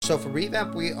So for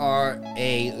Revamp, we are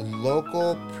a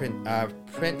local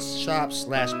print shop /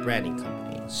 branding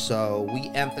company. So we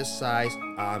emphasize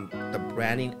the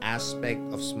branding aspect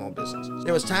of small businesses.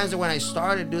 There was times that when I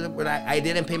started doing it, when I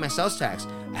didn't pay my sales tax.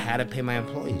 I had to pay my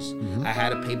employees. Mm-hmm. I had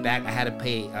to pay back. I had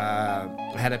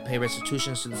to pay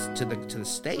restitutions to the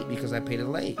state because I paid it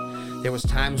late. There was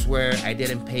times where I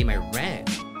didn't pay my rent,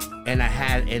 and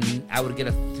I would get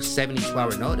a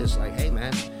 72-hour notice like, hey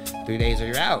man, 3 days or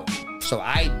you're out. So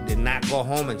I did not go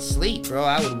home and sleep, bro.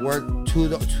 I would work two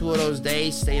of those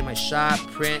days, stay in my shop,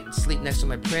 print, sleep next to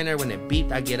my printer. When it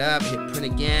beeped, I get up, hit print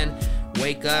again,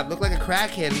 wake up, look like a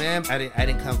crackhead, man. I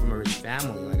didn't come from a rich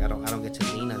family. Like I don't get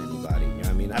to lean on anybody. You know what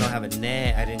I mean? I don't have a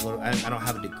net. I don't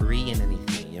have a degree in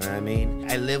anything. You know what I mean?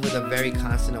 I live with a very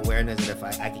constant awareness that if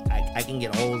I can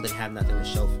get old and have nothing to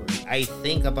show for it. I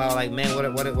think about like, man, what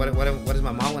does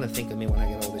my mom want to think of me when I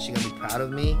get older? Is she gonna be proud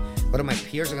of me? What are my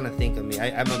peers gonna think of me?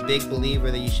 I'm a big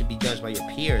believer that you should be judged by your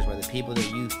peers, by the people that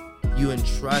you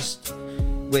entrust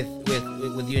with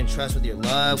you entrust with your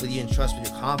love, with you entrust with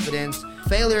your confidence.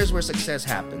 Failure is where success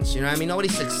happens. You know what I mean? Nobody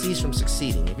succeeds from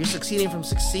succeeding. If you're succeeding from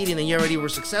succeeding, then you already were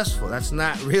successful. That's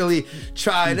not really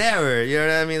try and error. You know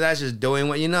what I mean? That's just doing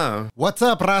what you know. What's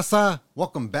up, Raza?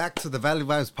 Welcome back to the Valley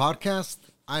Vibes podcast.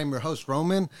 I'm your host,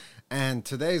 Roman, and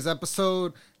today's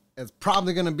episode is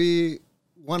probably going to be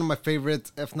one of my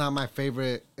favorites, if not my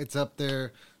favorite. It's up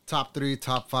there, top 3,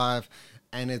 top 5,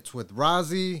 and it's with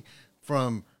Razi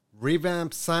from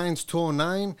Revamp Signs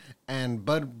 209 and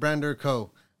Bud Brander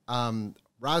Co.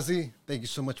 Razi, thank you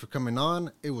so much for coming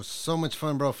on. It was so much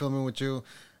fun, bro, filming with you.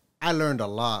 I learned a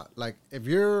lot. Like, if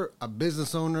you're a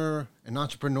business owner, an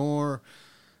entrepreneur,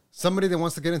 somebody that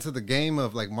wants to get into the game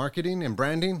of like marketing and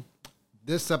branding,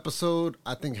 this episode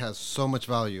I think has so much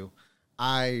value.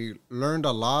 I learned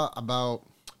a lot about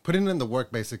putting in the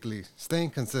work, basically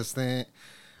staying consistent,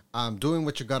 doing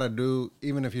what you gotta do,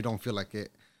 even if you don't feel like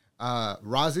it.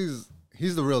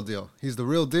 He's the real deal. He's the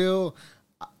real deal.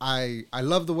 I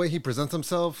love the way he presents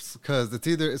himself because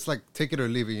it's like take it or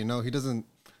leave it. You know, he doesn't.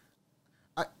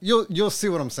 You'll see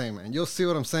what I'm saying, man. You'll see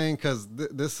what I'm saying because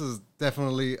this is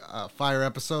definitely a fire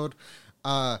episode.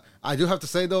 I do have to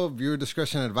say though, viewer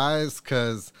discretion advised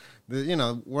because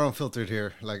we're unfiltered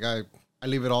here. Like I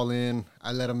leave it all in.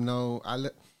 I let him know.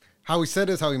 How he said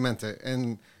it is how he meant it,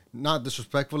 and not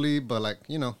disrespectfully, but like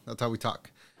that's how we talk.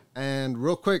 And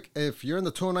real quick, if you're in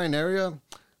the 209 area,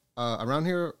 around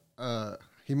here,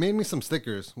 he made me some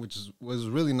stickers, which was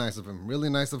really nice of him. Really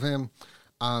nice of him.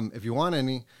 If you want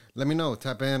any, let me know.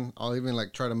 Tap in. I'll even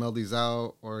like try to mail these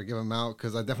out or give them out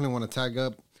because I definitely want to tag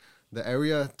up the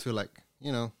area to like,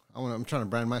 I'm trying to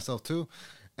brand myself too.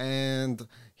 And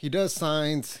he does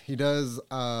signs. He does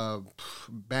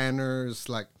banners,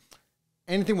 like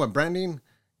anything with branding.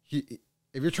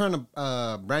 If you're trying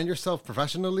to brand yourself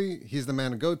professionally, he's the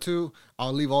man to go to.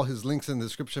 I'll leave all his links in the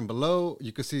description below.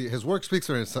 You can see his work speaks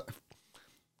for itself.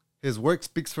 His work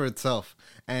speaks for itself.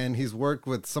 And he's worked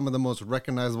with some of the most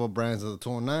recognizable brands of the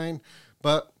 209.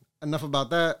 But enough about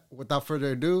that. Without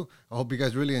further ado, I hope you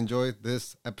guys really enjoyed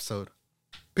this episode.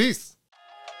 Peace.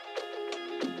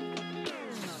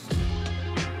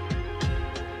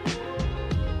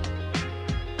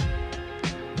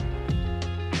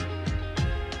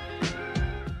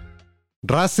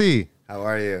 Razi. How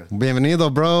are you?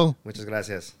 Bienvenido, bro. Muchas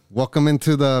gracias. Welcome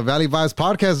into the Valley Vibes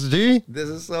podcast, G. This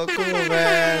is so cool,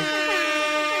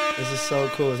 man. This is so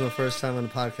cool. It's my first time on the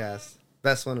podcast.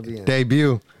 Best one to be in.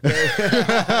 Debut.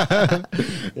 It's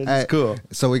cool.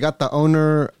 So we got the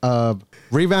owner of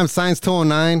Revamp Signs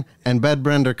 209 and Bud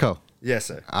Brander Co. Yes,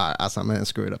 sir. All right, awesome. I didn't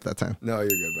screw it up that time. No, you're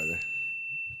good, brother.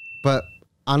 But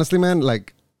honestly, man,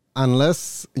 like,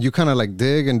 unless you kind of like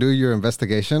dig and do your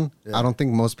investigation, yeah. I don't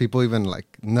think most people even like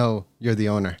know you're the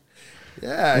owner.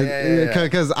 Yeah.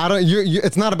 Because I don't.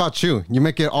 It's not about you. You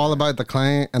make it all about the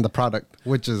client and the product,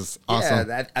 which is awesome.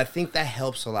 Yeah, I think that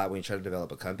helps a lot when you try to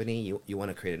develop a company. You want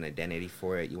to create an identity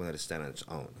for it. You want it to stand on its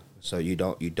own. So you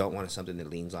don't want something that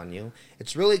leans on you.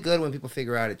 It's really good when people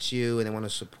figure out it's you and they want to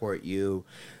support you.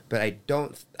 But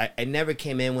I never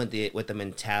came in with the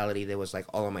mentality that was like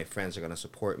all of my friends are going to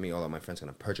support me, all of my friends are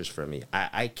going to purchase from me.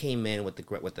 I came in with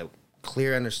the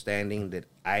clear understanding that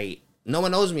no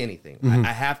one owes me anything. Mm-hmm.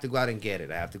 I have to go out and get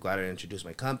it. I have to go out and introduce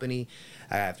my company.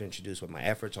 I have to introduce what my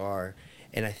efforts are.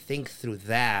 And I think through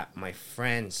that, my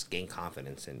friends gained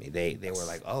confidence in me. They were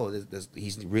like, oh,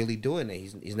 he's really doing it.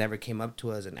 He's never came up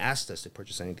to us and asked us to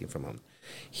purchase anything from him.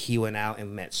 He went out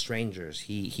and met strangers.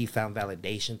 He found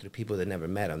validation through people that never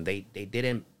met him. They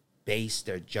didn't base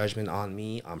their judgment on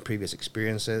me, on previous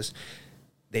experiences.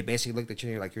 They basically looked at you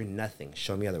and you're like, you're nothing.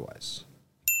 Show me otherwise.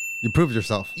 You proved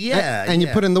yourself. Yeah, and you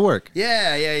yeah. put in the work.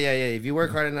 Yeah. If you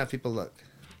work hard enough, people look.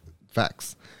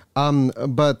 Facts.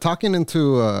 But talking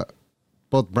into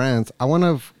both brands, I want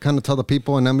to kind of tell the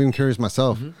people, and I'm even curious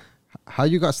myself, how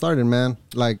you got started, man.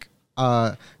 Like,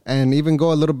 and even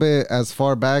go a little bit as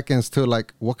far back as to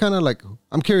like, what kind of like,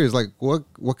 I'm curious, like,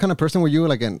 what kind of person were you,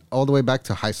 like, all the way back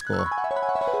to high school?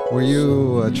 Were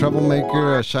you a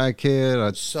troublemaker, a shy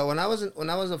kid? So when I was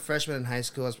a freshman in high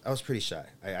school, I was pretty shy.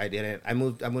 I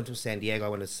moved to San Diego. I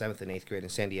went to 7th and 8th grade in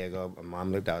San Diego. My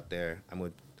mom lived out there. I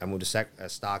moved to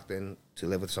Stockton to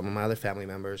live with some of my other family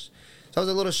members. So I was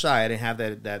a little shy. I didn't have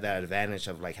that advantage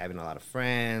of like having a lot of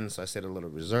friends. So I stayed a little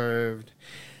reserved.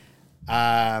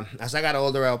 As I got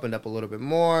older, I opened up a little bit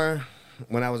more.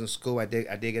 When I was in school, I did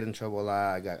get in trouble a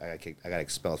lot. I got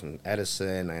expelled from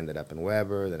Edison. I ended up in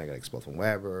Weber. Then I got expelled from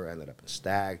Weber. I ended up in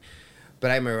Stagg. But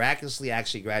I miraculously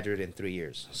actually graduated in 3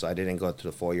 years. So I didn't go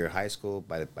through the 4-year high school.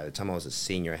 By the time I was a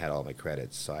senior, I had all my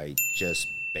credits. So I just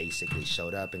basically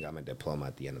showed up and got my diploma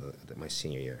at the end of my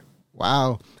senior year.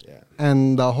 Wow. Yeah.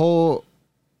 And the whole,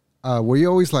 were you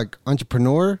always like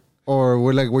entrepreneur, or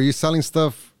were you selling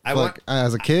stuff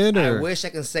as a kid? I Or? wish I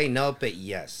could say no, but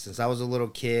yes. Since I was a little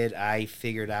kid, I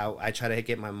figured out. I tried to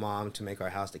get my mom to make our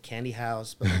house the candy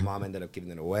house, but my mom ended up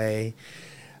giving it away.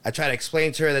 I tried to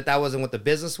explain to her that wasn't what the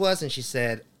business was, and she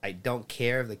said, "I don't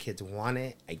care if the kids want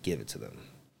it. I give it to them."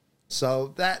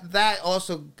 So that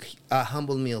also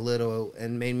humbled me a little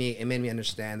and made me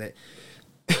understand that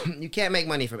you can't make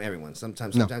money from everyone.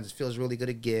 Sometimes it feels really good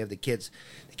to give. The kids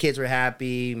were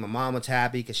happy. My mom was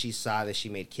happy because she saw that she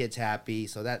made kids happy.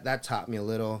 So that taught me a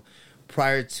little.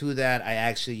 Prior to that, I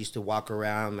actually used to walk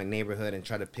around my neighborhood and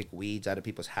try to pick weeds out of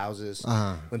people's houses.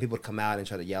 When people would come out and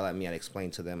try to yell at me, I'd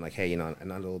explain to them like, "Hey, I know a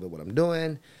little bit what I'm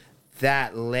doing."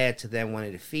 That led to them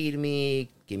wanting to feed me,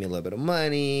 give me a little bit of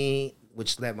money,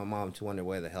 which led my mom to wonder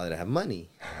where the hell did I have money.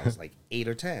 I was like 8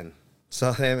 or 10.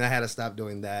 So then I had to stop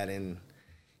doing that, and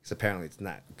because apparently it's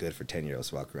not good for 10-year-olds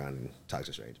to walk around and talk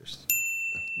to strangers.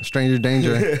 Stranger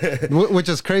danger, which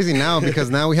is crazy now because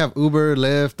now we have Uber,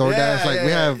 Lyft, DoorDash.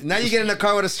 We have now you get in a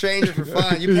car with a stranger for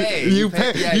fun. You pay. You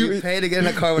pay to get in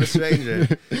a car with a stranger,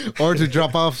 or to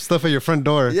drop off stuff at your front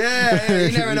door. Yeah,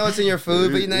 you never know what's in your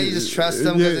food, but you just trust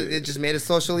them because it just made it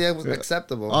socially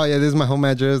acceptable. Oh yeah, this is my home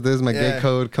address. This is my gate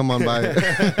code. Come on by.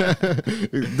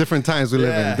 Different times we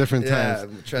live in. Different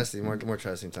times. Trusting, more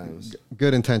trusting times.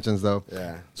 Good intentions though.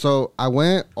 Yeah. So I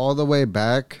went all the way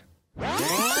back.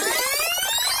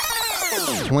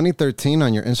 2013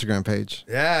 on your Instagram page.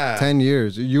 Yeah. 10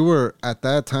 years. You were, at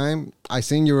that time, I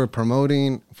seen you were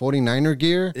promoting 49er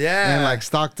gear. Yeah. And like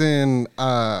Stockton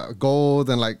gold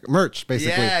and like merch,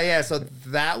 basically. Yeah. So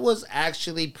that was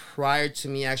actually prior to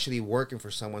me actually working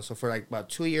for someone. So for like about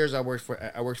 2 years, I worked for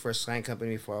a sign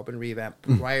company before I opened Revamp.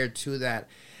 Prior to that,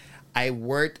 I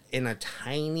worked in a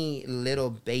tiny little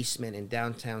basement in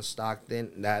downtown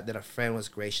Stockton that a friend was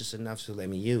gracious enough to let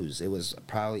me use. It was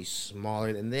probably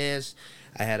smaller than this.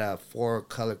 I had a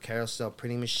 4-color carousel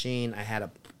printing machine. I had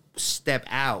to step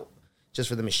out just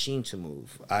for the machine to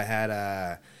move. I had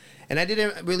and I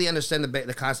didn't really understand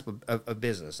the concept of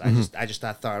business. I just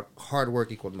thought hard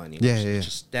work equaled money. Yeah. Which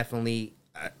is definitely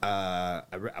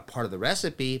a part of the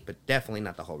recipe, but definitely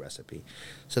not the whole recipe.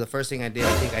 So the first thing I did,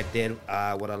 I did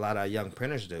what a lot of young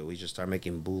printers do. We just started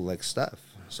making bootleg stuff.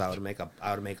 So I would make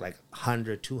like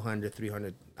 100, 200,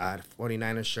 300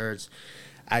 49er shirts.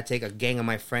 I'd take a gang of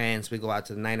my friends. We go out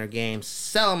to the Niner games,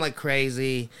 sell them like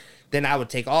crazy. Then I would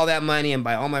take all that money and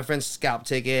buy all my friends scalp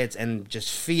tickets and just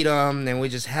feed them. And we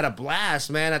just had a blast,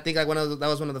 man. I think like that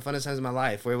was one of the funnest times of my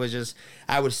life, where it was just,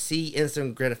 I would see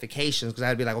instant gratifications because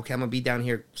I'd be like, okay, I'm going to be down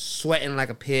here sweating like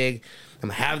a pig. I'm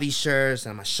going to have these shirts and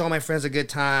I'm going to show my friends a good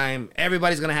time.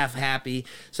 Everybody's going to have happy.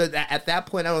 So at that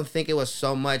point, I don't think it was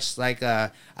so much like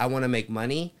I want to make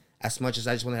money as much as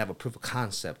I just want to have a proof of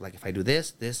concept. Like if I do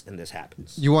this, and this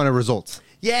happens. You wanted results.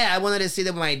 Yeah, I wanted to see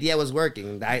that my idea was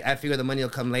working. I figured the money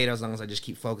will come later as long as I just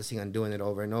keep focusing on doing it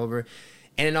over and over.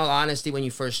 And in all honesty, when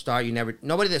you first start,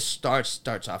 nobody that starts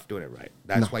off doing it right.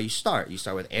 That's why you start. You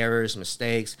start with errors,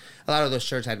 mistakes. A lot of those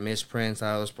shirts had misprints.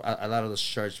 A lot of those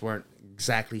shirts weren't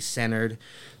exactly centered.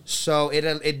 So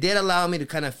it did allow me to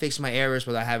kind of fix my errors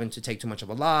without having to take too much of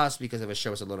a loss, because if a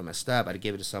shirt was a little messed up, I'd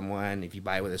give it to someone. If you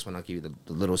buy with this one, I'll give you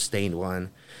the little stained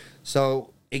one.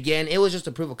 So again, it was just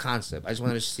a proof of concept. I just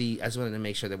wanted to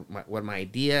make sure that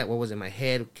what was in my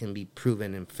head can be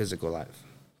proven in physical life.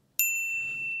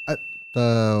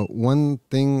 The one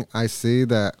thing I see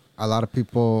that a lot of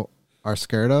people are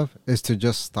scared of is to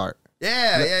just start.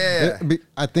 Yeah.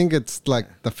 I think it's like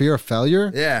the fear of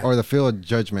failure, or the fear of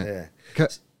judgment.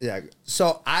 Yeah.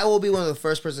 So I will be one of the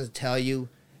first persons to tell you,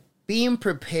 being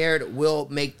prepared will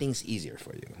make things easier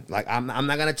for you. Like, I'm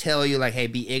not going to tell you, like, hey,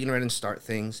 be ignorant and start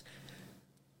things.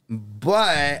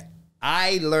 But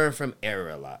I learn from error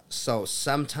a lot. So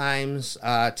sometimes,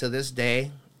 to this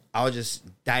day, I'll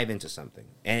just dive into something.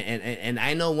 And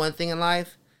I know one thing in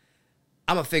life,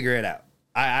 I'm going to figure it out.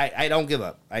 I don't give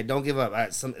up. I don't give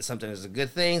up. Sometimes it's a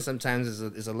good thing. Sometimes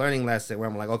it's a learning lesson where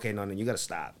I'm like, okay, no, you got to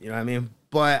stop. You know what I mean?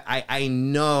 But I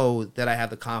know that I have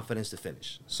the confidence to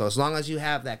finish. So as long as you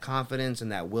have that confidence and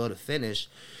that will to finish,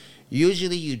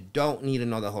 usually you don't need to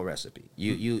know the whole recipe.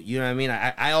 You know what I mean?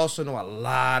 I also know a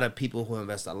lot of people who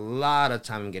invest a lot of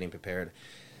time in getting prepared.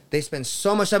 They spend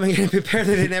so much time in getting prepared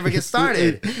that they never get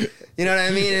started. You know what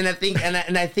I mean? And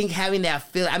I think having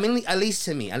that feel, I mean, at least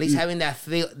to me, having that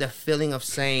the feeling of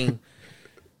saying,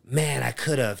 man, I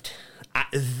could have,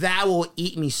 that will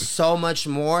eat me so much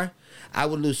more. I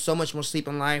would lose so much more sleep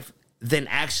in life than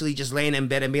actually just laying in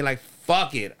bed and being like,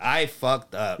 fuck it, I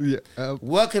fucked up. Yeah,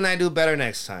 what can I do better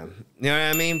next time? You know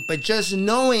what I mean? But just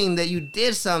knowing that you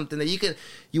did something, that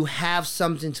you have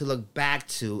something to look back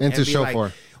to. And to show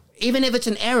for. Even if it's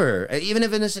an error, even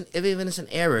if it's an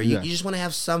error, you just want to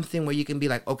have something where you can be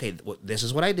like, okay, well, this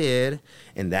is what I did,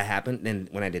 and that happened. And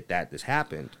when I did that, this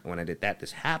happened. When I did that,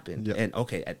 this happened. Yep. And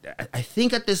okay, I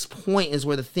think at this point is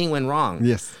where the thing went wrong.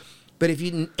 Yes. But if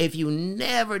you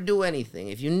never do anything,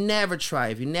 if you never try,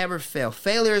 if you never fail,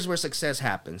 failure is where success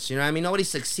happens. You know what I mean? Nobody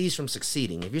succeeds from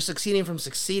succeeding. If you're succeeding from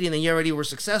succeeding, then you already were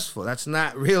successful. That's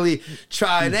not really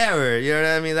try and error. You know what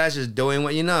I mean? That's just doing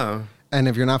what you know. And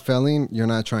if you're not failing, you're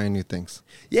not trying new things.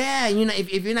 Yeah, you know,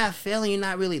 if you're not failing, you're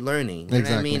not really learning. You know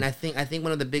what I mean? I think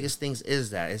one of the biggest things is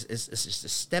that it's just to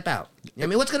step out. You know what I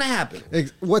mean? What's gonna happen?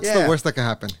 What's the worst that can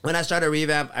happen? When I started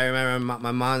Revamp, I remember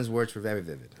my mom's words were very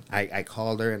vivid. I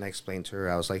called her and I explained to her.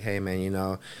 I was like, hey man, you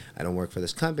know, I don't work for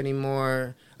this company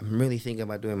anymore. I'm really thinking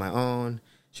about doing my own.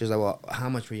 She was like, well, how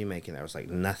much were you making? I was like,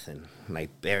 nothing,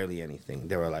 like barely anything.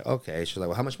 They were like, okay. She was like,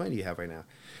 well, how much money do you have right now?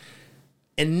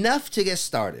 Enough to get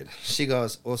started. She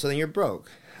goes, well, so then you're broke.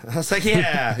 I was like,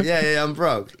 yeah, I'm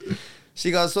broke.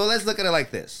 She goes, so let's look at it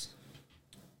like this.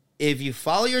 If you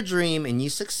follow your dream and you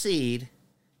succeed,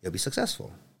 you'll be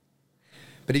successful.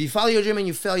 But if you follow your dream and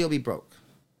you fail, you'll be broke.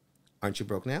 Aren't you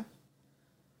broke now?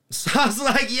 So I was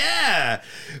like, yeah.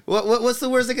 What's the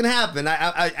worst that can happen?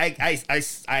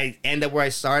 I end up where I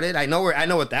started. I know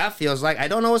what that feels like. I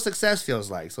don't know what success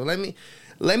feels like. So let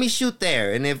me shoot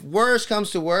there. And if worse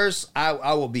comes to worse,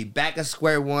 I will be back at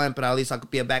square one, but at least I could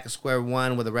be back at square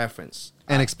one with a reference.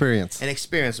 And experience.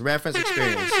 Reference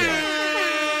experience, yeah.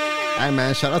 Hey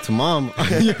man, shout out to mom.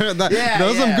 Those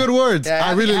are some good words. Yeah,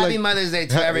 I really happy Mother's Day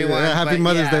to everyone. Happy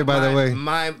Mother's Day, by the way.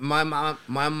 My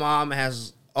mom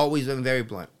has always been very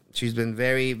blunt. She's been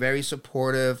very, very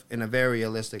supportive in a very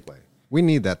realistic way. We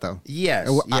need that though.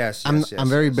 Yes. I'm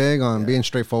very big on being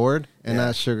straightforward and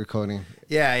not sugarcoating.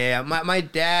 Yeah. My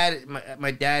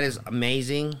dad is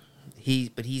amazing.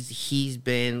 He's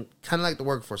been kind of like the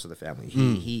workforce of the family.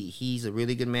 He's a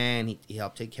really good man. He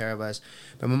helped take care of us.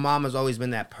 But my mom has always been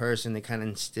that person that kind of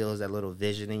instills that little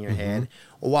vision in your head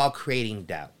while creating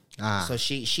doubt. So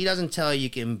she doesn't tell you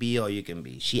can be all you can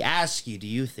be. She asks you, do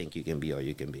you think you can be all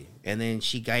you can be? And then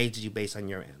she guides you based on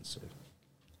your answer.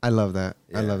 I love that.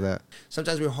 Yeah. I love that.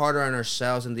 Sometimes we're harder on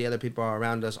ourselves than the other people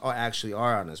around us actually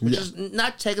are on us, which is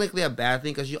not technically a bad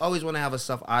thing because you always want to have a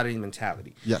self-auditing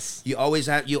mentality. Yes. You always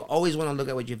want to look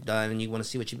at what you've done and you want to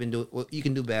see what you've been doing, what you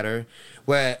can do better,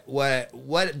 what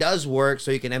does work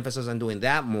so you can emphasize on doing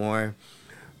that more.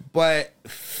 But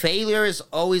failure is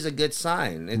always a good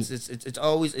sign. It's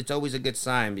always a good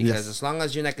sign because as long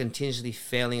as you're not continuously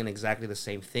failing in exactly the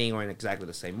same thing or in exactly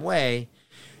the same way,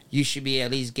 you should be at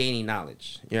least gaining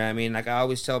knowledge. You know what I mean? Like I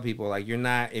always tell people, like you're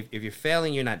not if you're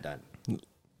failing, you're not done.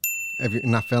 If you're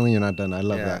not failing, you're not done. I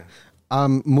love that.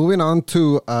 Moving on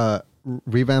to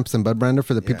Revamps and Bud Brander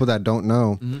for the people that don't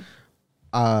know.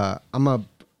 I'm gonna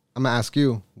ask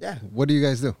you. Yeah. What do you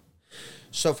guys do?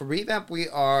 So for Revamp, we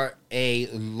are a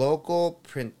local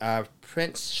print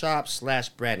shop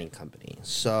 / branding company.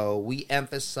 So we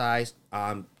emphasize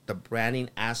the branding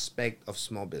aspect of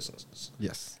small businesses.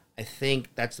 Yes. I think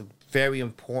that's very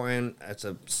important.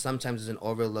 Sometimes it's an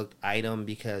overlooked item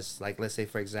because, like, let's say,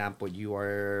 for example, you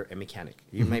are a mechanic.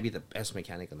 You may be the best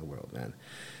mechanic in the world, man.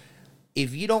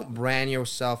 If you don't brand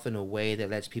yourself in a way that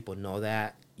lets people know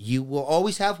that, you will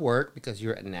always have work because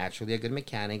you're naturally a good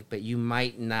mechanic, but you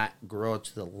might not grow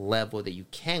to the level that you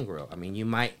can grow. I mean, you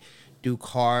might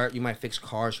fix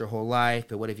cars your whole life,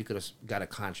 but what if you could have got a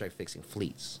contract fixing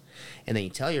fleets? And then you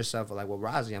tell yourself, like, well,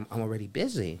 Rozzy, I'm already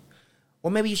busy.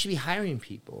 Well, maybe you should be hiring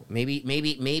people.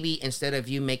 Maybe instead of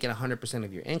you making 100%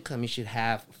 of your income, you should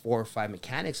have 4 or 5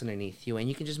 mechanics underneath you, and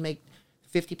you can just make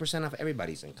 50% off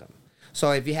everybody's income.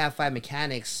 So if you have 5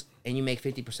 mechanics and you make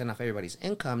 50% off everybody's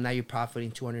income, now you're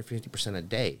profiting 250% a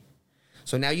day.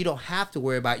 So now you don't have to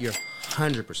worry about your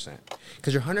 100%,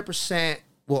 because your 100%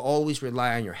 will always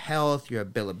rely on your health, your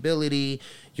availability,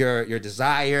 your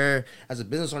desire. As a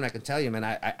business owner, I can tell you, man,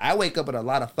 I wake up with a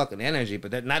lot of fucking energy,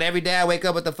 but not every day I wake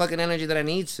up with the fucking energy that I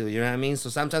need to. You know what I mean? So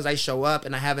sometimes I show up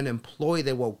and I have an employee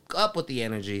that woke up with the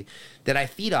energy that I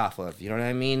feed off of. You know what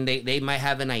I mean? They might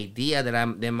have an idea that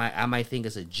I might think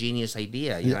is a genius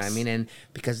idea. You know what I mean? And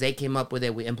because they came up with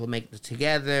it, we implement it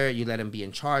together. You let them be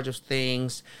in charge of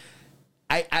things.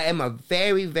 I am a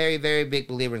very, very, very big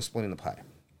believer in splitting the pie.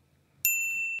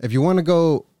 If you want to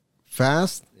go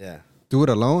fast, do it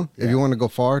alone. Yeah. If you want to go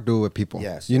far, do it with people.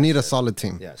 You need a solid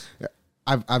team. Yes.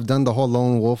 I've done the whole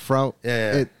lone wolf route.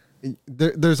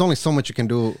 There's only so much you can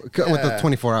do with the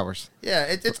 24 hours. Yeah,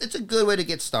 it's a good way to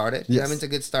get started. You know what I mean? It's a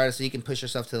good start so you can push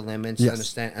yourself to the limits,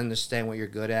 understand what you're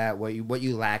good at, what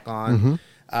you lack on.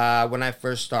 When I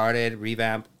first started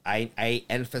Revamp, I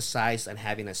emphasized on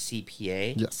having a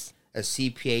CPA. Yes. A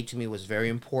CPA to me was very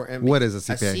important. What is a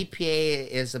CPA?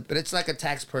 A CPA but it's like a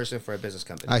tax person for a business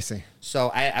company. I see.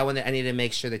 So I needed to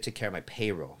make sure they took care of my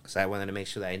payroll, because I wanted to make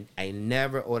sure that I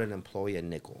never owed an employee a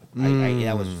nickel.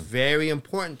 That was very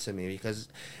important to me, because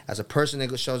as a person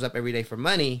that shows up every day for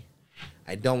money,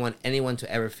 I don't want anyone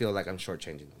to ever feel like I'm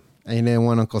shortchanging them. And you didn't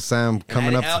want Uncle Sam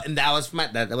coming up. And that was my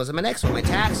next one, my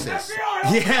taxes.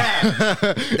 Yeah.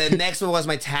 The next one was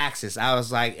my taxes. I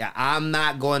was like, I'm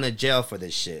not going to jail for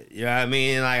this shit. You know what I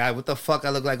mean? Like, what the fuck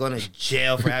I look like going to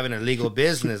jail for having a legal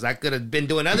business? I could have been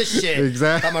doing other shit.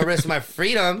 Exactly. I'm going to risk my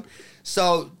freedom.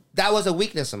 So that was a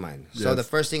weakness of mine. So the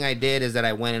first thing I did is that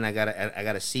I went and I got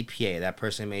a CPA. That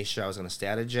person made sure I was going to stay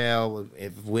out of jail.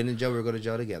 If we went in jail, we were going to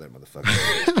jail together,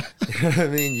 motherfucker. You know what I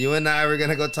mean? You and I were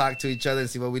going to go talk to each other and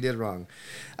see what we did wrong.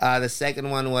 The second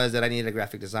one was that I needed a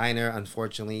graphic designer.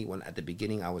 Unfortunately, at the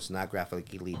beginning, I was not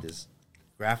graphically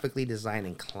design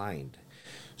inclined.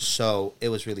 So it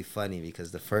was really funny,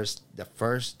 because the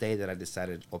first day that I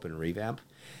decided to open Revamp,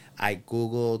 I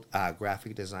Googled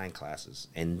graphic design classes,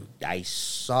 and I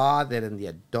saw that in the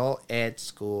adult ed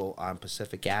school on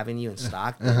Pacific Avenue in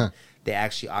Stockton, they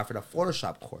actually offered a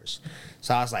Photoshop course.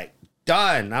 So I was like,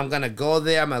 done. I'm going to go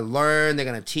there. I'm going to learn. They're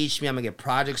going to teach me. I'm going to get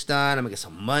projects done. I'm going to get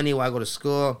some money while I go to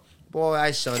school. Boy,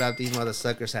 I showed up. These mother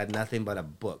suckers had nothing but a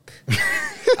book.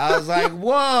 I was like,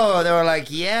 whoa. They were like,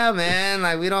 yeah, man.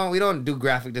 Like, we don't do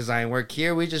graphic design work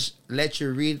here. We just let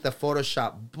you read the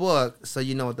Photoshop book so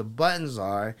you know what the buttons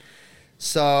are.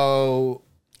 So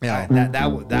that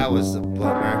was a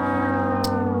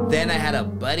bummer. Then I had a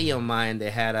buddy of mine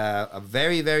that had a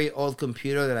very, very old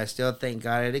computer that I still thank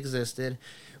God it existed.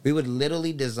 We would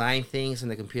literally design things and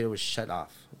the computer would shut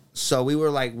off. So we were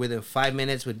like, within 5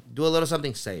 minutes, we'd do a little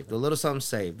something saved, do a little something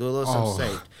saved, do a little something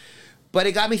saved. But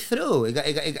it got me through.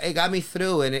 It got me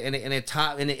through, and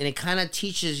it kind of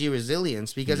teaches you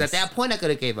resilience, because at that point I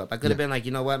could have gave up. I could have been like,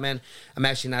 you know what, man, I'm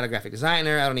actually not a graphic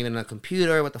designer. I don't even know a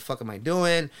computer. What the fuck am I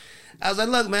doing? I was like,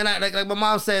 look, man, like my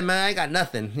mom said, man, I ain't got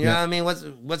nothing. You know what I mean?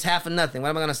 What's half of nothing? What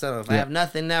am I gonna settle? If I have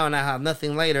nothing now and I have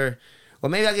nothing later, well,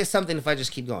 maybe I'll get something if I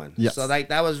just keep going. Yes. So like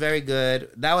that was very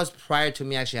good. That was prior to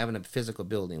me actually having a physical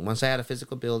building. Once I had a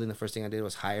physical building, the first thing I did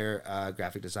was hire a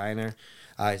graphic designer.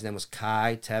 His name was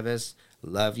Kai Tevis.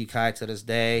 Love you, Kai, to this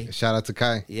day. Shout out to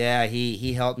Kai. Yeah,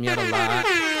 he helped me out a lot.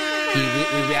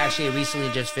 We actually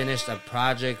recently just finished a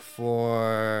project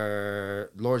for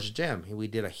Lord's Gym. We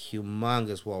did a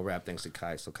humongous wall wrap thanks to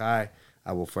Kai. So Kai,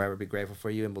 I will forever be grateful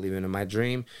for you and believing in my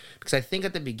dream. Because I think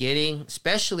at the beginning,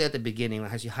 especially at the beginning,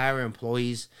 as you hire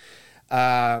employees,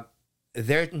 they're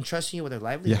entrusting you with their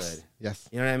livelihood. Yes.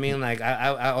 You know what I mean? Like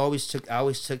I always took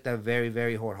that very,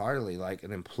 very wholeheartedly. Like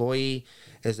an employee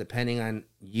is depending on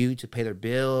you to pay their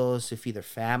bills, to feed their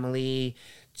family,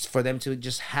 for them to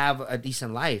just have a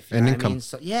decent life. And know income. I mean?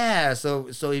 So yeah. So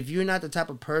if you're not the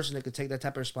type of person that could take that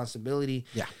type of responsibility,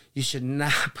 you should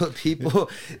not put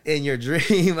people in your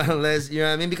dream unless, you know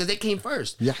what I mean? Because they came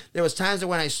first. Yeah. There was times that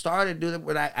when I started doing it,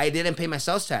 when I didn't pay my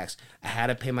sales tax, I had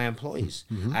to pay my employees.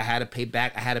 Mm-hmm. I had to pay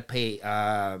back. I had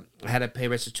to pay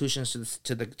restitutions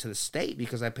to the state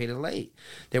because I paid it late.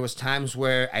 There was times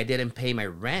where I didn't pay my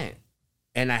rent,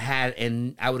 and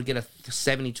I would get a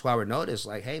 72-hour notice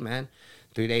like, hey man,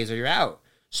 3 days or you're out.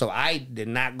 So I did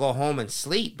not go home and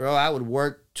sleep, bro. I would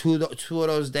work two of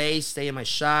those days, stay in my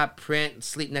shop, print,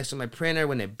 sleep next to my printer.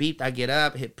 When it beeped, I get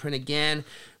up, hit print again,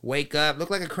 wake up, look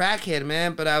like a crackhead,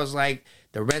 man. But I was like,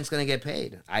 the rent's gonna get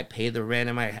paid. I paid the rent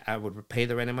I would pay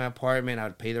the rent in my apartment. I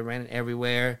would pay the rent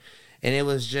everywhere, and it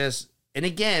was just And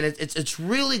again, it's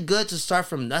really good to start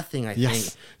from nothing, I Yes.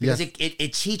 think. Because Yes.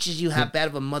 it teaches you how bad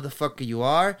of a motherfucker you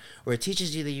are, or it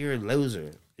teaches you that you're a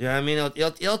loser. You know what I mean?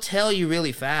 It'll tell you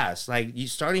really fast. Like, you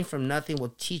starting from nothing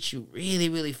will teach you really,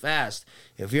 really fast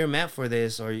if you're meant for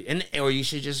this, or you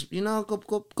should just,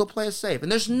 go play it safe.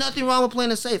 And there's nothing wrong with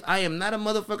playing it safe. I am not a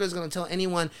motherfucker that's gonna tell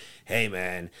anyone, hey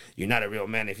man, you're not a real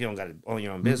man if you don't gotta own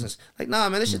your own business. Like, nah,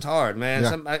 man, this shit's hard, man. Yeah.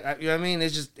 You know what I mean?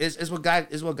 It's what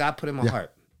God put in my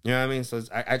heart. You know what I mean? So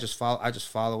I just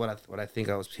follow what I think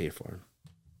I was paid for.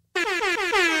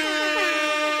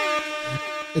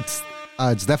 It's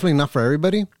definitely not for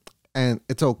everybody, and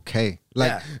it's okay.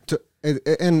 Like,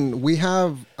 and we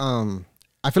have.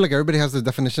 I feel like everybody has their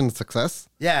definition of success.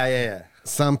 Yeah.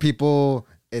 Some people,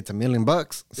 it's $1 million.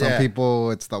 Some people,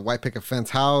 it's the white picket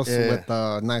fence house with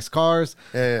nice cars.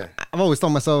 Yeah. I've always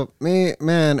told myself,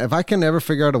 man, if I can ever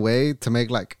figure out a way to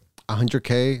make like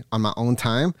 $100K on my own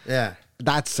time,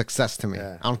 that's success to me.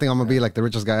 I don't think I'm gonna be like the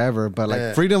richest guy ever, but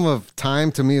like freedom of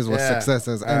time to me is what success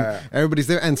is. And everybody's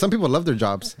there, and some people love their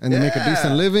jobs and they make a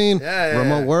decent living,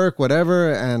 remote work,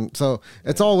 whatever. And so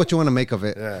it's all what you want to make of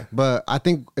it. But I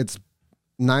think it's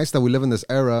nice that we live in this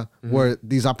era where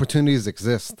these opportunities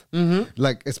exist.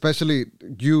 Like, especially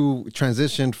you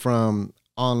transitioned from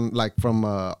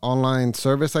online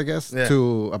service, I guess,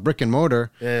 to a brick and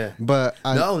mortar. But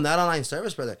no, not online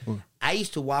service, brother. I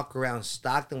used to walk around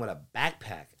Stockton with a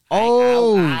backpack.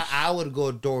 I would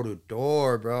go door to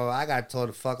door, bro. I got told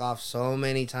to fuck off so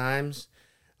many times.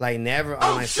 Like, never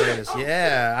online service.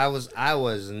 Yeah, I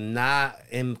was not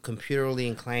computerly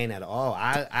inclined at all.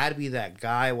 I'd be that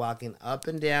guy walking up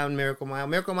and down Miracle Mile.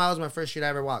 Miracle Mile was my first street I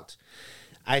ever walked.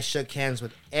 I shook hands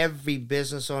with every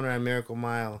business owner at Miracle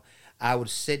Mile. I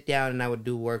would sit down and I would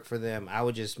do work for them. I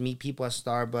would just meet people at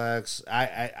Starbucks.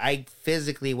 I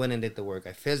physically went and did the work.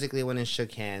 I physically went and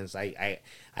shook hands. I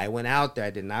went out there. I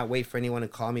did not wait for anyone to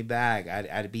call me back.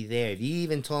 I'd be there. If you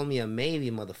even told me a maybe,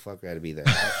 motherfucker, I'd be there.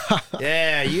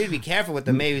 Yeah, you'd be careful with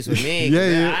the maybes with me.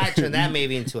 I turned that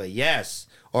maybe into a yes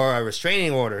or a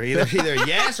restraining order. Either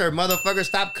yes or motherfucker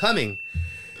stop coming.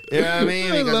 You know what I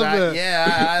mean? Because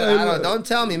I don't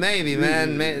tell me maybe,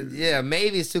 man.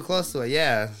 Maybe it's too close to it.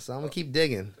 Yeah, so I'm gonna keep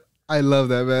digging. I love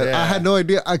that, man. I had no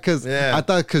idea because I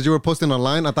thought because you were posting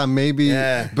online, I thought maybe,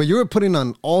 but you were putting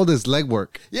on all this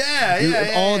legwork.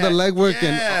 All the legwork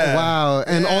and wow,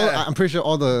 and I'm pretty sure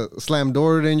all the slam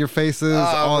door in your faces,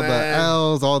 all the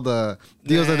L's, all the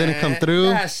deals that didn't come through.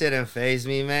 That shouldn't faze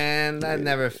me, man. That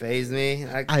never fazed me.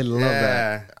 I love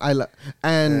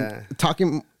that.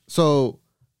 Talking so.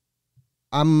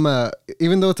 I'm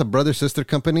even though it's a brother sister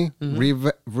company,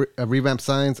 Revamp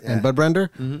Signs and Bud Brander.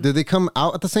 Did they come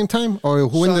out at the same time, or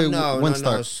when did one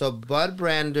start? No. So Bud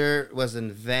Brander was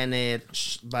invented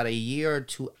about a year or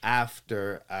two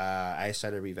after I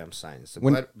started Revamp Signs. So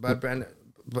Bud Brander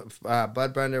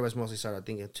was mostly started, I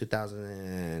think, in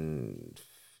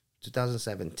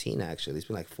 2017. Actually, it's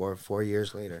been like four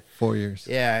years later. 4 years.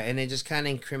 Yeah, and it just kind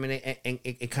of incriminated, and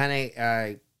it kind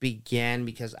of began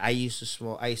because I used to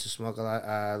smoke a lot,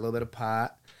 a little bit of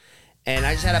pot, and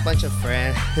I just had a bunch of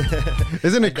friends.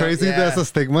 Isn't it crazy that's a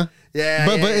stigma?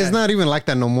 But it's not even like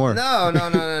that no more. No.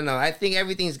 I think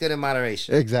everything's good in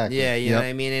moderation. Exactly. Yeah, you know what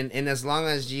I mean. And as long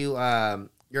as you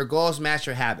your goals match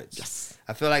your habits. Yes.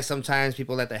 I feel like sometimes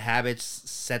people let their habits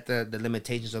set the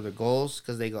limitations of their goals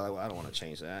because they go, well, I don't want to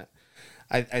change that.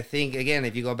 I think, again,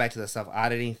 if you go back to the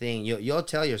self-auditing thing, you'll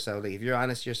tell yourself, like, if you're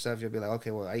honest to yourself, you'll be like, okay,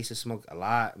 well, I used to smoke a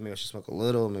lot. Maybe I should smoke a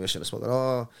little. Maybe I shouldn't smoke at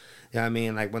all. You know what I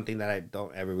mean? Like, one thing that I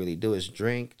don't ever really do is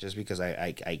drink just because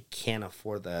I can't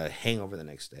afford the hangover the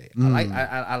next day.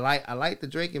 I like the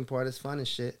drinking part. It's fun and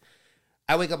shit.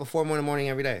 I wake up at 4 in the morning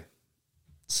every day.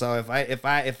 So if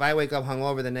I wake up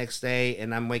hungover the next day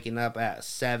and I'm waking up at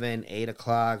 7, 8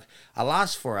 o'clock, I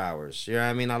lost 4 hours. You know what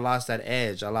I mean? I lost that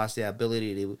edge. I lost the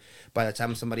ability to, by the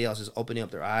time somebody else is opening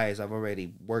up their eyes, I've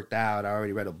already worked out. I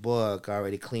already read a book. I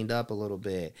already cleaned up a little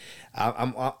bit.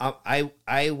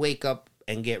 I wake up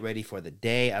and get ready for the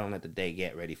day. I don't let the day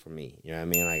get ready for me. You know what I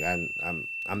mean? Like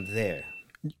I'm there.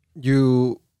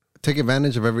 You take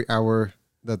advantage of every hour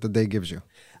that the day gives you.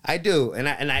 I do, and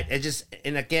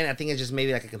again, I think it's just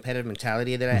maybe like a competitive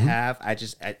mentality that I have. I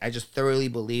just thoroughly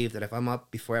believe that if I'm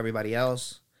up before everybody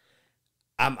else,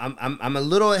 I'm a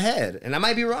little ahead, and I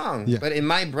might be wrong, but in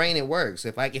my brain it works.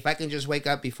 If I can just wake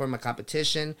up before my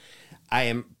competition, I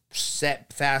am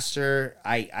set faster.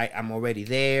 I'm already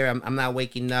there. I'm not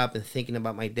waking up and thinking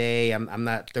about my day. I'm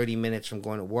not 30 minutes from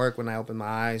going to work when I open my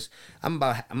eyes. I'm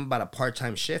about a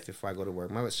part-time shift before I go to work.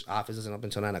 My office isn't open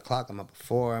until 9 o'clock. I'm up at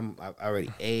 4.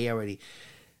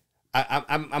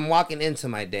 I'm walking into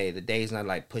my day. The day's not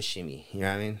like pushing me. You know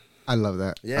what I mean? I love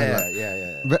that.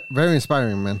 Yeah. Very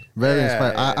inspiring, man. Very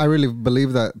inspiring. Yeah. I really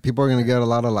believe that people are gonna get a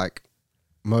lot of like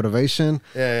motivation.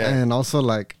 And also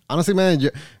like honestly, man,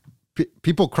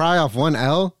 people cry off one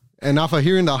L. And off of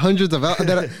hearing the hundreds of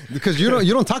because you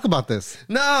don't talk about this.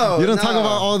 No, you don't talk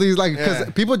about all these like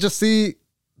because people just see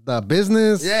the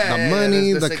business, the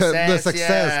money, the success.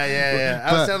 Yeah.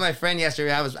 I was telling my friend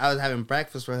yesterday. I was having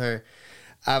breakfast with her.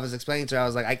 I was explaining to her. I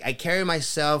was like, I carry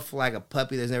myself like a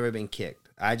puppy that's never been kicked.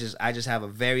 I just have a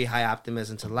very high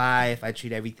optimism to life. I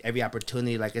treat every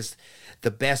opportunity like it's the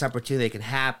best opportunity that can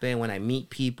happen. When I meet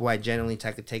people, I generally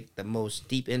try to take the most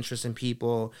deep interest in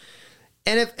people.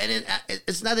 And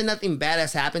it's nothing bad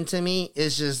has happened to me.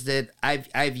 It's just that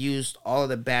I've used all of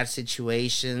the bad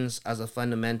situations as a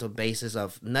fundamental basis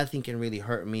of nothing can really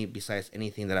hurt me besides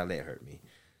anything that I let hurt me.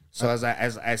 So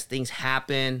as things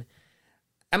happen,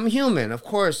 I'm human, of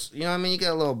course. You know what I mean? You get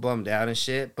a little bummed out and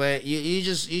shit, but you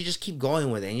just keep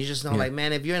going with it. And you just know, like,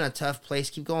 man, if you're in a tough place,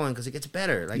 keep going because it gets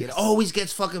better. Like, it always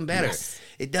gets fucking better. Yes.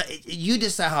 You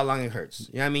decide how long it hurts.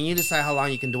 You know what I mean? You decide how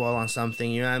long you can dwell on something.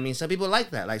 You know what I mean? Some people like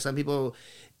that. Like, some people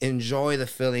enjoy the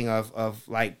feeling of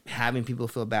like having people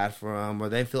feel bad for them or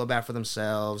they feel bad for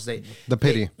themselves. The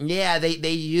pity.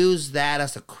 They use that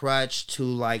as a crutch to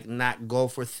like not go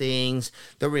for things.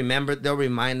 They'll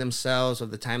remind themselves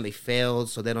of the time they failed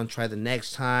so they don't try the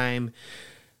next time.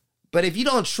 But if you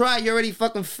don't try, you already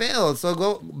fucking failed. So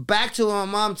go back to what my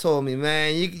mom told me,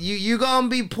 man. You gonna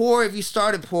be poor if you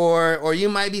started poor, or you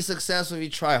might be successful if you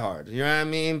try hard. You know what I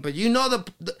mean? But you know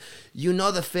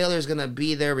the failure is gonna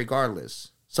be there regardless.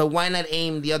 So why not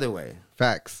aim the other way?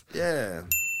 Facts. Yeah.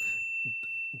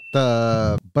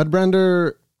 The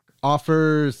Budbrander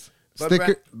offers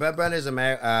sticker. Budbrander is a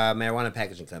marijuana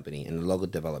packaging company and a local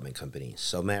development company.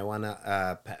 So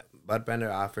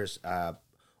Budbrander offers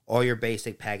all your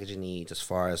basic packaging needs as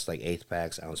far as like eighth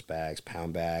packs, ounce bags,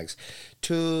 pound bags,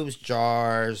 tubes,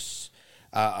 jars,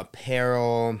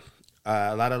 apparel,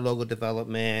 a lot of logo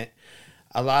development.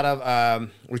 A lot of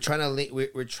we're trying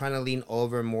to lean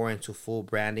over more into full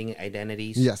branding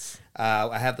identities. Yes,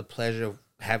 I have the pleasure of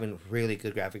having really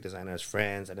good graphic designers,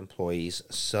 friends, and employees.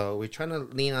 So we're trying to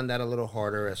lean on that a little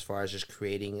harder as far as just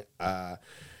creating a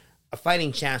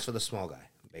fighting chance for the small guy,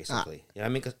 basically. You know what I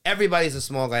mean? Because everybody's a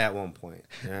small guy at one point.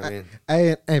 You know what I mean?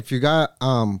 Hey, if you got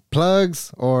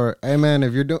plugs or hey man,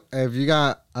 if you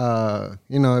got if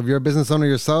you're a business owner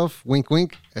yourself, wink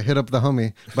wink, hit up the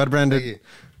homie Budbrander.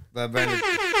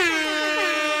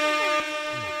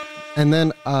 And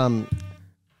then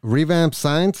Revamp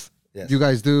Signs. Yes. You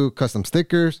guys do custom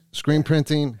stickers, screen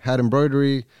printing, hat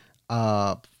embroidery,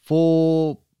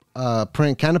 full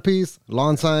print canopies,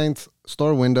 lawn signs,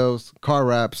 store windows, car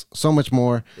wraps, so much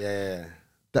more. Yeah.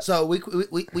 So we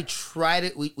try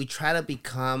to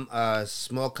become a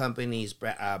small company's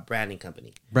branding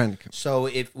company. So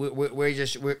if we're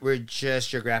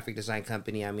just your graphic design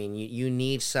company, I mean you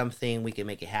need something, we can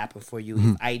make it happen for you.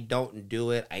 If I don't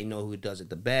do it, I know who does it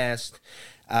the best.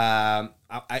 I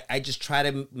just try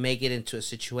to make it into a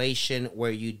situation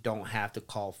where you don't have to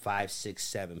call 5, 6,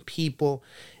 7 people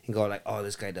and go like, oh,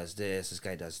 this guy does this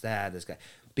guy does that, this guy.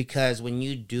 Because when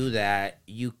you do that,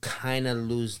 you kind of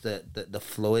lose the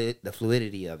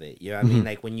fluidity of it. You know what I mean?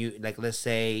 Like when you let's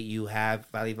say you have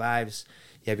Valley Vibes,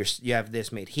 you have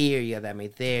this made here, you have that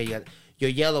made there. Your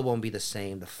yellow won't be the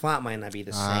same. The font might not be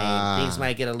the same. Things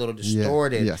might get a little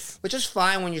distorted, which is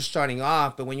fine when you're starting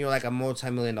off. But when you're like a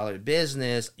multi-million-dollar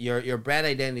business, your brand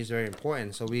identity is very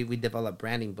important. So we develop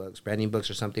branding books. Branding books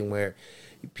are something where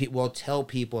we'll tell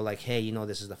people like, hey,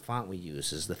 this is the font we use,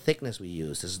 this is the thickness we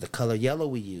use, this is the color yellow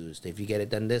we used. If you get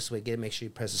it done this way, make sure you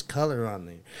press this color on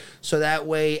there. So that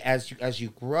way, as you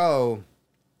grow,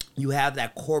 you have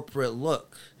that corporate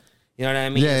look. You know what I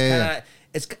mean?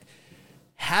 It's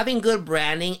having good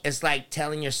branding is like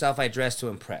telling yourself I dress to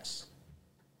impress.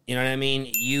 You know what I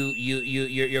mean?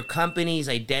 Your company's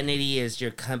identity is your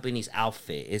company's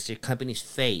outfit. It's your company's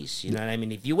face. You know what I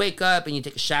mean? If you wake up and you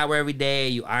take a shower every day,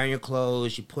 you iron your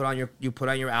clothes, you put on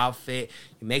your outfit,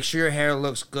 you make sure your hair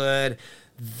looks good.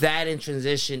 That in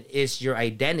transition is your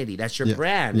identity. That's your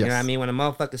brand. You know what I mean? When a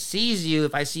motherfucker sees you,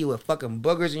 if I see you with fucking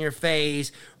boogers in your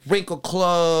face, wrinkled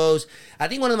clothes, I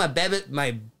think one of my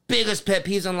biggest pet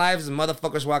peeves in life is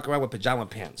motherfuckers walk around with pajama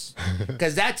pants.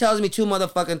 Because that tells me 2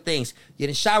 motherfucking things. You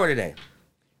didn't shower today.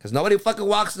 Because nobody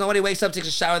wakes up, takes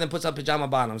a shower, then puts on pajama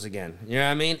bottoms again. You know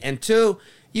what I mean? And 2,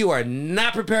 you are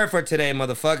not prepared for today,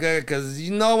 motherfucker. Because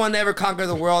no one ever conquered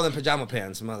the world in pajama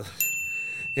pants, mother.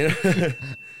 You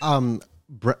know?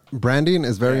 Branding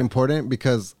is very important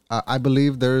because I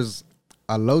believe there's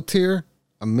a low tier,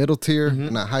 a middle tier,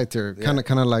 and a high tier. Kind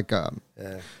of like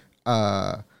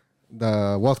the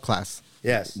wealth class.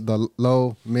 Yes. The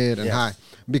low, mid, and Yes. high.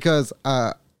 Because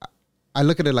I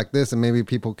look at it like this, and maybe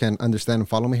people can understand and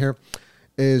follow me here,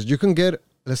 is you can get,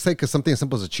 let's take something as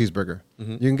simple as a cheeseburger.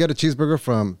 You can get a cheeseburger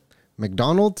from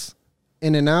McDonald's,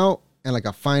 In-N-Out, and like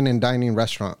a fine and dining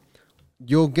restaurant.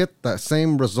 You'll get the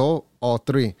same result, all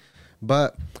three,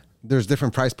 but there's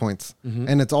different price points.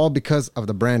 And it's all because of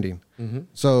the branding.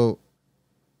 So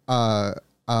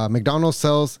McDonald's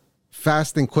sells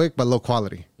fast and quick, but low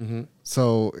quality.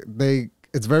 So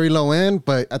it's very low end,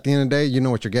 but at the end of the day, you know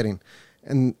what you're getting.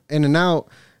 And In-N-Out,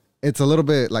 it's a little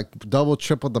bit like double,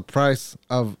 triple the price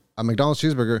of a McDonald's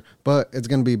cheeseburger, but it's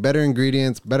going to be better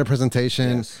ingredients, better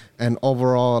presentation, Yes. and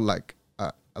overall like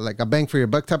a bang for your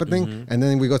buck type of thing. And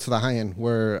then we go to the high end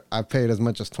where I've paid as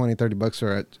much as $20-$30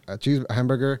 for a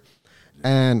hamburger.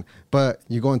 But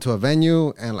you go into a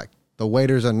venue and like the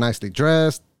waiters are nicely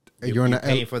dressed. You're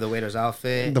paying for the waiter's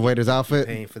outfit. The waiter's outfit,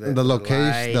 paying for the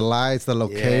location, the lights, the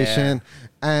location.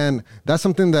 Yeah. And that's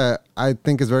something that I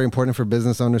think is very important for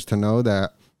business owners to know,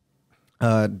 that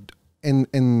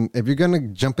if you're going to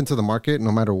jump into the market,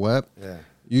 no matter what,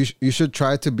 you should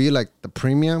try to be like the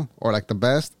premium or like the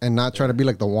best, and not try to be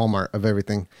like the Walmart of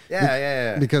everything.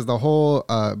 Yeah. Because the whole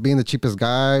being the cheapest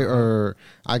guy or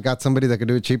I got somebody that could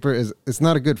do it cheaper it's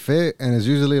not a good fit, and it's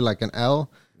usually like an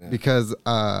L because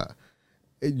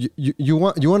you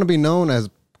want to be known as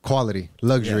quality,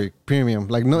 luxury, premium.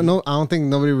 Like no, I don't think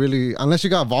nobody really, unless you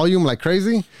got volume like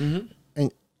crazy.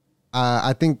 And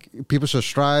I think people should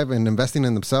strive in investing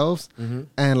in themselves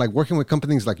and like working with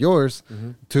companies like yours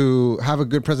to have a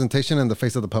good presentation in the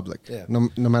face of the public. No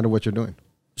matter what you're doing.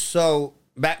 So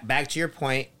back to your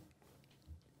point,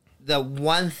 the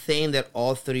one thing that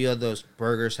all three of those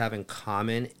burgers have in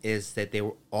common is that they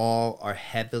all are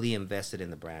heavily invested in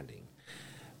the branding.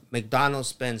 McDonald's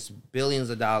spends billions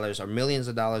of dollars or millions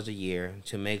of dollars a year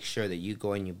to make sure that you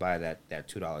go and you buy that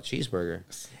 $2 cheeseburger.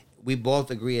 We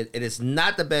both agree it is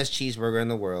not the best cheeseburger in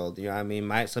the world. You know what I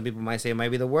mean? Some people might say it might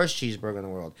be the worst cheeseburger in the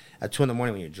world. At 2 a.m.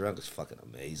 when you're drunk, it's fucking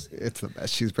amazing. It's the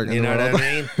best cheeseburger You in the know world. what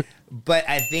I mean? But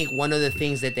I think one of the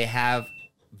things that they have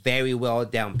very well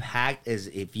down packed is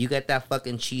if you get that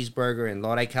fucking cheeseburger in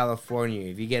Lodi, California,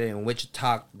 if you get it in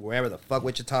Wichita, wherever the fuck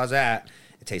Wichita's at,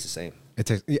 it tastes the same. It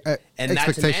takes And not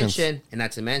expectations.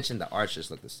 to mention, the arches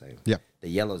look the same. Yep. The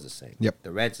yellow's the same. Yep.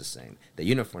 The red's the same. The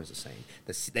uniform's the same.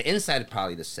 The inside is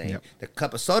probably the same. Yep. The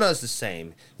cup of soda is the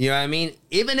same. You know what I mean?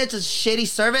 Even if it's a shitty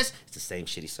service, it's the same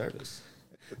shitty service.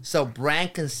 So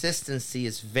brand consistency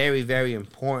is very, very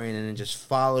important, and then just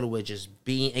followed with just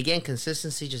being, again,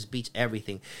 consistency just beats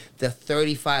everything. The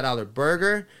 $35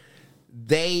 burger,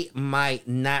 they might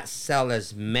not sell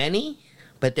as many,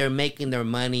 but they're making their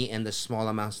money in the small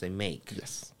amounts they make.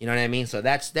 Yes. You know what I mean? So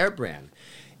that's their brand.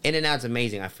 In-N-Out's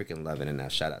amazing. I freaking love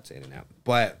In-N-Out. Shout out to In-N-Out.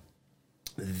 But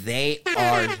they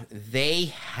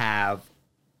have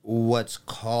what's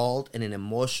called an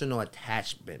emotional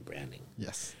attachment branding.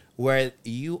 Yes. Where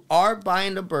you are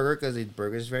buying the burger because the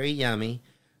burger is very yummy,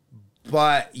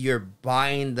 but you're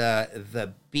buying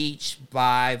the beach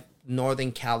vibe,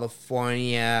 Northern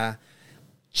California,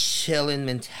 chilling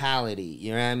mentality.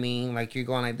 You know what I mean? Like you're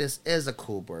going like, this is a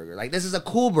cool burger. Like this is a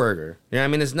cool burger. You know what I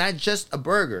mean? It's not just a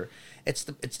burger. It's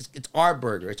our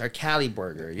burger. It's our Cali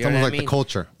burger. You It's know almost what like I mean? the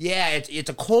culture. Yeah, it's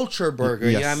a culture burger.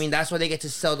 You know what I Yes. mean? That's why they get to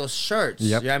sell those shirts.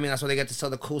 Yep. You know what I mean? That's why they get to sell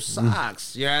the cool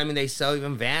socks. You know what I mean? They sell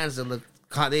even vans that look.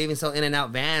 They even sell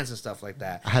In-N-Out vans and stuff like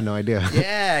that. I had no idea.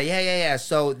 Yeah.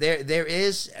 So there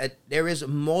is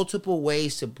multiple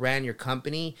ways to brand your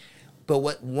company,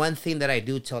 but one thing that I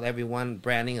do tell everyone,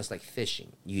 branding is like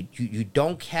fishing. You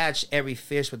don't catch every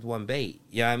fish with one bait.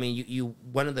 You know what I mean? You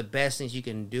one of the best things you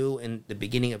can do in the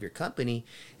beginning of your company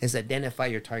is identify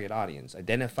your target audience.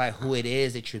 Identify who it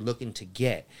is that you're looking to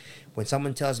get. When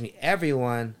someone tells me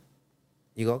everyone,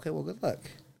 you go, okay, well, good luck.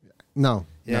 No.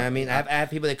 You know what I mean? I have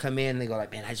people that come in and they go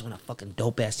like, man, I just want a fucking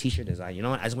dope ass t-shirt design. You know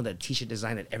what? I just want a t-shirt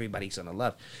design that everybody's gonna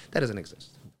love. That doesn't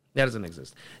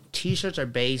exist. T-shirts are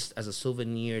based as a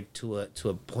souvenir to a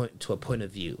point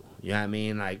of view. You know what I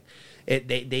mean? Like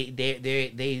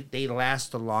they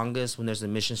last the longest when there's a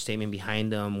mission statement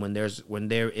behind them, when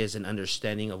there is an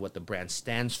understanding of what the brand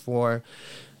stands for.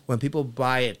 When people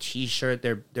buy a T-shirt,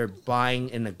 they're buying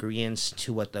in agreement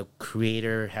to what the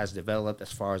creator has developed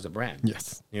as far as the brand.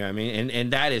 Yes. You know what I mean?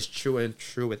 And that is true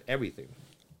with everything.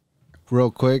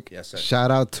 Real quick. Yes, sir.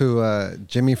 Shout out to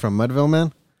Jimmy from Mudville,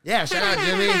 man. Yeah, shout out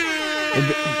Jimmy.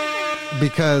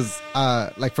 Because,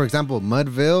 like, for example,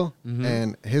 Mudville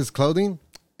and his clothing,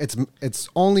 it's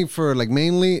only for like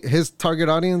mainly his target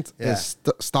audience Yeah. is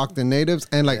Stockton natives,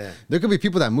 and like Yeah. there could be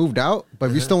people that moved out, but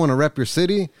if you still want to rep your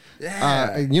city,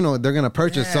 Yeah. you know they're gonna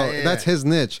purchase. Yeah, so yeah. that's his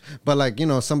niche. But like you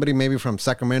know somebody maybe from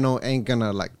Sacramento ain't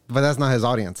gonna like, but that's not his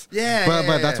audience. Yeah, But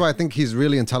yeah, that's yeah. why I think he's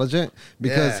really intelligent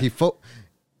because Yeah.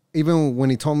 even when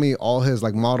he told me all his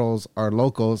like models are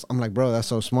locals, I'm like, bro, that's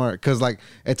so smart. Cause like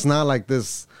it's not like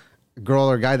this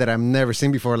girl or guy that I've never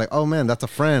seen before. Like, oh man, that's a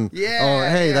friend. Yeah, Or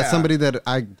hey, that's yeah. somebody that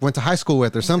I went to high school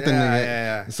with or something. Yeah, Like,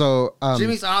 yeah. So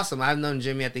Jimmy's awesome. I've known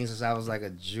Jimmy, I think, since I was like a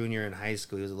junior in high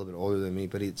school. He was a little bit older than me,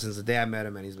 but since the day I met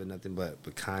him, man, he's been nothing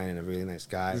but kind and a really nice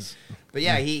guy. But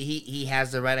yeah, he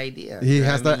has the right idea. he You know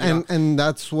has what I that, mean? and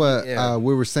that's what Yeah.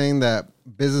 we were saying that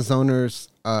business owners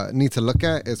need to look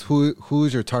at is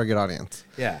who's your target audience.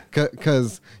 Yeah.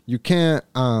 Because you can't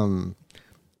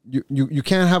you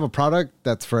can't have a product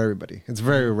that's for everybody. It's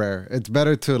very rare. It's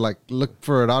better to like look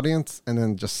for an audience and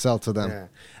then just sell to them.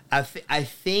 Yeah. I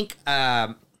think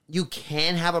you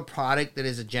can have a product that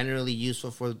is generally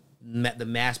useful for the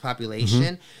mass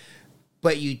population,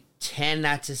 but you tend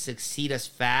not to succeed as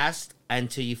fast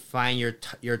until you find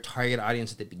your target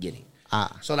audience at the beginning.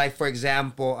 So, like, for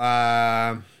example,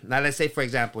 now let's say, for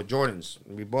example, Jordans.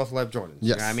 We both love Jordans.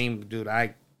 Yes. You know what I mean? Dude,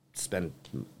 I spend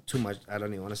too much. I don't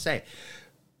even want to say.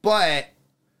 But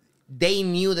they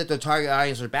knew that the target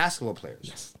audience were basketball players.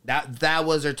 Yes. That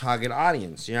was their target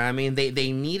audience. You know what I mean?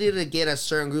 They needed to get a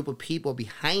certain group of people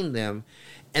behind them,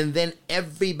 and then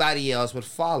everybody else would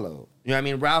follow. You know what I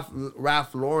mean?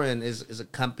 Ralph Lauren is a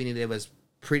company that was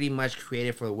pretty much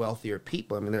created for wealthier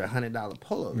people. I mean, they're $100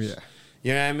 polos. Yeah.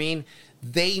 You know what I mean?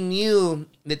 They knew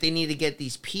that they needed to get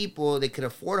these people that could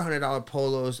afford $100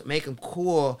 polos, make them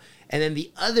cool, and then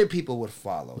the other people would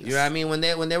follow. You know what I mean? When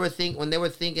they were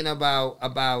thinking about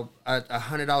a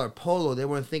 $100 polo, they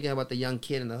weren't thinking about the young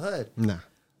kid in the hood. Nah.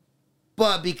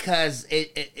 But because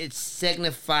it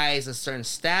signifies a certain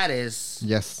status,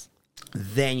 Yes.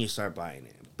 then you start buying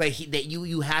it. But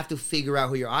you have to figure out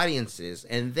who your audience is,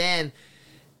 and then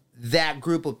that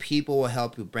group of people will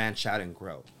help you branch out and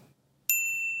grow.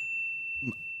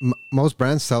 Most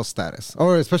brands sell status,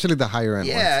 or especially the higher end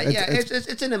Yeah, ones. yeah.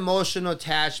 It's an emotional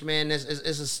attachment. It's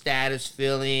a status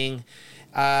feeling,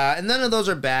 and none of those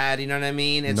are bad. You know what I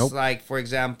mean? It's Nope. like, for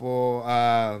example,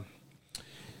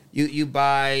 you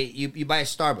buy a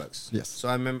Starbucks. Yes. So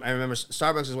I remember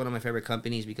Starbucks is one of my favorite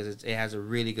companies because it has a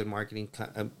really good marketing,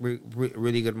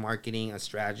 really good marketing, a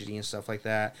strategy and stuff like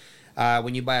that.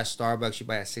 When you buy a Starbucks, you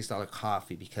buy a $6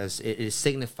 coffee because it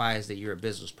signifies that you're a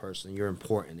business person, you're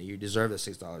important, that you deserve the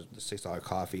 $6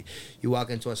 coffee. You walk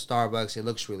into a Starbucks, it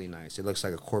looks really nice. It looks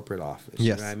like a corporate office.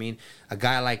 Yes. You know what I mean? A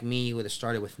guy like me would have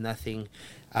started with nothing,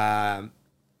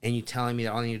 and you telling me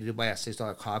that all I need to do is buy a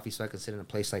 $6 coffee so I can sit in a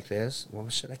place like this? Well,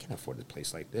 shit, I can't afford a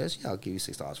place like this. Yeah, I'll give you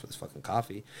 $6 for this fucking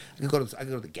coffee. I could go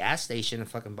to the gas station and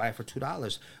fucking buy it for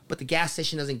 $2. But the gas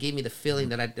station doesn't give me the feeling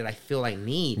that I feel I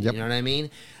need. Yep. You know what I mean?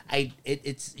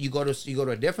 It's you go to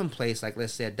a different place, like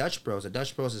let's say a Dutch Bros. A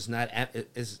Dutch Bros is not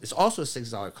it's also a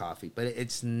 $6 coffee, but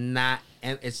it's not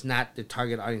the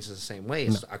target audience is the same way.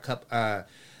 It's a cup.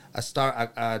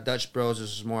 A Dutch Bros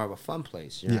is more of a fun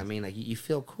place. You know what I mean? Like you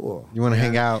feel cool. You want to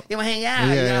hang out. You want to hang out.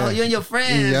 Yeah. You and your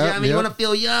friends. You know what I mean? Yep. You want to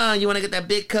feel young. You want to get that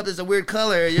big cup that's a weird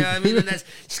color. You know what I mean? And that's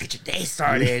just get your day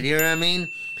started. You know what I mean?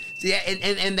 So yeah,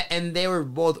 and they were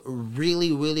both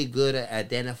really, really good at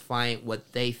identifying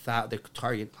what they thought their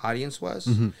target audience was,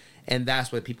 and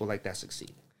that's why people like that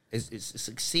succeed. It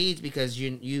succeeds because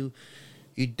you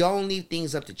don't leave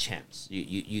things up to chance.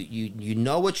 You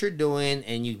know what you're doing,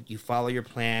 and you follow your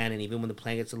plan. And even when the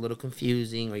plan gets a little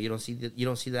confusing, or you don't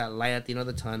see that light at the end of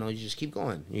the tunnel, you just keep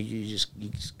going. You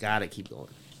just gotta keep going.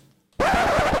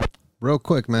 Real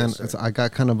quick, man. Yes, sir. I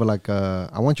got kind of like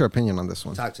I want your opinion on this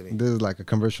one. Talk to me. This is like a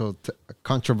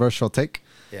controversial take.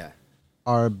 Yeah.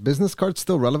 Are business cards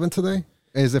still relevant today?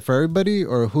 Is it for everybody,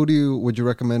 or would you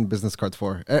recommend business cards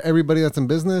for? Everybody that's in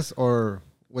business, or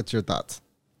what's your thoughts?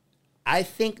 I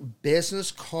think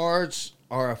business cards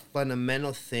are a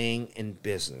fundamental thing in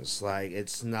business. Like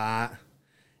it's not,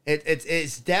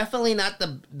 it's definitely not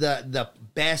the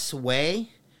best way,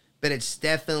 but it's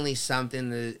definitely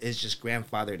something that is just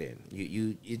grandfathered in.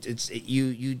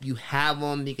 You have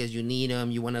them because you need them.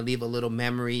 You want to leave a little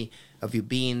memory of you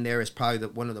being there. It's probably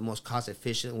one of the most cost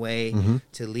efficient way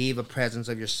to leave a presence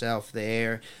of yourself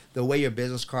there. The way your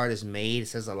business card is made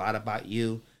says a lot about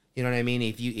you. You know what I mean?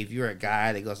 If you're a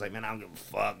guy that goes like, man, I don't give a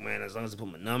fuck, man, as long as I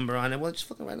put my number on it, well, just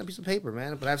fucking write on a piece of paper,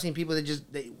 man. But I've seen people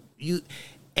that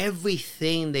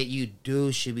everything that you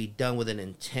do should be done with an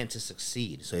intent to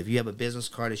succeed. So if you have a business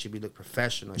card, it should look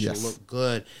professional. It should look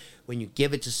good. When you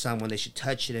give it to someone, they should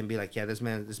touch it and be like, yeah, this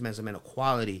man's a man of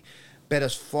quality. But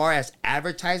as far as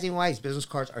advertising wise, business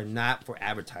cards are not for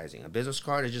advertising. A business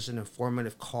card is just an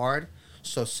informative card,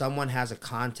 so someone has a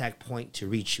contact point to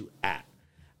reach you at.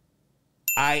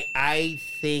 I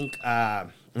think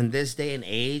in this day and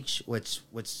age,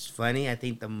 what's funny, I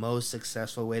think the most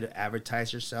successful way to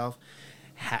advertise yourself,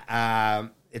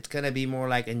 it's gonna be more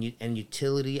like in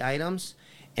utility items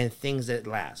and things that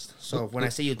last. So when I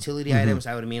say utility items,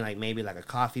 I would mean like maybe like a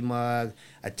coffee mug,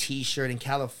 a T-shirt. In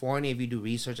California, if you do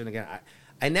research, and again,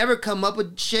 I never come up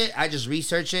with shit. I just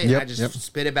research it and I just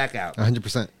spit it back out.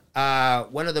 100%.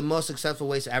 One of the most successful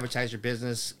ways to advertise your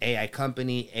business, AI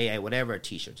company, AI whatever, are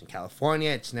T-shirts. In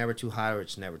California, it's never too hot or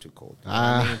it's never too cold. You know what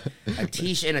I mean? A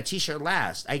T-shirt and a T-shirt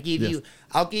lasts.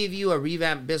 I'll give you a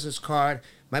revamped business card.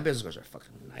 My business cards are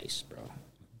fucking nice, bro.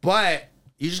 But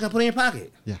you're just gonna put it in your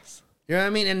pocket. Yes. You know what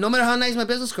I mean? And no matter how nice my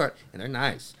business card, and they're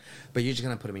nice, but you're just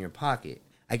gonna put them in your pocket.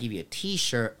 I give you a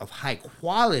T-shirt of high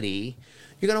quality.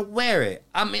 You're gonna wear it.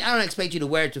 I mean, I don't expect you to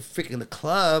wear it to freaking the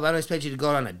club. I don't expect you to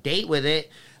go on a date with it.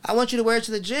 I want you to wear it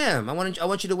to the gym. I want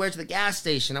you to wear it to the gas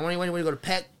station. I want you to go to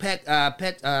PetSmart,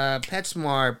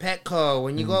 Petco.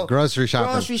 When you go grocery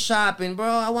shopping, bro.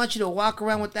 I want you to walk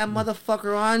around with that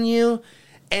motherfucker on you,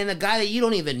 and the guy that you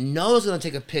don't even know is gonna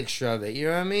take a picture of it. You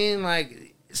know what I mean?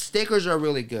 Like, stickers are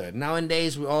really good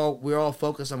nowadays. We're all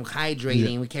focused on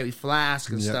hydrating. We carry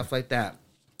flasks and stuff like that.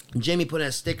 Jimmy put in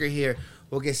a sticker here.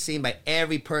 Will get seen by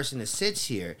every person that sits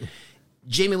here.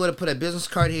 Jimmy would have put a business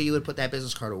card here. You would put that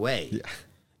business card away. Yeah.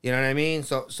 You know what I mean?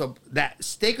 So that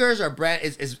stickers are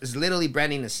is literally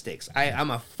branding the sticks.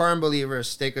 I'm a firm believer of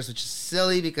stickers, which is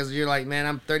silly because you're like, man,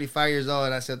 I'm 35 years old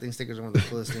and I still think stickers are one of the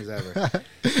coolest things ever.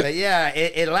 But yeah,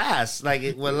 it lasts. Like,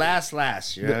 it will last.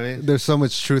 You know what I mean? There's so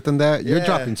much truth in that. You're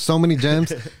dropping so many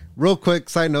gems. Real quick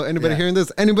side note, anybody hearing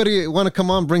this, anybody want to come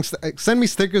on, send me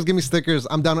stickers, give me stickers.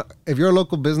 I'm down. If you're a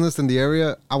local business in the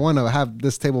area, I want to have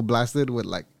this table blasted with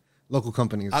like local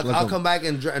companies. I'll come back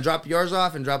and drop yours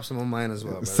off and drop some of mine as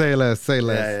well. Brother. Say less.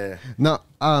 Yeah. No,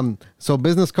 so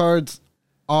business cards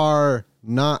are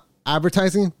not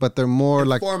advertising, but they're more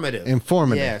informative.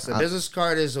 Yeah, so business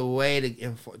card is a way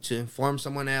to inform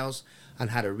someone else on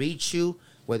how to reach you,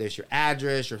 whether it's your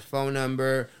address, your phone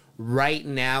number. Right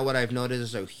now, what I've noticed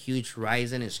is a huge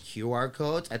rise in is QR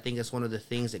codes. I think it's one of the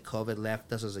things that COVID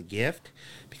left us as a gift,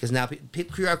 because now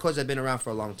QR codes have been around for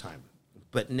a long time,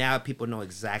 but now people know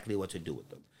exactly what to do with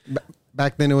them.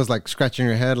 Back then, it was like scratching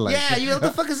your head. Like, yeah, what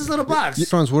the fuck is this little box?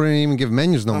 Restaurants wouldn't even give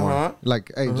menus no more.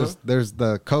 Like, hey, just there's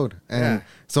the code. And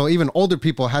so even older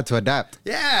people had to adapt.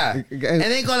 Yeah. And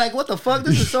they go like, what the fuck?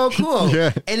 This is so cool.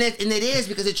 And it is,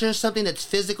 because it turns something that's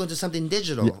physical into something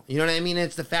digital. Yeah. You know what I mean?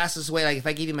 It's the fastest way. Like, if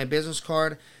I give you my business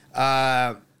card,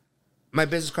 my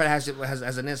business card has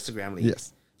an Instagram link.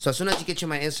 Yes. So as soon as you get you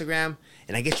my Instagram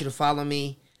and I get you to follow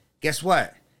me, guess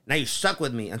what? Now you're stuck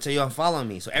with me until you unfollow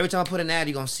me. So every time I put an ad,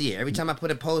 you're going to see it. Every time I put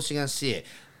a post, you're going to see it.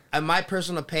 On my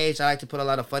personal page, I like to put a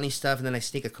lot of funny stuff, and then I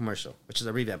sneak a commercial, which is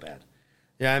a revamp ad.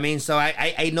 You know what I mean? So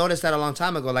I noticed that a long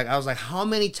time ago. Like, I was like, how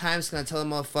many times can I tell a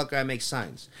motherfucker I make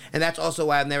signs? And that's also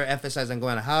why I've never emphasized on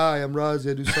going, hi, I'm Rozzy,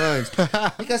 I do signs.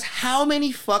 Because how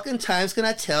many fucking times can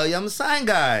I tell you I'm a sign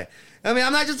guy? I mean,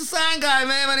 I'm not just a sign guy,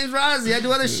 man. My name's Rozzy. I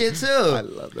do other shit, too. I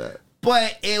love that.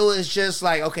 But it was just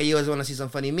like, okay, you guys want to see some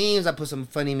funny memes? I put some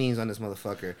funny memes on this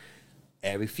motherfucker.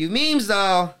 Every few memes,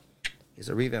 though, it's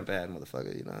a revamp ad,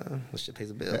 motherfucker. You know, this shit pays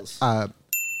the bills. I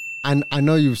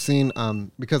know you've seen,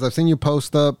 because I've seen you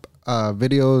post up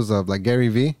videos of like Gary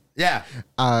Vee. Yeah.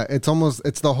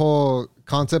 It's the whole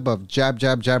concept of jab,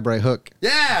 jab, jab, right hook.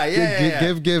 Yeah.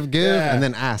 Give, and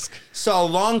then ask. So a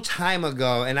long time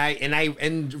ago,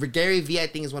 and Gary Vee, I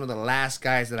think, is one of the last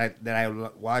guys that I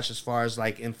watched as far as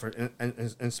like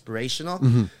inspirational.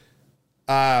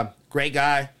 Great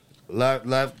guy,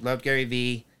 love Gary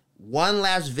Vee. One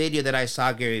last video that I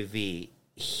saw Gary Vee,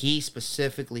 he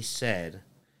specifically said,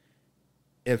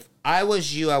 "If I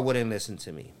was you, I wouldn't listen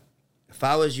to me. If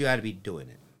I was you, I'd be doing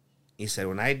it." He said,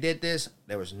 when I did this,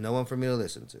 there was no one for me to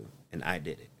listen to, and I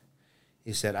did it.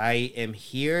 He said, I am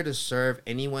here to serve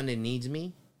anyone that needs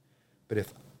me, but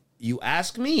if you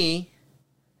ask me,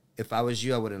 if I was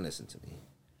you, I wouldn't listen to me.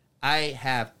 I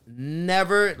have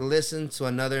never listened to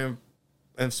another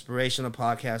inspirational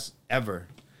podcast ever.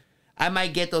 I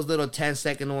might get those little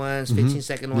 10-second ones,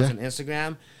 15-second ones on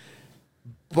Instagram,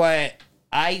 but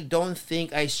I don't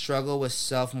think I struggle with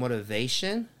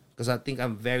self-motivation, because I think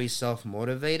I'm very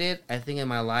self-motivated. I think in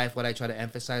my life, what I try to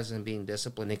emphasize is being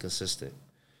disciplined and consistent.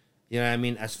 You know what I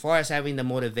mean? As far as having the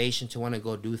motivation to want to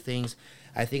go do things,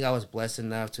 I think I was blessed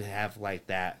enough to have like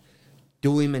that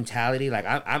doing mentality. Like,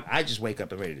 I just wake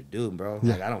up and ready to do, bro.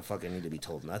 Like, I don't fucking need to be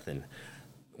told nothing.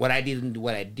 what I did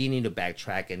need to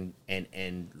backtrack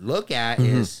and look at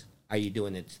is, are you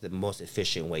doing it the most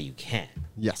efficient way you can?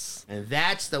 Yes. And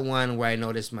that's the one where I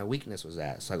noticed my weakness was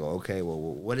at. So I go, okay, well,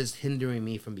 what is hindering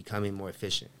me from becoming more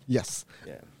efficient? Yes.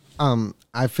 Yeah.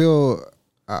 I feel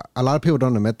a lot of people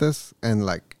don't admit this, and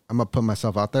like I'm gonna put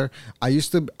myself out there. I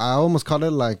almost called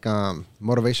it like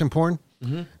motivation porn.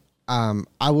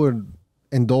 I would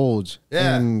indulge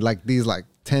in like these like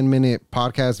 10-minute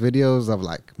podcast videos of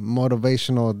like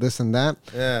motivational this and that.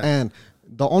 Yeah. And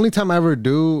the only time I ever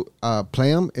do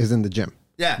play them is in the gym.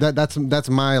 Yeah. That's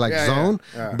my like zone.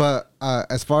 Yeah. But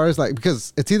as far as like,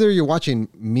 because it's either you're watching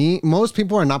me, most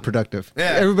people are not productive.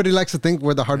 Yeah. Everybody likes to think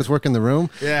we're the hardest work in the room.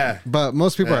 Yeah. But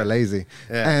most people are lazy.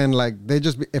 Yeah. And like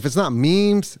if it's not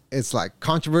memes, it's like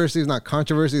controversy, it's not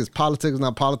controversy, it's politics, it's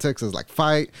not politics, it's like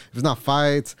fight. If it's not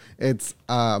fights, it's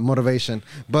motivation.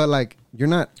 But like you're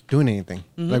not doing anything.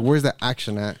 Like where's the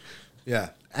action at? Yeah.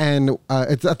 And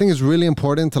I think it's really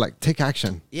important to like take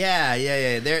action.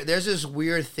 Yeah. There's this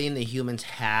weird thing that humans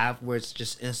have where it's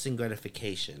just instant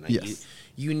gratification. Like Yes.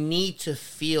 you need to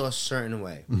feel a certain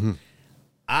way.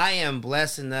 I am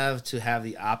blessed enough to have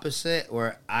the opposite,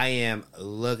 where I am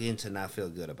looking to not feel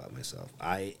good about myself.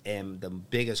 I am the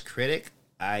biggest critic.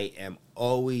 I am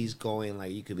always going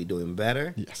like, you could be doing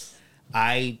better. Yes.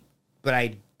 I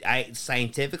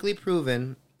scientifically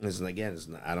proven. I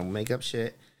don't make up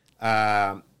shit.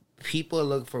 People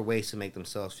look for ways to make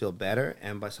themselves feel better,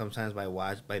 and sometimes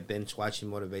by binge watching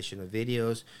motivational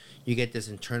videos, you get this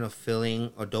internal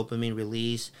feeling or dopamine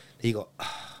release that you go,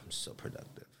 oh, I'm so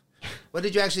productive. What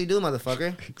did you actually do,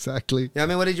 motherfucker? Exactly. You know what I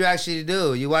mean? What did you actually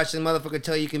do? You watched the motherfucker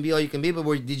tell you can be all you can be, but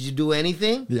did you do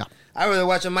anything? Yeah. I'd rather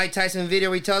watch a Mike Tyson video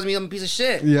where he tells me I'm a piece of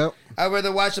shit. Yep. I'd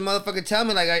rather watch a motherfucker tell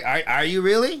me, like, are you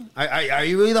really? Are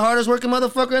you really the hardest working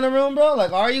motherfucker in the room, bro?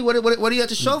 Like, are you? What do you have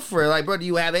to show for it? Like, bro, do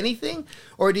you have anything?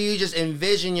 Or do you just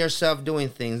envision yourself doing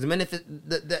things?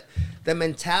 The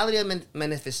mentality of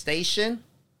manifestation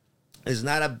is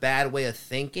not a bad way of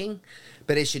thinking,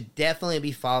 but it should definitely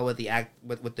be followed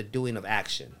with the doing of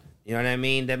action. You know what I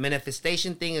mean? The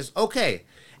manifestation thing is, okay,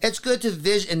 it's good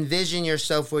to envision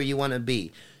yourself where you want to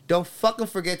be. Don't fucking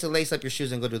forget to lace up your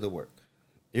shoes and go do the work.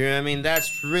 You know what I mean? That's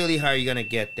really how you're going to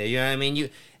get there. You know what I mean?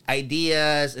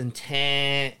 Ideas,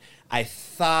 intent, I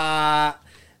thought,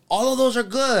 all of those are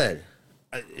good.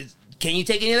 Can you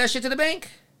take any of that shit to the bank?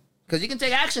 Because you can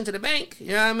take action to the bank. You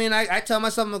know what I mean? I tell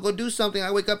myself I'm going to go do something.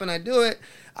 I wake up and I do it.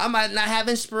 I might not have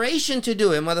inspiration to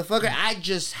do it, motherfucker. I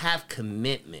just have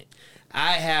commitment.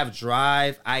 I have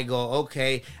drive. I go,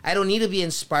 okay, I don't need to be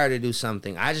inspired to do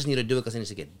something. I just need to do it because it needs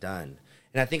to get done.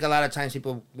 And I think a lot of times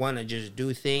people want to just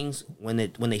do things when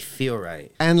they feel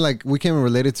right. And like we can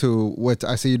relate it to what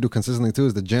I see you do consistently too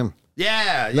is the gym.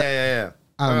 Yeah.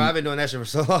 Bro, I've been doing that shit for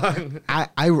so long.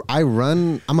 I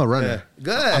run. I'm a runner. Yeah.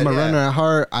 Good. I'm a runner at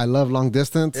heart. I love long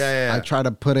distance. Yeah. I try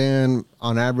to put in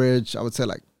on average, I would say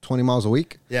like 20 miles a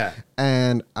week. Yeah.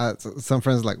 And some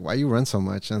friends are like, why you run so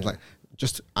much? And it's like,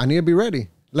 I need to be ready.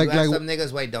 Like some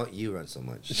niggas, why don't you run so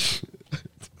much?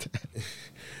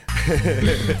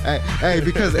 hey,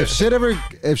 because if shit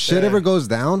ever goes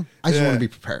down, I just want to be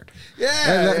prepared.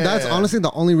 That's honestly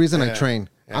the only reason I train.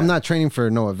 I'm not training for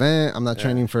no event. I'm not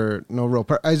training for no real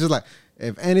I just like,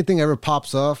 if anything ever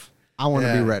pops off, I want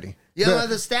to be ready. You know,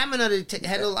 the stamina to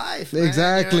handle life.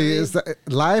 Exactly. You know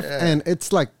it's life, and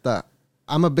it's like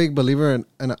I'm a big believer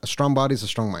in a strong body is a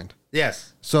strong mind.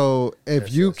 Yes. So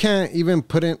if you can't even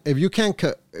put in,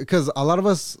 because a lot of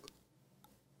us,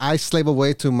 I slave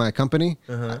away to my company,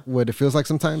 what it feels like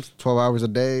sometimes, 12 hours a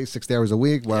day, 60 hours a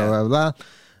week, blah, blah, blah.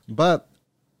 But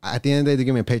at the end of the day, they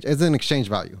give me a paycheck. It's an exchange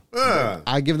value.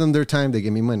 I give them their time, they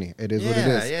give me money. It is what it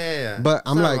is. Yeah. But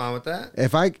I'm like, wrong with that.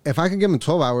 if I can give them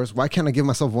 12 hours, why can't I give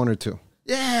myself 1 or 2?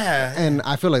 Yeah. And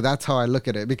I feel like that's how I look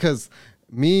at it, because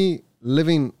me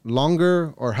living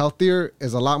longer or healthier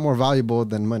is a lot more valuable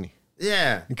than money.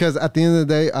 Yeah. Because at the end of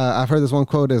the day, I've heard this one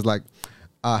quote is like,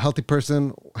 a healthy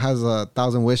person has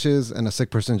 1,000 wishes and a sick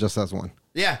person just has one.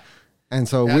 Yeah. And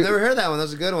so I've never heard that one.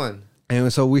 That's a good one.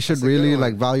 And so we should really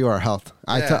like value our health.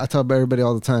 Yeah. I tell everybody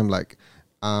all the time, like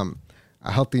a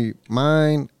healthy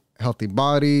mind, healthy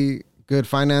body, good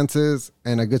finances,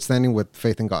 and a good standing with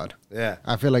faith in God. Yeah.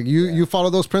 I feel like you follow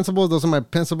those principles. Those are my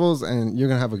principles, and you're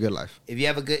gonna have a good life. If you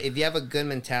have a good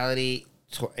mentality,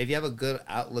 if you have a good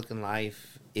outlook in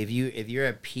life, if you're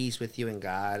at peace with you and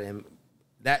God, and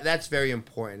that's very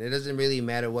important. It doesn't really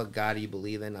matter what God you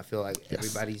believe in. I feel like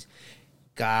everybody's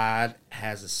God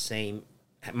has the same,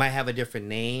 might have a different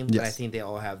name, but I think they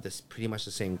all have this pretty much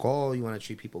the same goal. You want to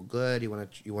treat people good. You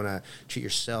want to treat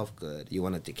yourself good. You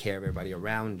want to take care of everybody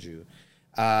around you.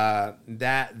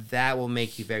 That will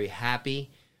make you very happy.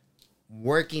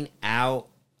 working out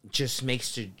just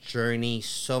makes the journey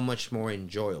so much more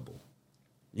enjoyable.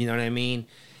 You know what I mean?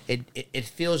 It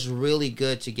feels really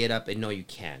good to get up and know you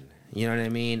can. You know what I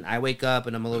mean? I wake up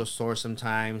and I'm a little sore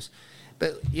sometimes.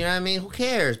 But, you know what I mean? Who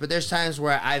cares? But there's times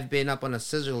where I've been up on a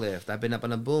scissor lift. I've been up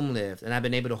on a boom lift. And I've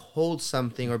been able to hold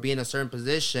something or be in a certain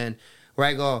position where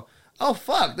I go, oh,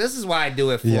 fuck, this is why I do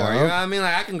it for. Yeah. You know what I mean?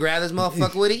 Like, I can grab this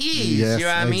motherfucker with ease. Yes, you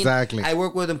know what I mean? exactly. I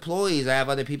work with employees. I have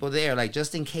other people there. Like,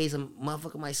 just in case a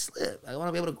motherfucker might slip. I want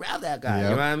to be able to grab that guy. Yep. You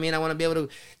know what I mean? I want to be able to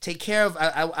take care of...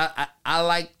 I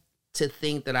like to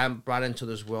think that I'm brought into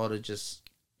this world to just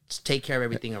take care of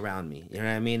everything around me. You know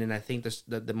what I mean? And I think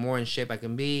the more in shape I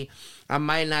can be, I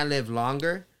might not live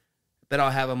longer, but I'll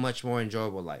have a much more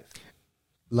enjoyable life.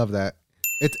 Love that.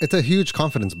 It's a huge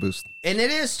confidence boost. And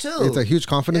it is too. It's a huge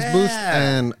confidence boost.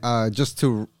 And just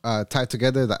to tie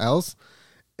together the L's,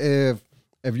 if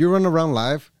you run around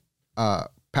life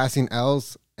passing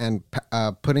L's and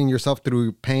putting yourself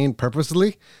through pain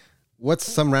purposely, what's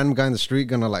some random guy in the street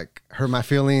gonna like hurt my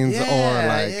feelings or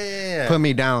like put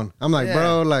me down? I'm like,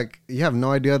 bro, like you have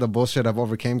no idea the bullshit I've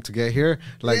overcame to get here.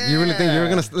 Like you really think you're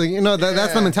gonna, you know,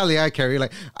 that's the mentality I carry.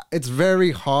 Like it's very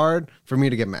hard for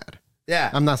me to get mad.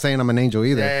 Yeah. I'm not saying I'm an angel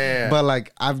either, but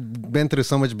like I've been through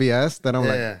so much BS that I'm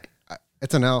like,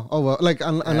 it's an L. Oh well, like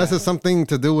unless it's something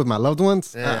to do with my loved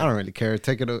ones, I don't really care.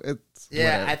 Take it. It's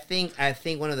whatever. I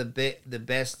think one of the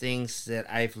best things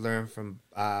that I've learned from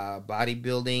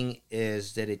bodybuilding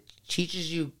is that it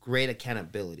teaches you great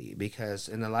accountability, because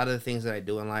in a lot of the things that I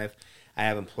do in life, I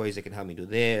have employees that can help me do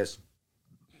this.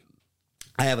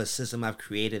 I have a system I've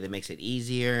created that makes it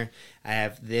easier. I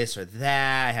have this or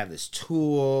that. I have this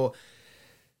tool.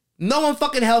 No one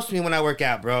fucking helps me when I work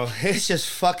out, bro. It's just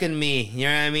fucking me. You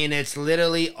know what I mean? It's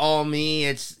literally all me.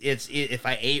 It's if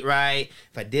I ate right,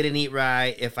 if I didn't eat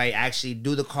right, if I actually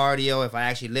do the cardio, if I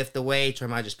actually lift the weights, or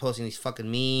am I just posting these fucking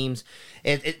memes?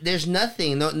 There's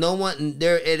nothing. No one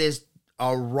there. It is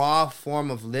a raw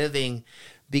form of living,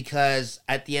 because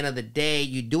at the end of the day,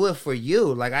 you do it for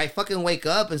you. Like I fucking wake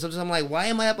up and sometimes I'm like, why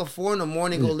am I up at 4 a.m.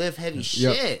 go lift heavy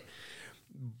shit?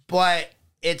 But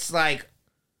it's like,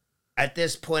 at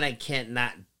this point, I can't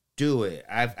not do it.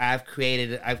 I've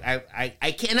created it.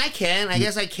 I can. I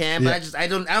guess I can. But I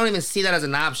don't even see that as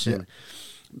an option.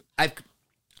 Yeah.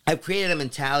 I've created a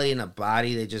mentality and a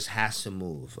body that just has to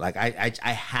move. Like I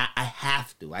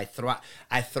have to.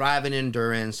 I thrive in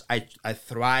endurance. I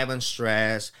thrive on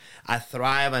stress. I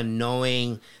thrive on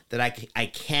knowing that I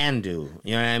can do.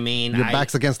 You know what I mean? Your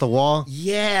back's against the wall.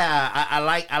 Yeah.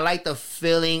 I like the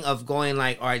feeling of going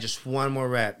like, all right, just one more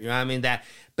rep. You know what I mean?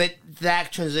 But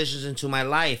that transitions into my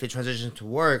life. It transitions into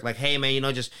work. Like, hey, man, you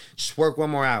know, just work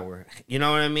one more hour. You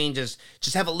know what I mean? Just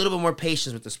have a little bit more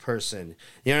patience with this person.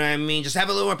 You know what I mean? Just have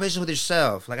a little more patience with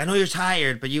yourself. Like, I know you're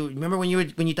tired, but you remember when you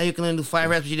thought you could do 5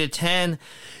 reps, but you did 10.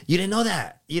 You didn't know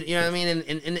that. You know what I mean?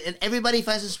 And everybody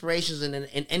finds inspirations in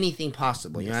anything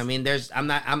possible. You know what I mean?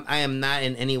 I am not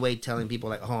in any way telling people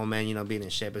like, oh man, you know, being in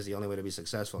shape is the only way to be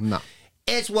successful. No.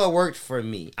 It's what worked for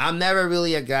me. I'm never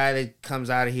really a guy that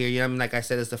comes out of here. You know what I mean? Like I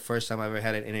said, it's the first time I've ever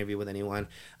had an interview with anyone.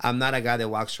 I'm not a guy that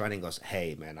walks around and goes,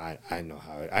 hey, man, I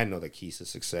know the keys to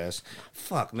success.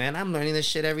 Fuck, man, I'm learning this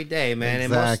shit every day, man.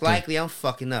 Exactly. And most likely I'm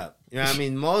fucking up. You know what I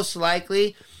mean? Most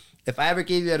likely, if I ever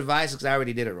give you advice, it's because I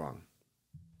already did it wrong.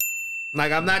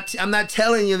 Like I'm not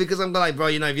telling you because I'm like, bro,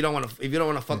 you know, if you don't want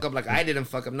to fuck up like I didn't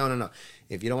fuck up. No.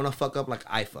 If you don't want to fuck up like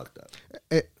I fucked up.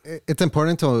 It's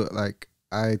important to like,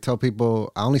 I tell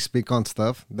people I only speak on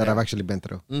stuff that I've actually been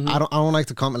through. Mm-hmm. I don't like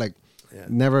to comment like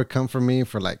never come for me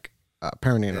for like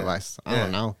parenting advice. I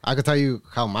don't know. I could tell you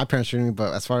how my parents treated me,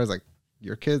 but as far as like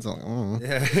your kids, like,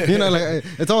 you know, like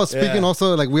it's all speaking.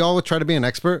 Also, like we all try to be an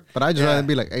expert, but I just rather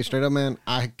be like, hey, straight up, man,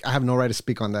 I have no right to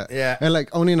speak on that. Yeah. And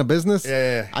like owning a business,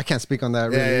 I can't speak on that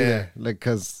really either, like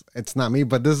because it's not me.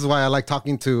 But this is why I like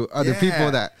talking to other people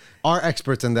that are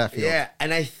experts in that field. Yeah,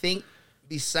 and I think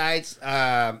besides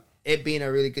it being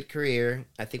a really good career,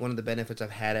 I think one of the benefits I've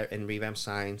had in Revamp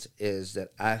Science is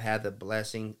that I've had the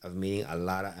blessing of meeting a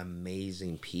lot of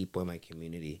amazing people in my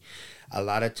community. A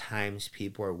lot of times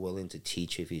people are willing to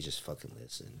teach you if you just fucking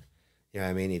listen. You know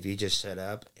what I mean? If you just shut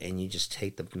up and you just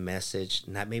take the message,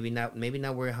 maybe not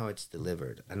worry how it's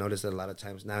delivered. I notice that a lot of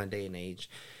times now in day and age,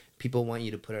 people want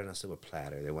you to put it on a silver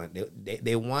platter.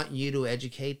 They want you to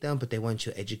educate them, but they want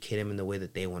you to educate them in the way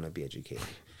that they want to be educated.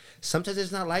 Sometimes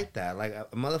it's not like that. Like a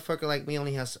motherfucker like me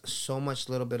only has so much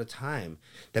little bit of time.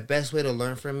 The best way to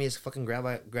learn from me is fucking grab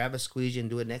a squeegee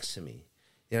and do it next to me.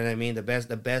 You know what I mean? The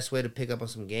best way to pick up on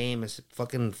some game is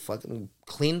fucking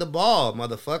clean the ball,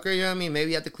 motherfucker. You know what I mean? Maybe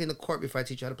you have to clean the court before I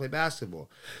teach you how to play basketball.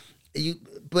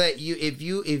 if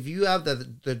you have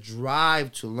the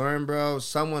drive to learn, bro,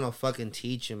 someone will fucking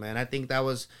teach you, man. I think that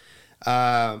was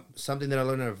something that I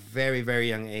learned at a very, very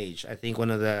young age. I think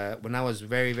when I was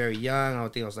very, very young, I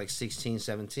think I was like 16,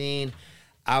 17,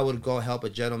 I would go help a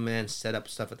gentleman set up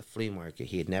stuff at the flea market.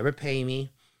 He'd never pay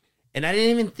me. And I didn't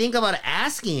even think about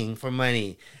asking for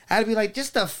money. I'd be like,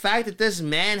 just the fact that this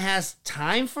man has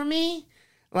time for me.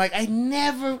 Like, I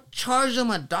never charged him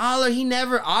 $1. He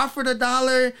never offered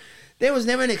 $1. There was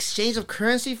never an exchange of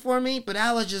currency for me. But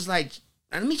I was just like,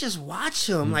 let me just watch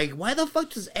him. Like, why the fuck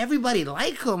does everybody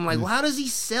like him? Like, how does he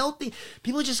sell things?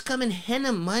 People just come and hand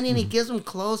him money and he gives them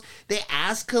clothes. They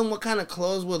ask him what kind of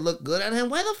clothes would look good on him.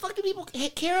 Why the fuck do people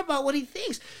care about what he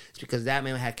thinks? It's because that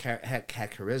man had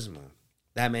charisma.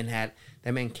 That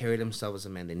man carried himself as a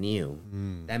man that knew.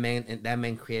 That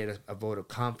man created a vote of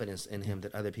confidence in him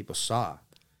that other people saw.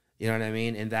 You know what I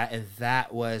mean? And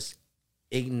that was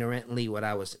ignorantly what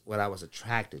I was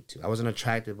attracted to. I wasn't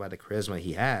attracted by the charisma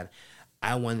he had.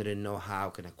 I wanted to know how I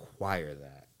could acquire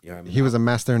that. You know what I mean? He was a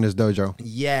master in his dojo.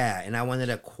 Yeah, and I wanted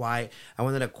to acquire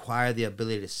the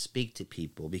ability to speak to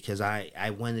people because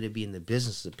I wanted to be in the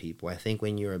business of people. I think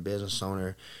when you're a business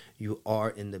owner, you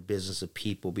are in the business of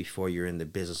people before you're in the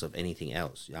business of anything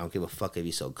else. I don't give a fuck if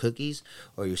you sell cookies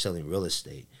or you're selling real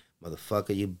estate.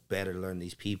 Motherfucker, you better learn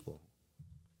these people.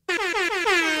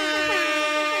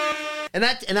 And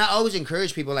I always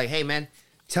encourage people like, hey, man,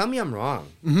 tell me I'm wrong.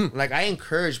 Mm-hmm. Like, I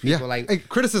encourage people like... Hey,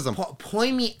 criticism.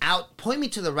 Point me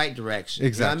to the right direction.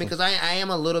 Exactly. You know what I mean? Because I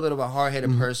am a little bit of a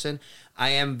hard-headed person. I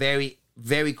am very,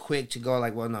 very quick to go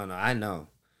like, well, no, I know.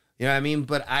 You know what I mean?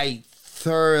 But I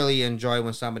thoroughly enjoy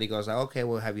when somebody goes like, okay,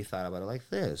 well, have you thought about it like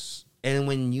this? And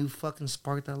when you fucking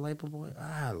spark that light bulb, boy,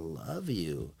 I love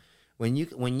you. When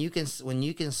you can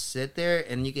sit there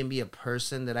and you can be a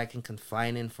person that I can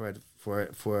confide in for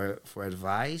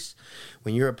advice,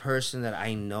 when you're a person that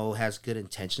I know has good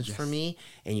intentions for me,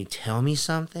 and you tell me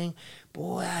something,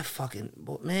 boy,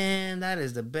 man, that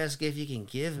is the best gift you can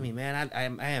give me, man. I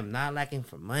am not lacking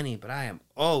for money, but I am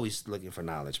always looking for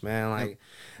knowledge, man. Like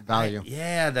value.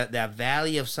 That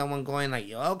value of someone going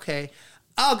like, okay,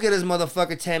 I'll get this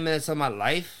motherfucker 10 minutes of my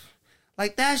life.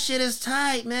 Like, that shit is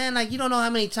tight, man. Like, you don't know how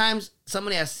many times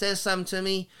somebody has said something to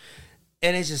me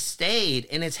and it just stayed,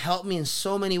 and it's helped me in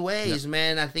so many ways,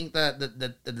 man. I think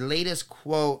the latest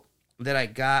quote that I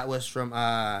got was from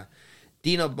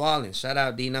Dino Ballin. Shout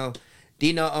out, Dino.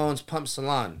 Dino owns Pump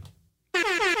Salon.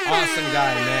 Awesome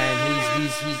guy, man.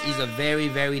 He's a very,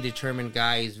 very determined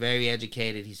guy. He's very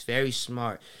educated. He's very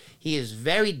smart. He is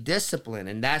very disciplined,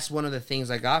 and that's one of the things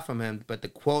I got from him. But the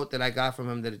quote that I got from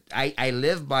him that I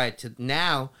live by to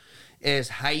now is,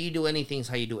 how you do anything is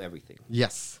how you do everything.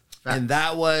 Yes. Facts. And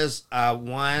that was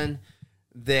one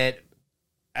that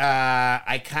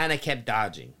I kind of kept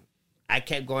dodging. I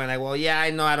kept going like, well, yeah,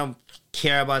 I know I don't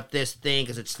care about this thing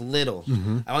because it's little.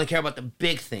 Mm-hmm. I only care about the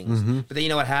big things. Mm-hmm. But then you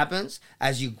know what happens?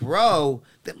 As you grow,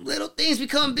 the little things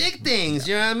become big things.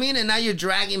 You know what I mean? And now you're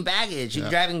dragging baggage. You're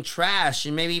dragging trash.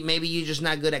 And maybe you're just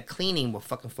not good at cleaning. Well,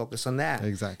 fucking focus on that.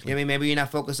 Exactly. You know what I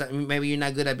mean? Maybe you're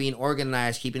not good at being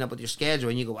organized, keeping up with your schedule.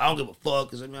 And you go, I don't give a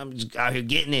fuck because I'm just out here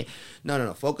getting it.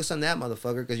 No. Focus on that,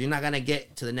 motherfucker, because you're not going to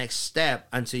get to the next step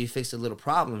until you fix the little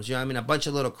problems. You know what I mean? A bunch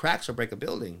of little cracks will break a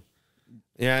building.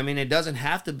 You know what I mean? It doesn't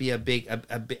have to be a big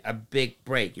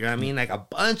break. You know what I mean? Like, a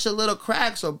bunch of little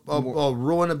cracks will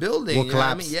ruin a building. Will you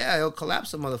collapse. Know what I mean? Yeah, it'll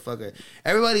collapse a motherfucker.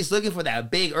 Everybody's looking for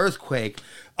that big earthquake.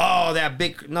 Oh, that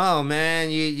big... No, man.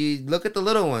 You look at the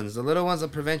little ones. The little ones will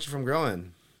prevent you from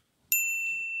growing.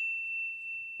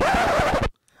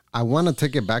 I want to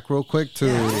take it back real quick to...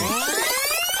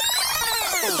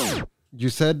 You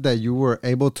said that you were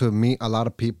able to meet a lot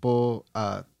of people...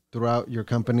 throughout your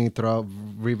company, throughout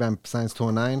Revamp Science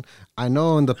 209. I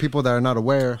know, and the people that are not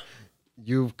aware,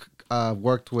 you've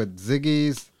worked with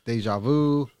Ziggy's, Deja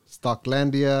Vu,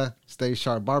 Stocklandia, Stay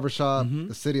Sharp Barbershop,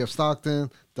 the City of Stockton,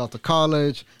 Delta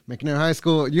College, McNair High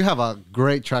School. You have a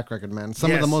great track record, man.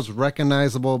 Some of the most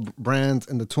recognizable brands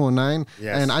in the 209.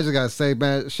 Yes. And I just got to say,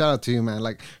 man, shout out to you, man.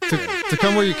 Like, to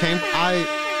come where you came,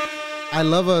 I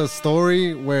love a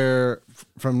story where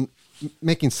from...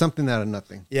 making something out of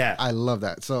nothing. Yeah. I love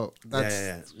that. So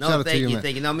that's No, thank you.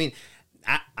 Thank you. No, I mean,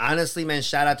 honestly, man,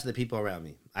 shout out to the people around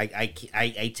me. I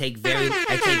take very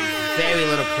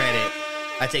little credit.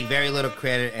 I take very little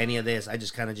credit any of this. I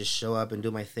just kind of just show up and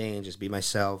do my thing and just be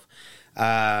myself.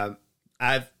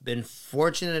 I've been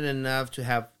fortunate enough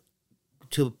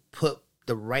to put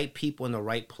the right people in the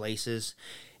right places,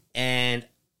 and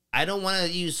I don't want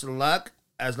to use luck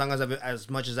as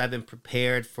much as I've been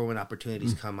prepared for when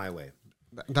opportunities come my way.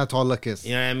 That's all luck is.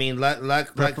 You know what I mean?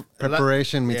 Luck,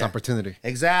 Preparation means yeah. opportunity.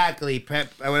 Exactly. What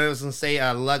I was gonna say,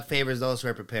 luck favors those who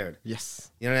are prepared.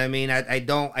 Yes. You know what I mean? I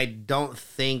don't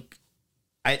think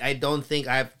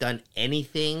I've done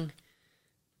anything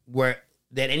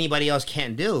that anybody else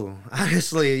can't do.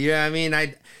 Honestly, you know what I mean?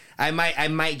 I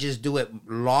might just do it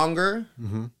longer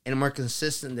and more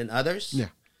consistent than others. Yeah.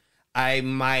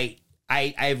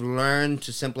 I've learned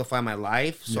to simplify my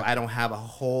life, so I don't have a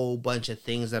whole bunch of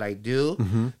things that I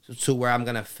do to where I'm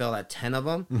gonna fail at 10 of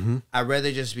them. I'd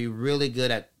rather just be really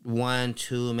good at 1,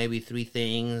 2, maybe 3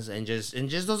 things, and just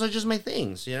those are just my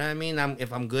things. You know what I mean?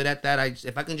 If I'm good at that,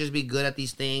 if I can just be good at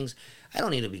these things, I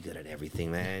don't need to be good at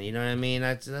everything, man. You know what I mean?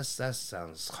 That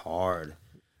sounds hard.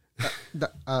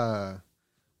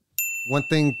 One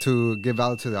thing to give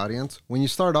out to the audience: when you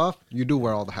start off, you do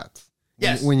wear all the hats.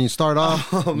 Yes. When you start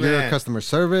off, you're customer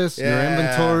service, your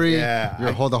inventory,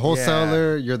 you're the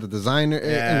wholesaler, you're the designer,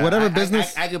 in whatever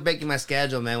business. I could break you my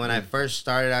schedule, man. When I first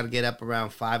started, I'd get up around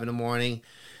 5 in the morning,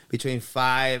 between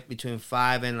 5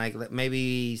 and like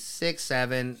maybe 6,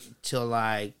 7 till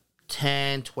like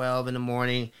 10, 12 in the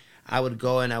morning. I would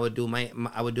go and I would do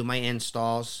my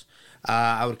installs.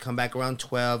 I would come back around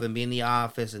 12 and be in the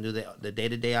office and do the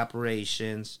day-to-day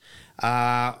operations.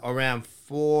 Around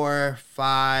 4,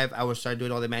 5, I would start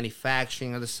doing all the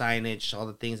manufacturing of the signage, all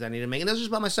the things I need to make. And that's just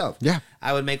by myself. Yeah.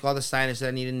 I would make all the signage that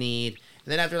I need. And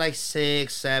then after like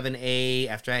 6, 7, 8,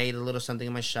 after I ate a little something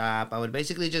in my shop, I would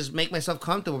basically just make myself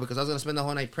comfortable because I was going to spend the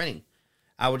whole night printing.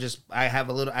 I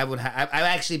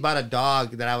actually bought a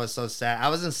dog that I was so sad. I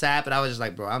wasn't sad, but I was just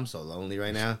like, bro, I'm so lonely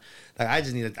right now. Like, I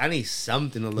need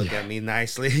something to look at me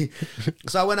nicely.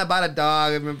 So I went and bought a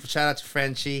dog. I remember, shout out to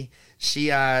Frenchie. She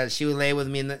would lay with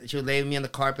me on the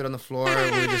carpet on the floor. We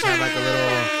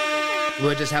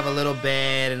would just have a little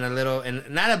bed and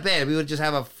not a bed. We would just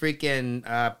have a freaking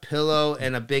pillow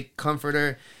and a big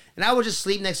comforter. And I would just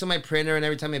sleep next to my printer, and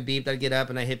every time it beeped, I'd get up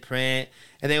and I'd hit print.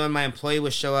 And then when my employee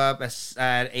would show up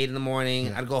at 8 in the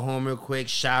morning, I'd go home real quick,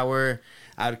 shower.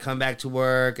 I would come back to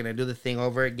work, and I'd do the thing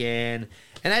over again.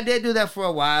 And I did do that for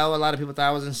a while. A lot of people thought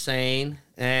I was insane.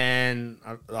 And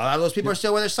a lot of those people are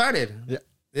still where they started. Yeah.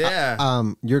 Yeah.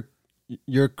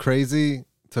 You're crazy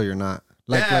till you're not.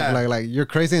 Like you're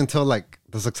crazy until like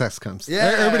the success comes.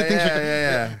 Yeah. Everybody thinks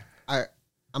yeah. I'm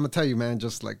gonna tell you, man,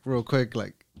 just like real quick,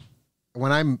 like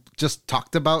when I just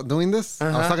talked about doing this,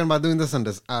 I was talking about doing this and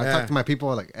this. I talked to my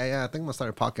people like, hey, I think I'm gonna start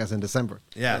a podcast in December.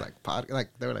 Yeah. They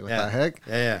were like, what the heck?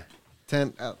 Yeah.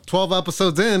 12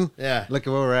 episodes in. Yeah. Look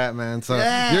at where we're at, man. So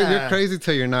you're crazy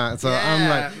till you're not. So I'm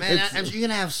like, man, you're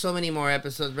gonna have so many more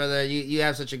episodes, brother. You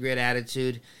have such a great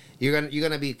attitude. You're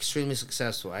gonna be extremely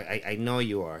successul. I know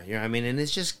you are. You know what I mean? And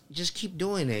it's just keep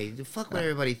doing it. Fuck what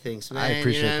everybody thinks, man. I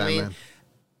appreciate that, man.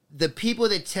 The people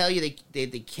that tell you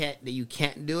that you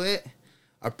can't do it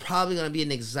are probably gonna be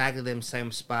in exactly the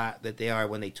same spot that they are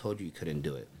when they told you couldn't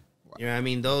do it. You know what I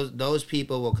mean? Those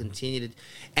people will continue to,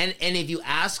 and if you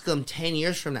ask them 10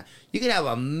 years from now, you could have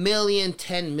 1 million,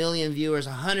 10 million viewers,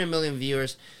 100 million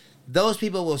viewers. Those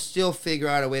people will still figure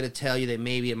out a way to tell you that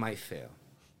maybe it might fail.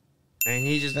 And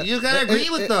you just gotta agree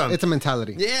with them. It's a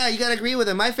mentality. Yeah, you gotta agree with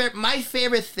them. My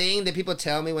favorite thing that people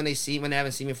tell me when they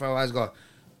haven't seen me for a while is go,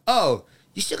 "Oh,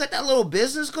 you still got that little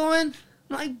business going?"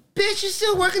 I'm like, "Bitch, you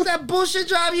still working that bullshit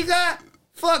job you got?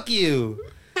 Fuck you."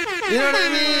 You know what I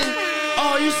mean?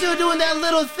 Oh, you still doing that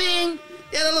little thing?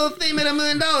 Yeah, that little thing made $1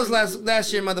 million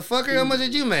last year, motherfucker. How much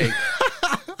did you make?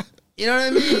 You know what I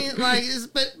mean? Like,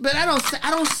 but I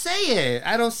don't say it.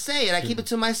 I don't say it. I keep it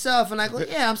to myself, and I go,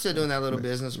 yeah, I'm still doing that little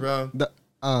business, bro.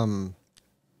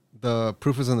 The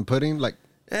proof is in the pudding. Like,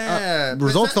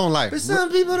 results don't lie. But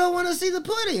some people don't want to see the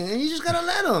pudding, and you just gotta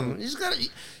let them.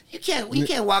 You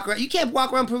can't walk around. You can't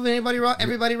walk around proving everybody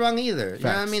wrong either. You know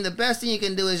what I mean? The best thing you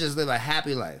can do is just live a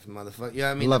happy life, motherfucker. You know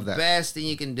what I mean? Love the that. Best thing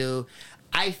you can do.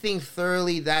 I think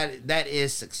thoroughly that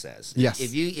is success. Yes.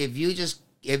 If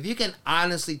you can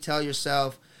honestly tell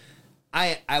yourself,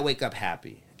 I wake up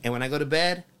happy, and when I go to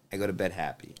bed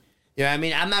happy. You know what I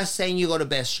mean? I'm not saying you go to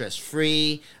bed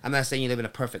stress-free. I'm not saying you live in a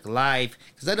perfect life,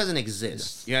 because that doesn't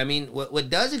exist. Yes. You know what I mean? What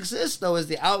does exist, though, is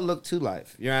the outlook to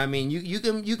life. You know what I mean? You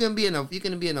can be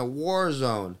in a war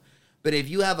zone, but if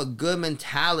you have a good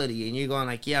mentality and you're going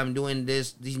like, yeah, I'm doing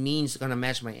this, these means are going to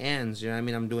match my ends. You know what I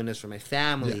mean? I'm doing this for my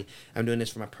family. Yeah. I'm doing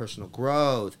this for my personal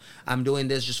growth. I'm doing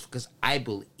this just because I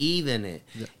believe in it.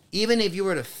 Yeah. Even if you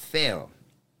were to fail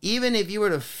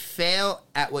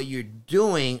at what you're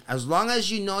doing, as long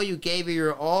as you know you gave it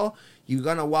your all, you're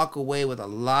going to walk away with a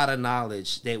lot of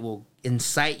knowledge that will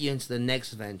incite you into the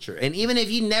next venture. And even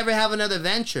if you never have another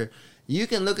venture, you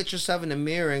can look at yourself in the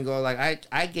mirror and go like,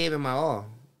 I gave it my all.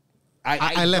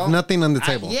 I left nothing on the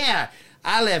table.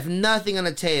 I left nothing on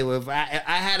the table. If I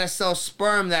had to sell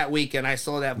sperm that weekend, I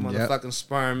sold that motherfucking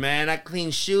sperm, man. I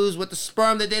cleaned shoes with the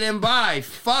sperm that they didn't buy.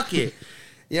 Fuck it.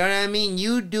 You know what I mean?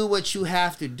 You do what you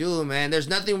have to do, man. There's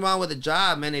nothing wrong with a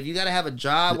job, man. If you gotta have a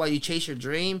job while you chase your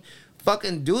dream,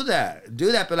 fucking do that.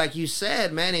 Do that. But like you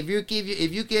said, man, if you give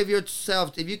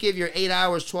your 8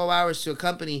 hours, 12 hours to a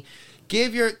company,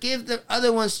 give the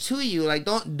other ones to you. Like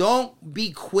don't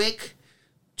be quick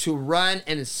to run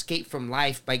and escape from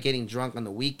life by getting drunk on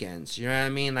the weekends. You know what I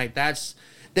mean? Like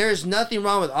there's nothing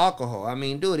wrong with alcohol. I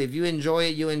mean, dude, if you enjoy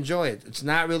it, you enjoy it. It's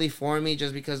not really for me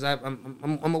just because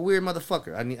I'm a weird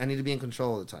motherfucker. I need to be in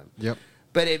control all the time. Yep.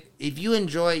 But if you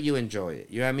enjoy it, you enjoy it.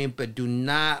 You know what I mean? But do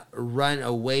not run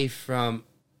away from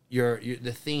your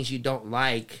the things you don't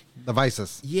like. The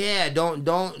vices. Yeah,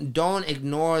 don't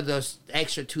ignore those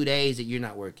extra 2 days that you're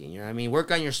not working. You know what I mean?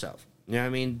 Work on yourself. You know what I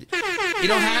mean? You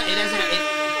don't have it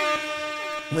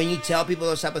doesn't. When you tell people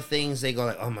those type of things, they go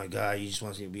like, "Oh my God, you just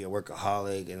want me to be a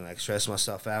workaholic and like stress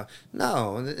myself out."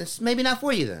 No, it's maybe not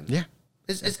for you then. Yeah.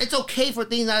 It's okay for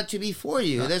things not to be for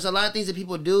you. There's a lot of things that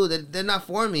people do that they're not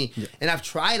for me, and I've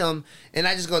tried them, and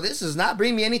I just go, this does not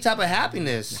bring me any type of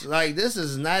happiness. Like this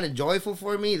is not joyful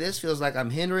for me. This feels like I'm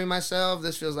hindering myself.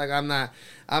 This feels like I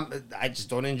just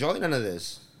don't enjoy none of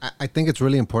this. I think it's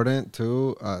really important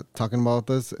too. Talking about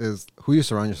this is who you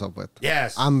surround yourself with.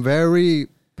 Yes, I'm very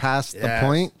past the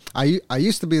point. I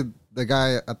used to be the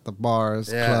guy at the bars,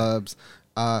 clubs.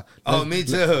 Me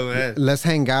too, man. Let's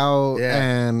hang out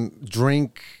and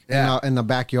drink in the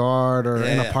backyard or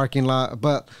in a parking lot.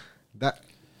 But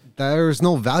there's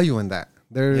no value in that.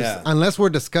 Unless we're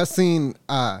discussing.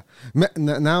 Now,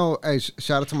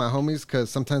 shout out to my homies because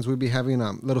sometimes we be having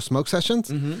little smoke sessions.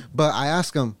 Mm-hmm. But I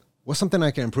ask them, what's something I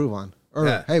can improve on?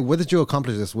 Or, hey, what did you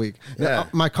accomplish this week? Yeah.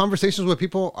 My conversations with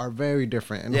people are very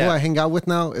different. And who I hang out with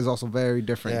now is also very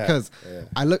different. Because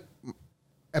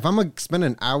if I'm going to spend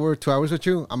an hour, 2 hours with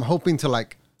you, I'm hoping to,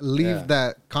 like, leave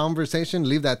that conversation,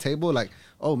 leave that table, like,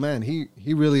 oh, man, he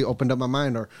really opened up my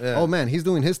mind. Or, oh, man, he's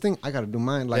doing his thing. I got to do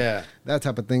mine. Like, that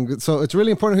type of thing. So it's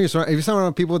really important who you surround. If you surround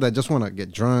around people that just want to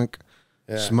get drunk,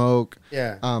 smoke.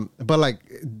 But like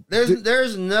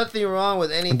there's nothing wrong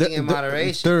with anything in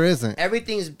moderation. There isn't.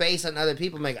 Everything's based on other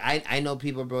people. Like I know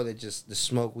people, bro, that just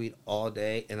smoke weed all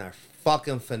day and are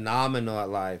fucking phenomenal at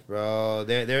life, bro.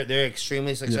 They're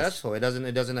extremely successful. Yes.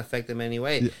 It doesn't affect them in any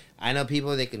way. Yeah. I know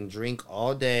people that can drink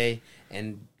all day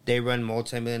and they run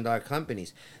multi-million-dollar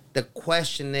companies. The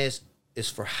question is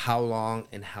for how long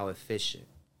and how efficient.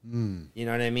 You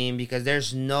know what I mean? Because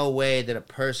there's no way that a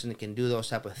person that can do those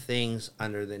type of things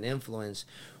under an influence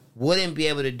wouldn't be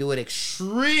able to do it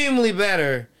extremely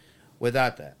better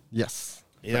without that. Yes.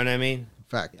 You know what I mean?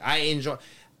 Fact. I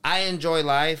enjoy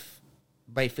life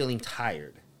by feeling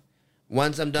tired.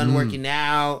 Once I'm done working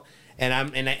out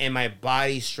and my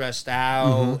body's stressed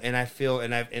out and I don't feel,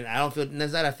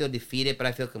 it's not I feel defeated, but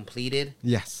I feel completed.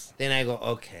 Yes. Then I go,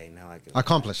 okay, now I can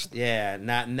accomplished. Yeah,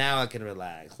 now I can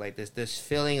relax. Like this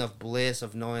feeling of bliss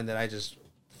of knowing that I just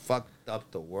fucked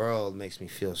up the world makes me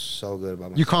feel so good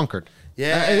about myself. You conquered.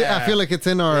 Yeah, I feel like it's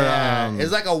in our.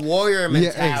 It's like a warrior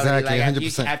mentality. Yeah, exactly.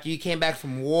 Like 100%. After you came back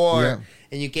from war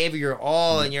and you gave it your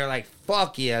all, and you're like,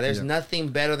 fuck yeah, there's nothing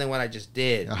better than what I just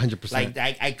did. 100%. Like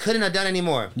I couldn't have done any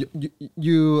more.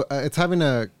 You it's having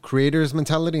a creator's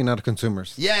mentality, not a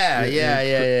consumer's.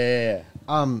 Yeah.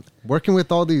 Working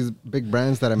with all these big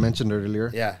brands that I mentioned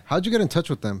earlier. Yeah. How'd you get in touch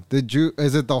with them?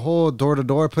 Is it the whole door to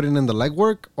door putting in the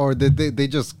legwork, or did they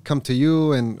just come to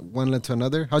you and one led to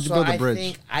another? How'd you build a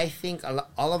bridge? I think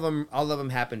all of them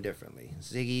happen differently.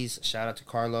 Ziggy's, shout out to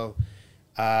Carlo.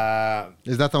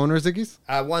 Is that the owner of Ziggy's?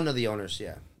 One of the owners,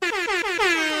 yeah.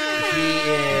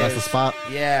 That's the spot.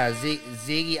 Yeah,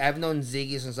 Ziggy. I've known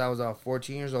Ziggy since I was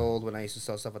 14 years old when I used to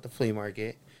sell stuff at the flea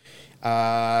market.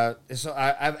 So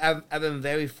I've been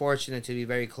very fortunate to be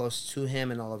very close to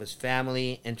him and all of his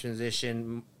family. In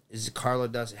transition, Carlo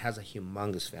has a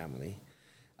humongous family.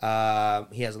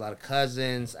 He has a lot of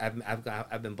cousins.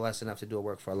 I've been blessed enough to do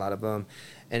work for a lot of them,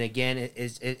 and again,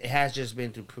 it has just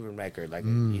been through proven record. Like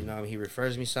he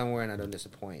refers me somewhere and I don't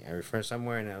disappoint. I refer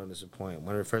somewhere and I don't disappoint.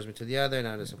 One refers me to the other and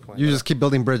I don't disappoint. You just keep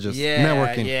building bridges. Yeah,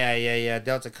 networking. Yeah.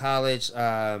 Delta College.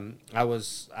 I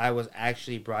was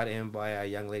actually brought in by a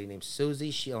young lady named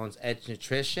Susie. She owns Edge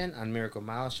Nutrition on Miracle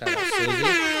Mile. Shout out Susie.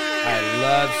 I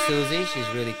love Susie. She's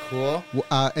really cool.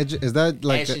 Edge, is that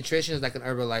like Edge Nutrition is like an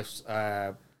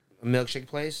Herbalife A milkshake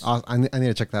place. I need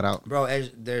to check that out. Bro,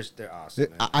 they're awesome.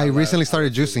 Man. I recently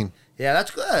started juicing. Yeah,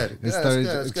 that's good.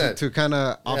 That's good. To kind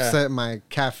of offset my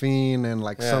caffeine and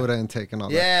like soda intake and all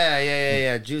that.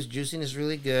 Yeah. Juicing is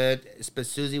really good. But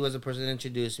Susie was the person that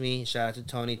introduced me. Shout out to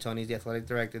Tony. Tony's the athletic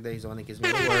director there. He's the one that gives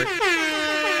me the work.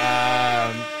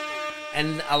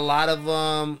 And a lot of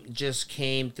them just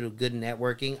came through good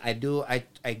networking. I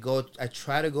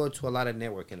try to go to a lot of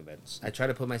networking events. I try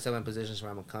to put myself in positions where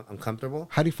I'm comfortable.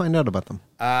 How do you find out about them?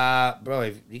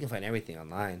 Bro, you can find everything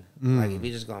online. Like if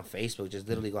you just go on Facebook, just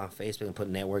literally go on Facebook and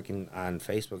put networking on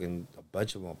Facebook, and a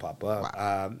bunch of them will pop up.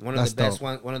 Wow. One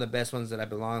of the best ones that I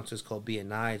belong to is called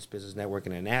BNI. It's Business Network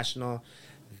International.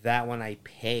 That one I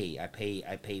pay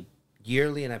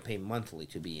yearly and I pay monthly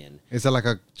to be in. Is it like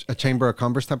a chamber of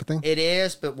commerce type of thing? It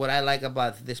is, but what I like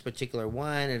about this particular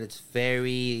one is it's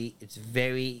very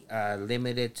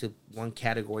limited to one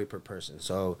category per person.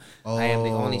 So I am the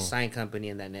only sign company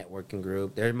in that networking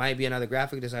group. There might be another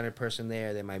graphic designer person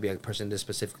there. There might be a person that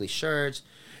specifically shirts.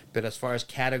 But as far as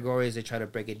categories, they try to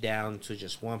break it down to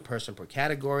just one person per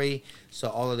category. So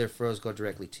all of their referrals go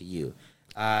directly to you.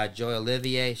 Joy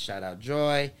Olivier, shout out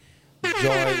Joy.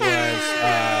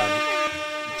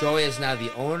 Joy is now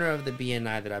the owner of the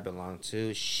BNI that I belong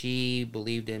to. She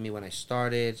believed in me when I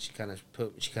started. She kind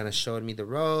of showed me the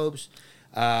ropes.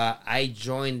 I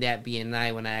joined that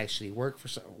BNI when I actually worked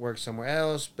somewhere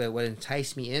else. But what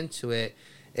enticed me into it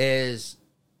is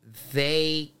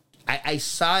I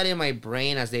saw it in my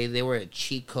brain as they were a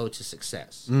cheat code to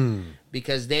success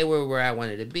because they were where I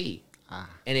wanted to be.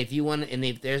 And if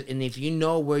you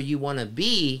know where you want to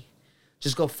be,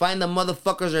 just go find the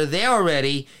motherfuckers are there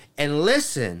already and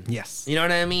listen. Yes. You know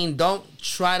what I mean? Don't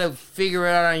try to figure it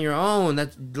out on your own.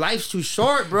 Life's too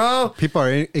short, bro. People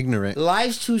are ignorant.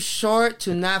 Life's too short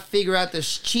to not figure out the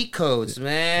cheat codes,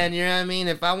 man. You know what I mean?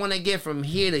 If I want to get from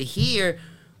here to here,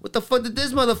 what the fuck did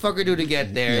this motherfucker do to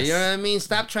get there? Yes. You know what I mean?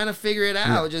 Stop trying to figure it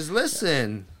out. Yeah. Just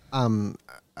listen.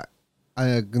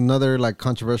 Another like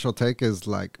controversial take is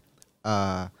like,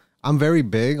 I'm very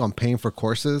big on paying for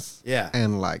courses. Yeah.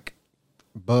 And like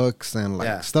books and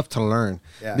like stuff to learn.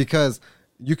 Yeah. Because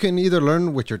you can either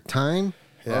learn with your time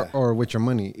or with your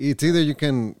money. It's either you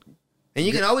can. And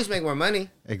you can always make more money.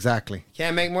 Exactly.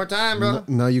 Can't make more time, bro.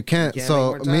 No, you can't.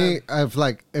 So me,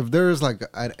 if there's like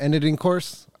an editing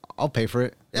course, I'll pay for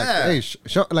it. Yeah. Like, hey,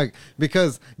 show, like,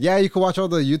 because you can watch all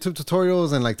the YouTube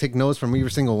tutorials and like take notes from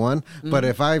every single one. Mm-hmm. But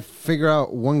if I figure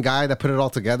out one guy that put it all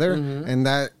together and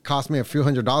that cost me a few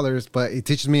 $100s, but it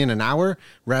teaches me in an hour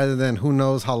rather than who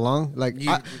knows how long. Like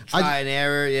try and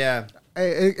error, yeah.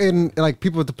 And like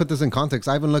people to put this in context,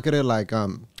 I even look at it like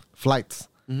flights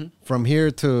from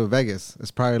here to Vegas. It's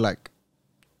probably like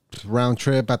round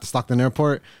trip at the Stockton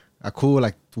Airport. Cool,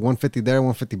 like 150 there,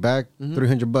 150 back,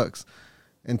 $300.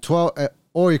 And 12,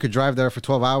 or you could drive there for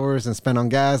 12 hours and spend on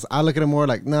gas. I look at it more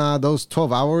like, nah, those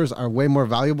 12 hours are way more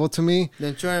valuable to me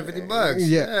than $250.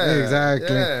 Yeah,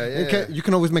 exactly. Yeah. You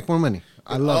can always make more money.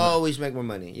 I love it. Always make more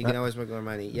money. You can always make more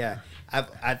money. Yeah,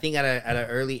 I think at an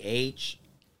early age,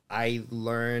 I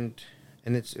learned,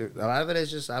 and it's a lot of it is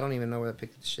just I don't even know where to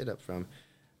pick the shit up from.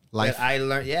 Life. But I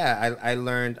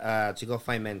learned to go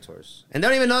find mentors. And they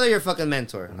don't even know they're your fucking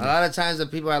mentor. Mm-hmm. A lot of times the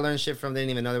people I learned shit from didn't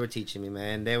even know they were teaching me,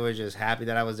 man. They were just happy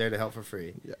that I was there to help for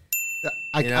free. Yeah.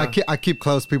 I keep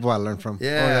close people I learn from.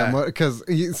 Yeah. Because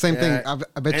same thing. I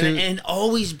bet you. And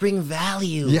always bring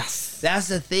value. Yes. That's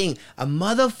the thing. A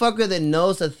motherfucker that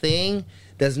knows a thing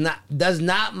does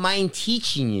not mind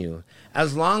teaching you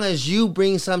as long as you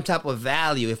bring some type of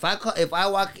value. If I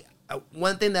walk.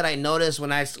 One thing that I noticed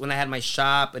when I had my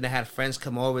shop and I had friends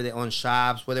come over, they own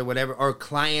shops, whatever, or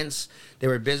clients, they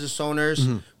were business owners,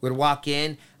 would walk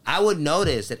in, I would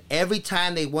notice that every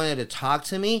time they wanted to talk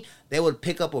to me, they would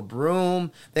pick up a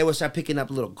broom, they would start picking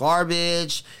up little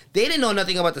garbage. They didn't know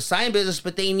nothing about the sign business,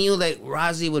 but they knew that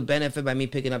Rozzy would benefit by me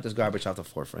picking up this garbage off the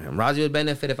floor for him. Rozzy would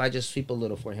benefit if I just sweep a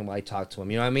little for him while I talk to him.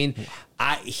 You know what I mean?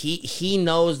 He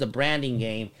knows the branding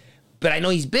game. But I know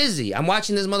he's busy. I'm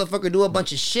watching this motherfucker do a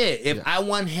bunch of shit. If I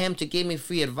want him to give me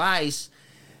free advice,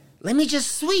 let me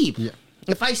just sweep. Yeah.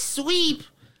 If I sweep,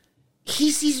 he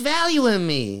sees value in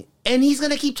me. And he's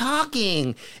going to keep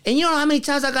talking. And you don't know how many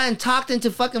times I got and talked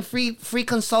into fucking free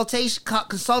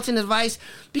consulting advice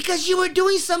because you were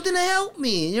doing something to help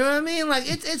me. You know what I mean? Like,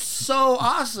 it's so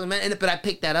awesome, man. But I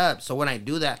picked that up. So when I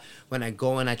do that, when I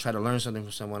go and I try to learn something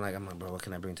from someone, like, I'm like, bro, what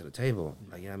can I bring to the table?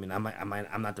 Like, you know what I mean?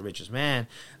 I'm not the richest man.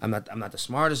 I'm not the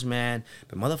smartest man.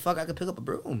 But motherfucker, I could pick up a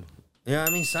broom. You know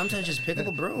what I mean? Sometimes just pick up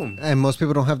a broom. And most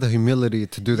people don't have the humility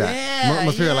to do that. Yeah,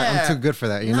 most people are like, I'm too good for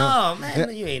that, you know? No,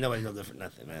 man, you ain't nobody no good for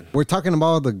nothing, man. We're talking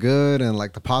about the good and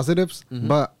like the positives,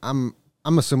 but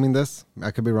I'm assuming this.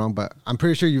 I could be wrong, but I'm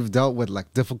pretty sure you've dealt with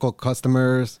like difficult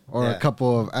customers or a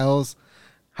couple of L's.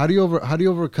 How do you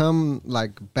overcome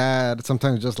like bad,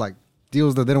 sometimes just like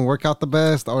deals that didn't work out the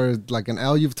best, or like an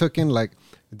L you've taken? Like,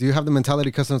 do you have the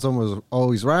mentality customers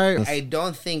always right? I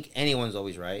don't think anyone's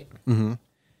always right,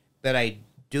 but I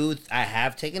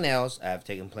have taken L's. I have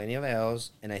taken plenty of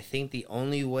L's, and I think the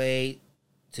only way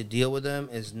to deal with them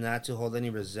is not to hold any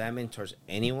resentment towards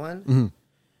anyone,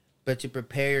 but to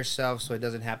prepare yourself so it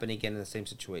doesn't happen again in the same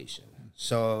situation.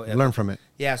 So learn from it.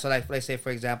 Yeah. So like, let's say for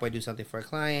example, I do something for a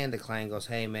client. The client goes,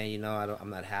 "Hey man, I'm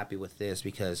not happy with this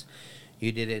because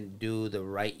you didn't do the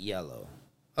right yellow."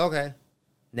 Okay.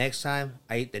 Next time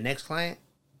the next client,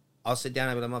 I'll sit down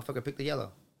and be like, "Motherfucker, pick the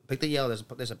yellow. Pick the yellow.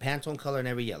 There's a Pantone color in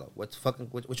every yellow. Which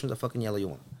one's the fucking yellow you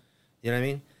want?" You know what I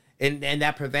mean? And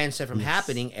that prevents it from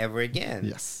happening ever again.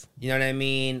 Yes. You know what I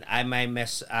mean? I might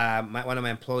mess. One of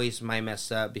my employees might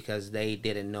mess up because they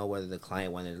didn't know whether the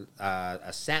client wanted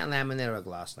a satin laminate or a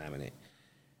gloss laminate.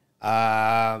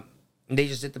 They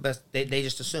just did the best. They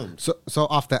just assumed. So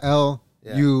off the L,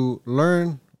 you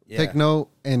learn, take note,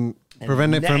 and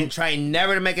prevent it from. And try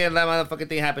never to make that motherfucking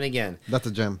thing happen again. That's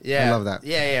a gem. Yeah, I love that.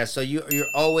 Yeah. So you're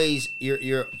always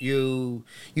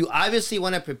you obviously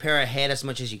want to prepare ahead as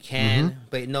much as you can,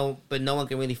 but no one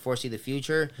can really foresee the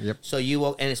future. Yep. So you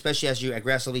will, and especially as you're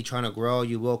aggressively trying to grow,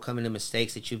 you will come into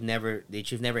mistakes that you've never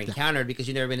encountered because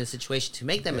you've never been in a situation to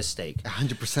make that mistake.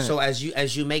 100%. So as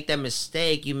you make that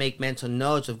mistake, you make mental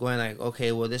notes of going like,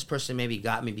 okay, well this person maybe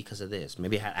got me because of this.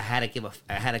 Maybe I had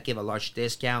to give a large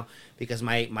discount because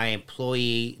my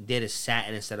employee did a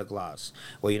satin instead of gloss.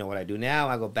 Well, you know what I do now?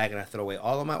 I go back and I throw away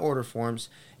all of my order forms,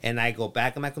 and I go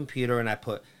back on my computer and I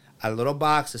put a little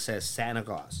box that says satin or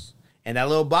gloss. And that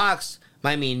little box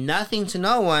might mean nothing to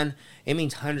no one. It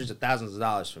means hundreds of thousands of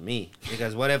dollars for me.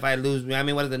 Because what if I lose? I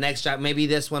mean, what if the next job? Maybe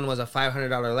this one was a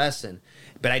 $500 lesson,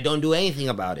 but I don't do anything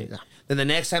about it. Yeah. Then the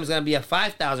next time is going to be a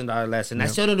 $5,000 lesson. Yep. I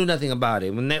still don't do nothing about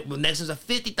it. When next is a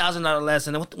 $50,000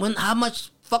 lesson. How much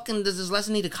fucking does this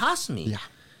lesson need to cost me? Yeah.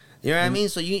 You know what I mean?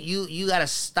 So you got to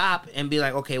stop and be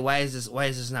like, okay, why is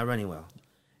this not running well?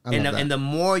 And the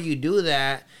more you do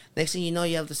that, next thing you know,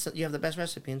 you have the best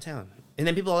recipe in town. And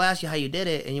then people will ask you how you did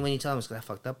it, and when you tell them it's because I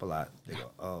fucked up a lot, they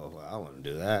go, "Oh, well, I want to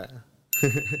do that."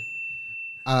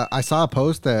 I saw a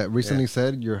post that recently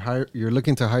said you're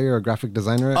looking to hire a graphic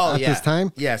designer at this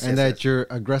time. Yes, and that you're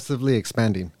aggressively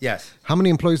expanding. Yes. How many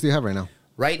employees do you have right now?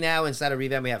 Right now, inside of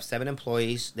Revamp, we have 7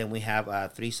 employees. Then we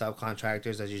have 3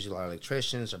 subcontractors. That's usually our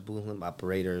electricians, our boom loom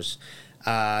operators,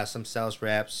 some sales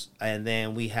reps, and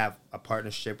then we have a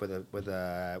partnership with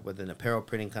an apparel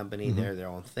printing company. They're their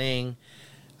own thing.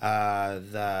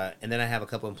 And then I have a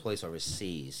couple employees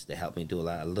overseas that help me do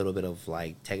a little bit of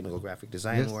like technical graphic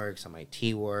design work, some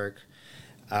IT work.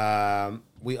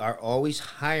 We are always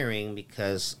hiring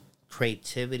because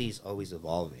creativity is always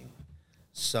evolving.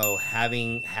 So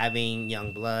having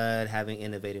young blood, having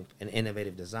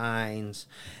innovative designs,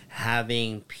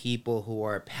 having people who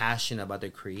are passionate about their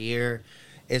career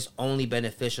is only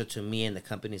beneficial to me and the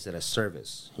companies that I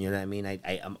service. You know what I mean?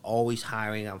 I'm always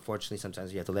hiring. Unfortunately,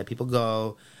 sometimes you have to let people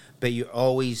go, but you're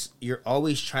always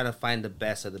trying to find the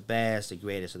best of the best, the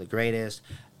greatest of the greatest.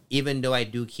 Even though I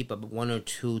do keep up 1 or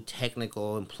 2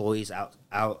 technical employees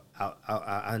outside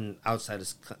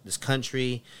this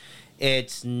country.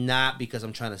 It's not because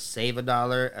I'm trying to save a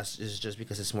dollar. It's just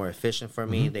because it's more efficient for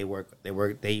me. They're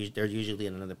usually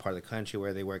in another part of the country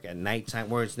where they work at nighttime.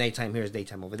 Where it's nighttime here is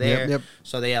daytime over there. Yep.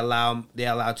 So they allow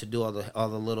to do all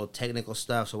the little technical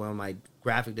stuff. So when my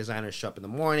graphic designers show up in the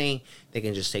morning, they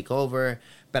can just take over.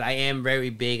 But I am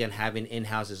very big on having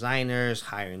in-house designers,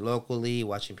 hiring locally,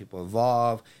 watching people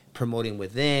evolve, promoting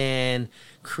within,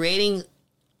 creating.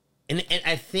 And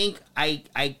I think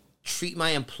I treat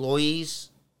my employees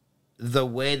the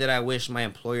way that I wish my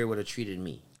employer would have treated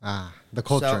me. The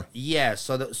culture.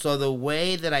 So the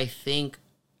way that I think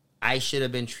I should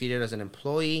have been treated as an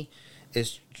employee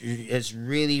is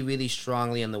really, really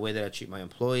strongly in the way that I treat my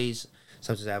employees.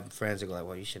 Sometimes I have friends that go like,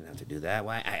 well, you shouldn't have to do that.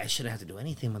 Why? I shouldn't have to do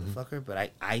anything, motherfucker.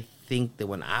 But I think that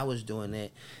when I was doing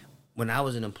it, when I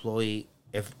was an employee,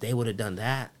 if they would have done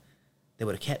that, they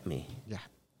would have kept me. Yeah.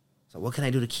 So what can I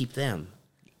do to keep them?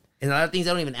 And a lot of things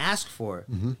I don't even ask for,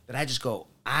 but I just go,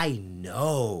 I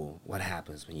know what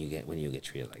happens when you get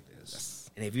treated like this. Yes.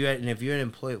 And if you're an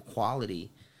employee of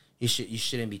quality, you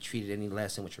shouldn't be treated any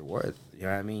less than what you're worth. You know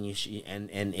what I mean? You should,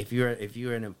 and if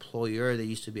you're an employer that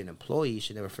used to be an employee, you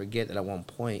should never forget that at one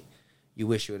point you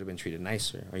wish you would have been treated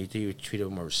nicer, or you think you were treated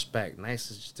with more respect.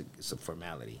 Nice is just a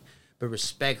formality. but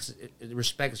respect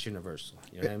is universal.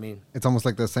 You know what I mean? It's almost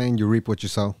like the saying, you reap what you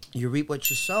sow. You reap what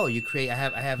you sow. You create. I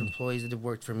have employees that have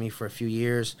worked for me for a few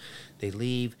years. They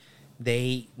leave.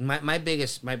 My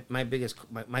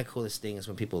coolest thing is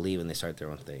when people leave and they start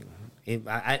their own thing.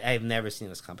 I've never seen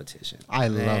this competition. I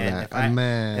love that.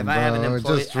 If I have an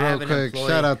employee, just real quick,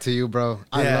 shout out to you, bro.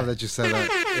 I love that you said that.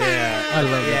 Yeah, I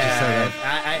love that you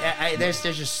said that. There's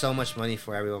just so much money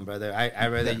for everyone, brother.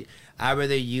 I'd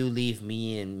rather you leave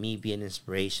me and me be an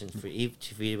inspiration for you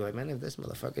to be like, man, if this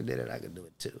motherfucker did it, I could do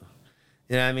it too.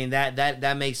 You know what I mean?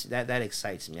 That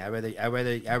excites me. I'd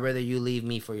rather you leave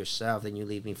me for yourself than you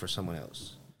leave me for someone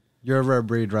else. You're a rare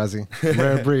breed, Razi.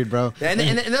 Rare breed, bro. and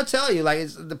they'll tell you, like,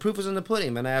 the proof is in the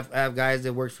pudding, man. I have guys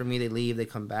that work for me. They leave, they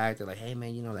come back. They're like, hey,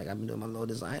 man, you know, like, I've been doing my little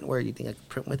design work. You think I can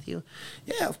print with you?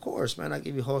 Yeah, of course, man. I'll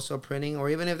give you wholesale printing. Or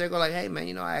even if they go like, hey, man,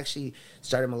 you know, I actually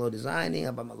started my little designing.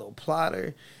 I bought my little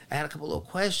plotter. I had a couple little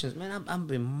questions. Man, I'm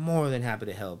been more than happy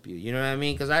to help you. You know what I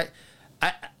mean? Because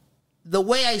the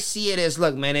way I see it is,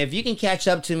 look, man, if you can catch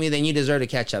up to me, then you deserve to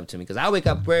catch up to me. Because I wake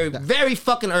up very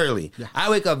fucking early. Yeah.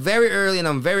 I wake up very early, and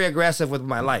I'm very aggressive with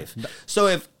my life. So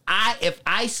if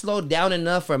I slow down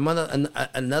enough for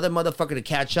another motherfucker to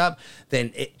catch up,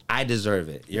 then I deserve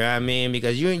it. You know what I mean?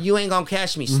 Because you ain't gonna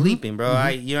catch me sleeping, bro.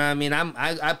 You know what I mean?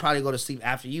 I probably go to sleep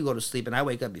after you go to sleep, and I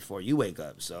wake up before you wake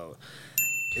up. So,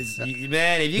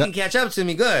 man, if you can catch up to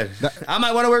me, good. I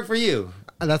might want to work for you.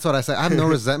 That's what I say. I have no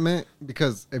resentment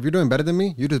because if you're doing better than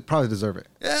me, you probably deserve it.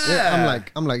 Yeah.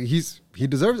 I'm like he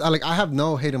deserves. I have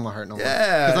no hate in my heart no more.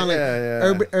 Yeah. Because I'm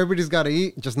like everybody's got to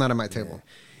eat, just not at my table.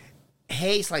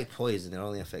 Hate's like poison. It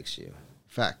only affects you.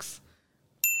 Facts.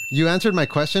 You answered my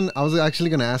question. I was actually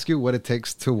going to ask you what it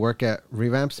takes to work at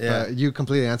Revamps, but you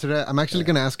completely answered it. I'm actually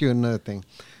going to ask you another thing.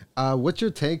 What's your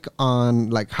take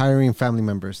on like hiring family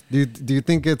members? Do you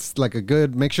think it's like a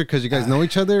good mixture because you guys know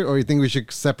each other, or you think we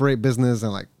should separate business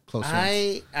and like close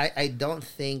friends? I don't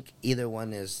think either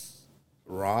one is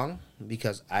wrong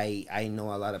because I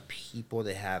know a lot of people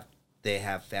that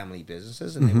have family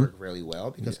businesses and they work really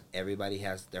well because everybody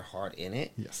has their heart in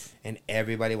it. Yes. And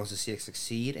everybody wants to see it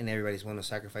succeed and everybody's willing to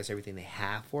sacrifice everything they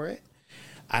have for it.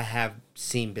 I have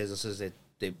seen businesses that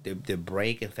they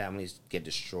break and families get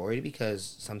destroyed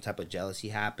because some type of jealousy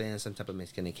happened, some type of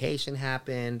miscommunication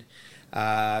happened.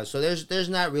 So there's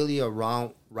not really a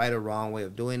right or wrong way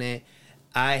of doing it.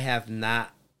 I have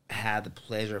not had the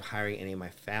pleasure of hiring any of my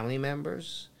family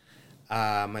members.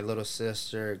 My little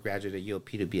sister graduated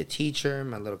UOP to be a teacher.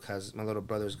 My little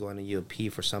brother's going to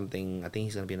UOP for something. I think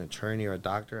he's going to be an attorney or a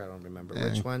doctor. I don't remember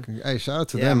which one. Hey, shout out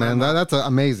to them, man. That's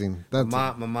amazing. My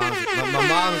mom's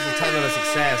the type of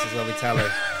success is what we tell her.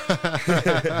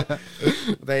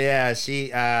 But yeah,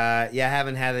 I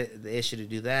haven't had the issue to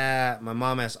do that. My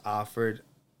mom has offered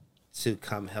to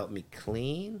come help me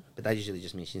clean, but that usually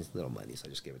just means she needs a little money, so I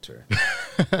just give it to her.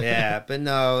 Yeah, but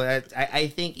no, I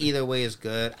think either way is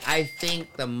good. I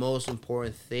think the most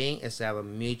important thing is to have a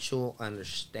mutual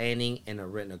understanding and a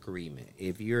written agreement.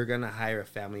 If you're going to hire a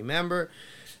family member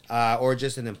or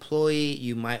just an employee,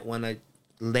 you might want to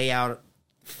lay out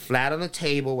flat on the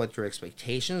table what your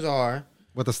expectations are.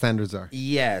 What the standards are.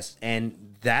 Yes,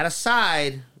 and that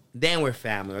aside, then we're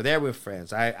family or then we're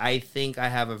friends. I think I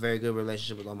have a very good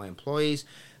relationship with all my employees.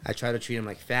 I try to treat them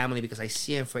like family because I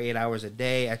see them for 8 hours a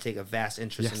day. I take a vast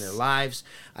interest in their lives.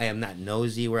 I am not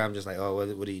nosy where I'm just like, oh,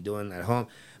 what are you doing at home?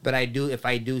 But I do, if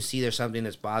I do see there's something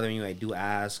that's bothering you, I do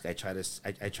ask. I try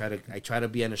to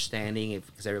be understanding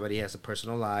because everybody has a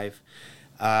personal life.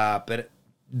 But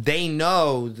they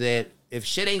know that if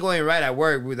shit ain't going right at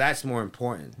work, that's more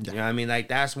important. You know what I mean? Like,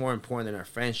 that's more important than our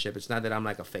friendship. It's not that I'm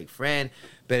like a fake friend,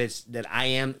 but it's that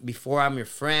before I'm your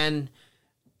friend,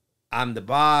 I'm the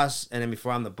boss. And then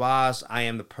before I'm the boss, I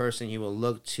am the person you will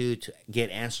look to get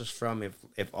answers from if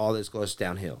all this goes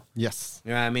downhill. Yes.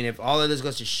 You know what I mean? If all of this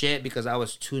goes to shit because I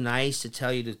was too nice to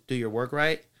tell you to do your work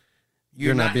right,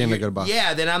 you're not being a good boss.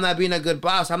 Yeah, then I'm not being a good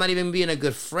boss. I'm not even being a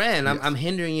good friend. I'm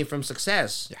hindering you from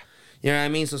success. Yeah. You know what I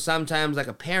mean? So sometimes, like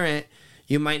a parent,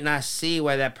 you might not see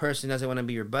why that person doesn't want to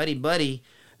be your buddy, but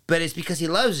it's because he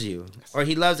loves you, or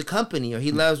he loves the company, or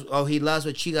he loves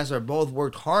what you guys are both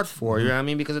worked hard for. You know what I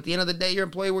mean? Because at the end of the day, your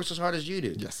employee works as hard as you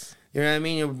do. Yes. You know what I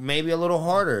mean? Maybe a little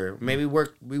harder. Maybe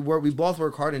we both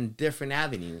work hard in different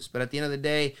avenues, but at the end of the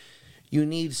day, You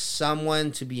need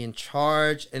someone to be in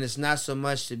charge, and it's not so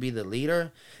much to be the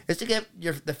leader. It's to get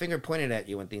the finger pointed at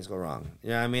you when things go wrong. You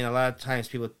know what I mean? A lot of times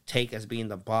people take as being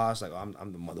the boss, like, oh,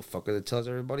 I'm the motherfucker that tells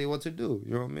everybody what to do.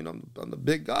 You know what I mean? I'm the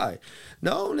big guy.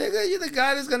 No, nigga, you're the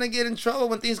guy that's going to get in trouble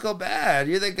when things go bad.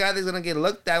 You're the guy that's going to get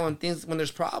looked at when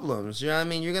there's problems. You know what I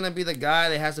mean? You're going to be the guy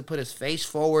that has to put his face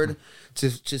forward to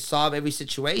solve every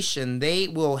situation. They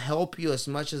will help you as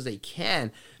much as they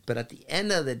can. But at the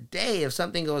end of the day, if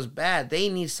something goes bad, they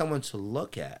need someone to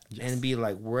look at and be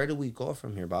like, where do we go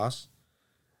from here, boss?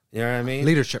 You know what I mean?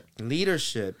 Leadership,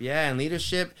 yeah. And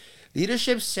leadership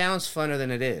sounds funner than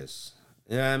it is.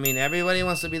 You know what I mean? Everybody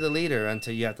wants to be the leader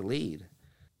until you have to lead.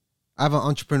 I have an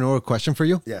entrepreneurial question for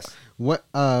you. Yes.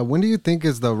 When do you think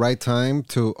is the right time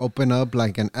to open up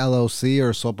like an LLC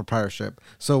or sole proprietorship?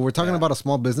 So we're talking about a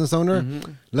small business owner.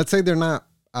 Mm-hmm. Let's say they're not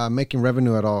making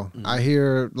revenue at all. Mm-hmm. I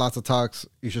hear lots of talks.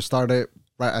 You should start it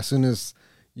right as soon as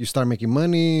you start making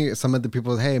money. Some of the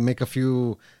people, hey, make a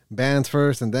few bands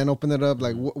first and then open it up.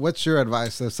 Like, what's your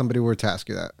advice if somebody were to ask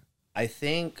you that? I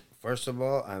think, first of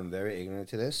all, I'm very ignorant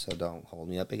to this, so don't hold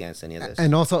me up against any of this.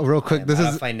 And also, real quick, this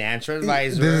is a financial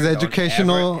advisor. This is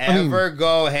educational. Don't ever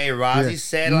go, hey, Rozzy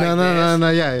said like this. No.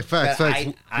 Yeah, facts.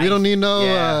 We don't need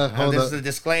no. Hold this up. is a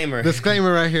disclaimer.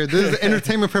 Disclaimer right here. This is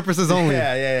entertainment purposes only.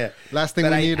 Yeah. Last thing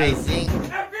we need is.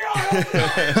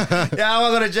 Yeah, I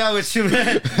won't go to jail with you,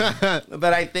 man.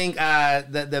 But I think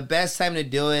the best time to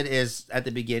do it is at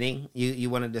the beginning. You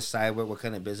want to decide what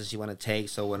kind of business you want to take.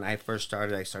 So when I first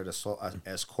started, I started a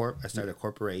S corp. I started a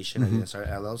corporation. And then I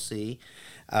started LLC.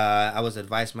 I was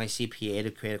advised by my CPA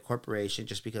to create a corporation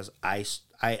just because I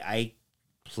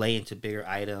play into bigger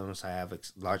items. I have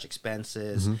large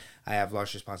expenses. Mm-hmm. I have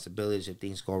large responsibilities if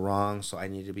things go wrong. So I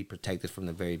need to be protected from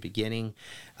the very beginning.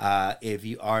 If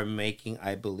you are making,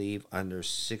 I believe, under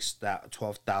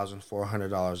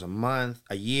 $12,400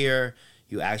 a year,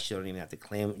 you actually don't even have to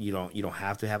claim. You don't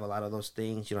have to have a lot of those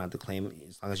things. You don't have to claim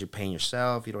as long as you're paying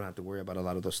yourself. You don't have to worry about a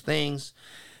lot of those things.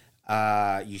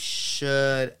 You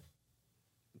should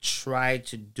try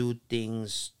to do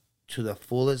things to the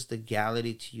fullest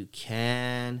legality you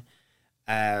can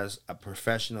as a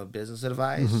professional business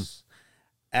advice. Mm-hmm.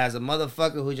 As a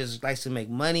motherfucker who just likes to make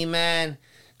money, man,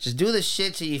 just do the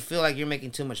shit till you feel like you're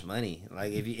making too much money.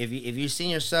 Like if you've seen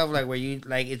yourself like where you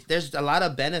like there's a lot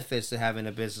of benefits to having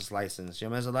a business license. You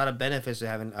know, there's a lot of benefits to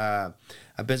having a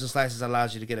business license.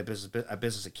 Allows you to get a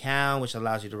business account, which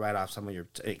allows you to write off some of your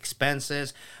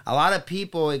expenses. A lot of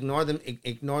people ignore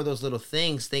those little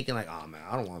things, thinking like, oh man,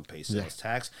 I don't want to pay sales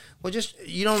tax. Well,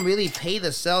 you don't really pay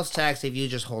the sales tax if you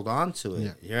just hold on to it.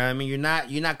 Yeah. You know what I mean? You're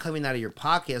not coming out of your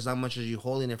pocket as much as you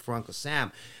holding it for Uncle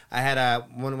Sam. I had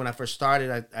when I first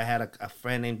started, I had a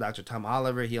friend named Dr. Tom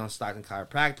Oliver. He owns Stockton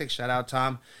Chiropractic. Shout out,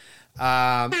 Tom.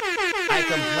 I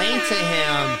complained to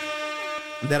him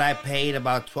that I paid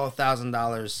about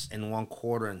 $12,000 in 1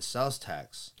 quarter in sales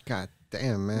tax. God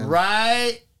damn, man.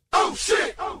 Right? Oh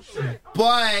shit!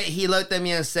 But he looked at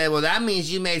me and said, well, that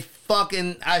means you made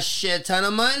fucking a shit ton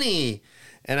of money.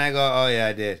 And I go, oh yeah,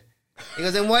 I did. He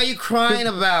goes, then what are you crying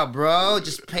about, bro?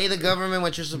 Just pay the government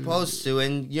what you're supposed to,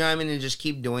 and you know what I mean, and just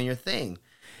keep doing your thing.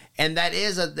 And that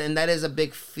is a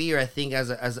big fear, I think,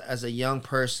 as a young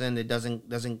person that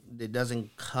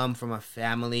doesn't come from a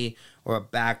family or a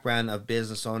background of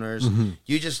business owners. Mm-hmm.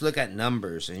 You just look at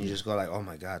numbers and you just go like, oh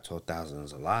my God, 12,000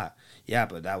 is a lot. Yeah,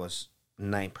 but that was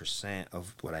 9%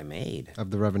 of what I made of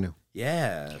the revenue.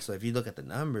 Yeah. So if you look at the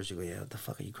numbers, you go, yeah, what the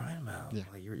fuck are you crying about? Yeah.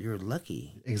 Like you're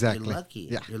lucky. Exactly. You're lucky.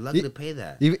 Yeah. You're lucky to pay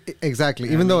that. Exactly.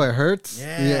 Even though it hurts.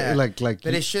 Yeah. Like.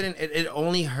 But it shouldn't. It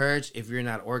only hurts if you're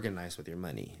not organized with your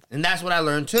money, and that's what I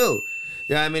learned too.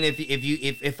 You know what I mean?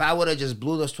 If I would have just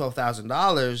blew those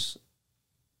 $12,000,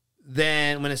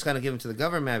 then when it's gonna give them to the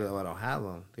government, I'd be like, well, I don't have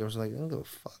them. They was like, I don't give a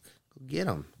fuck. Go get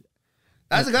them.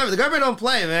 That's the government. The government don't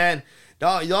play, man.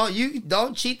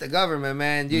 Don't cheat the government,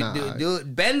 man. Do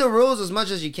bend the rules as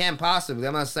much as you can possibly.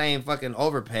 I'm not saying fucking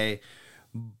overpay,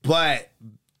 but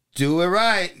do it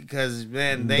right, because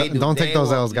man, don't take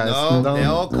those L's, guys. No,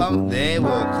 they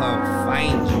will come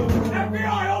find you.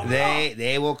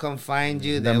 They will come find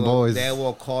you. They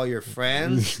will call your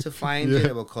friends to find you.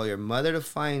 They will call your mother to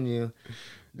find you.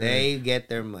 They get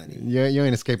their money. You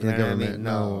ain't escaping the government.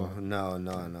 I mean?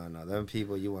 No. Them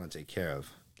people you want to take care of.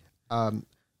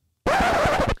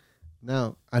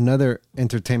 Now, another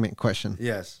entertainment question.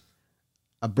 Yes.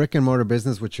 A brick and mortar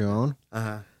business which you own.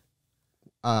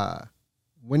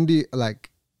 When do you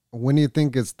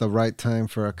think it's the right time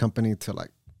for a company to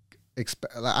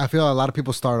I feel a lot of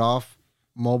people start off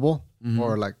mobile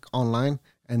or online,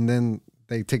 and then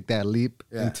they take that leap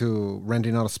into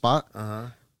renting out a spot.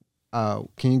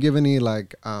 Can you give any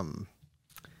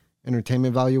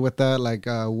entertainment value with that? Like,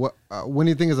 when do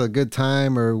you think is a good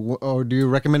time, or do you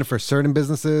recommend it for certain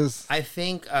businesses? I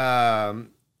think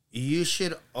you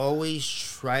should always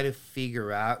try to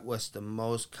figure out what's the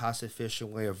most cost-efficient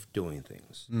way of doing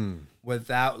things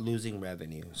without losing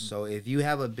revenue. So if you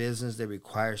have a business that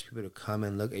requires people to come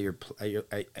and look at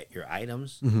your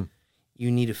items,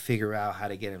 you need to figure out how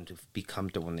to get them to be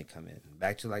comfortable when they come in.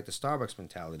 Back to like the Starbucks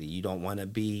mentality. You don't want to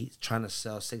be trying to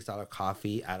sell $6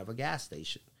 coffee out of a gas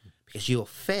station because you'll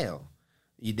fail.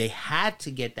 They had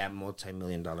to get that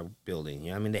multi-million-dollar building.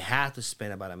 You know what I mean? They had to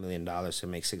spend about $1 million to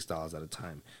make $6 at a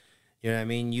time. You know what I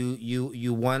mean?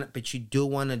 You want, but you do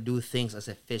want to do things as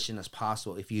efficient as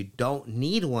possible. If you don't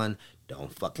need one,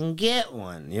 don't fucking get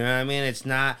one. You know what I mean? It's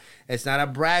not a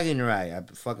bragging right.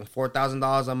 Fucking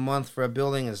 $4,000 a month for a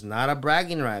building is not a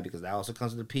bragging right because that also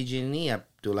comes with the PG&E. I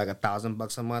do like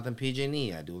 $1,000 a month in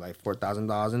PG&E. I do like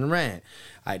 $4,000 in rent.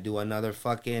 I do another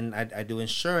fucking. I do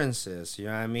insurances. You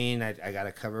know what I mean? I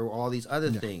gotta cover all these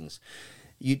other things.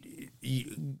 You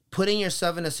putting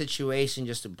yourself in a situation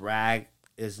just to brag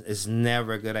is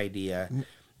never a good idea.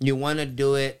 You want to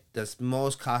do it the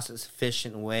most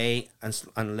cost-efficient way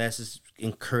unless it's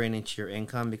incurring into your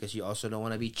income because you also don't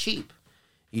want to be cheap.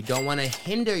 You don't want to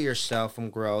hinder yourself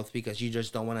from growth because you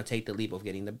just don't want to take the leap of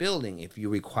getting the building. If you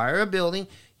require a building,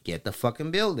 get the fucking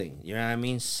building. You know what I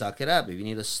mean? Suck it up. If you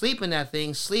need to sleep in that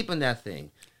thing, sleep in that thing.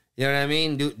 You know what I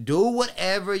mean? Do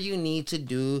whatever you need to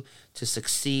do to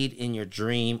succeed in your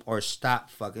dream or stop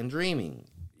fucking dreaming.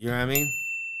 You know what I mean?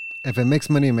 If it makes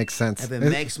money, it makes sense. If it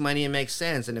makes money, it makes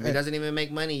sense. And if it doesn't even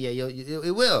make money, yeah,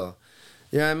 it will.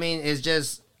 You know what I mean? It's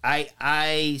just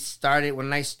I started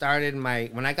when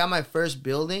I got my first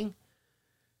building,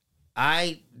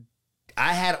 I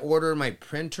had ordered my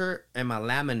printer and my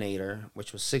laminator,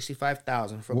 which was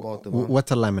 $65,000 for both of them.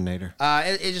 What's a laminator?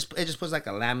 It just puts like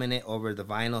a laminate over the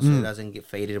vinyl so it doesn't get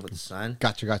faded with the sun.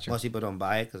 Gotcha. Most people don't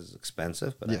buy it because it's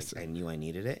expensive, but yes. I knew I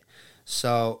needed it.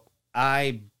 So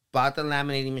I bought the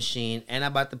laminating machine and I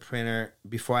bought the printer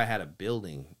before I had a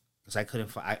building because I couldn't.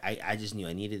 I just knew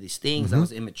I needed these things. I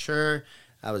was immature.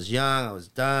 I was young. I was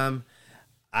dumb.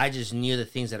 I just knew the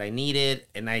things that I needed,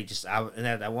 and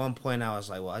at one point I was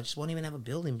like, well, I just won't even have a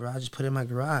building, bro. I'll just put it in my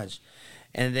garage.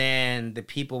 And then the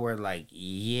people were like,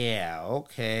 yeah,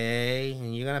 okay,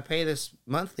 and you're gonna pay this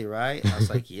monthly, right? I was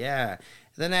like, yeah.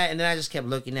 And then I just kept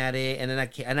looking at it, and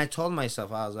then I told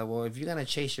myself, I was like, well, if you're gonna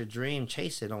chase your dream,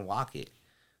 chase it, don't walk it.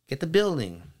 Get the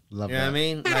building. Love you know that. what I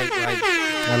mean? Like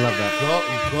I love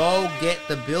that. Go get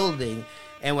the building.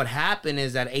 And what happened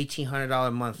is that $1,800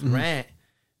 a month rent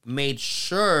made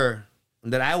sure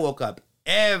that I woke up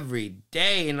every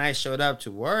day and I showed up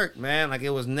to work, man. Like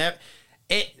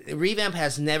Revamp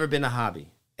has never been a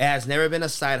hobby. It has never been a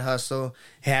side hustle.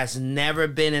 It has never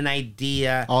been an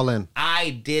idea. All in.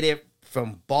 I did it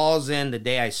from balls in the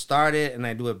day I started, and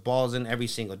I do it balls in every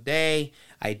single day.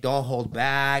 I don't hold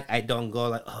back. I don't go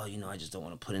like, oh, I just don't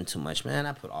want to put in too much. Man,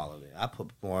 I put all of it. I put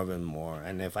more of it more.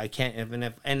 And if I can't,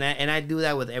 and I do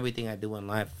that with everything I do in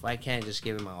life. If I can't just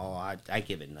give it my all, I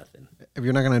give it nothing. If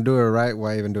you're not gonna do it right,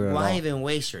 why even do it at all? Why even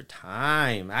waste your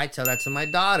time? I tell that to my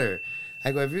daughter.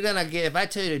 I go, if I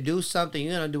tell you to do something,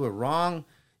 you're gonna do it wrong.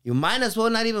 You might as well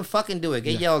not even fucking do it.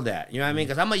 Get yelled at. You know what I mean?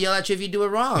 Because I'm going to yell at you if you do it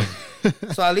wrong.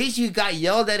 So at least you got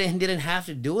yelled at and didn't have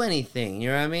to do anything. You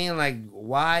know what I mean? Like,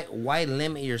 why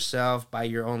limit yourself by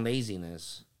your own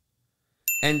laziness?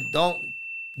 And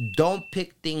don't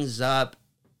pick things up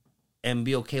and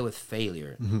be okay with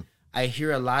failure. I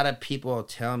hear a lot of people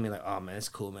tell me, like, oh, man, it's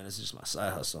cool, man. It's just my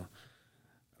side hustle.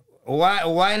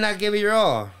 Why not give it your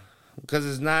all? Because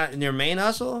it's not in your main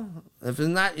hustle? If it's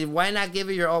not, why not give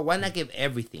it your all? Why not give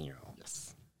everything your all?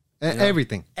 Yes.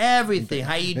 Everything. Everything.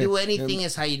 How you do anything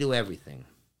is how you do everything.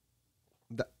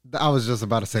 I was just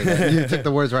about to say that. You took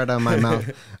the words right out of my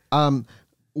mouth.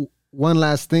 One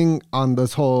last thing on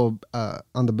this whole,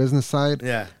 on the business side.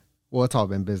 Yeah. Well, it's all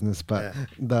been business, but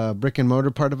the brick and mortar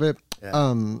part of it.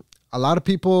 Yeah. A lot of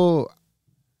people,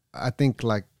 I think,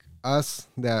 like us,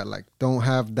 that like don't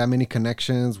have that many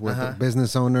connections with the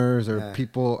business owners or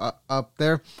people up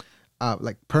there,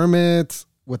 like permits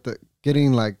with the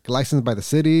getting like licensed by the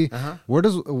city. Where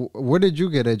did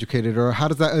you get educated, or how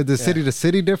does that the city to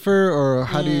city differ, or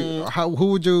who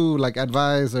would you like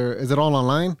advise, or is it all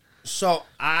online? So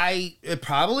it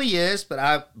probably is, but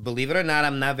I believe it or not,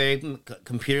 I'm not very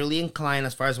computerly inclined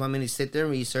as far as wanting me to sit there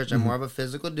and research. I'm more of a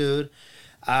physical dude.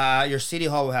 Your city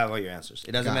hall will have all your answers.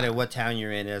 It doesn't matter what town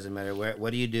you're in. It doesn't matter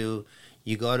what do you do.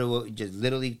 You go to just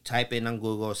literally type in on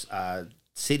Google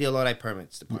City of Lodi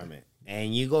Permits Department,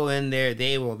 and you go in there.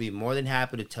 They will be more than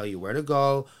happy to tell you where to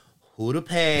go, who to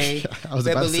pay.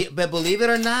 But believe it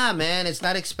or not, man, it's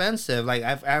not expensive. Like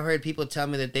I've heard people tell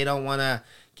me that they don't want to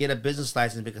get a business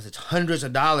license because it's hundreds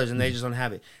of dollars and they just don't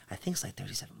have it. I think it's like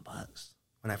 $37.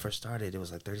 When I first started, it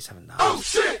was like $37. Oh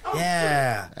shit!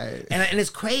 Yeah, and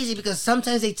it's crazy because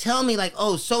sometimes they tell me like,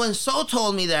 "Oh, so and so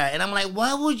told me that," and I'm like,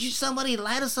 "Why would somebody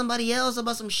lie to somebody else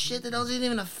about some shit that doesn't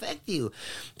even affect you?"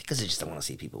 Because they just don't want to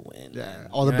see people win. Yeah,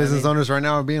 all the business owners right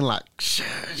now are being like, "Shh."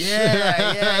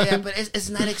 Yeah. But it's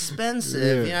not expensive.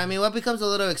 Yeah. You know what I mean? What becomes a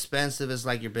little expensive is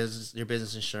like your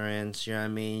business insurance. You know what I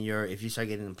mean? If you start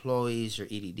getting employees, your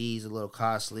EDD is a little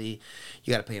costly.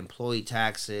 You got to pay employee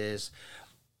taxes,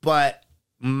 but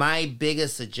my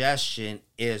biggest suggestion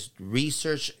is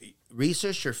research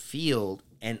your field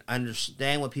and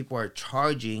understand what people are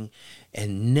charging,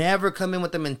 and never come in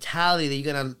with the mentality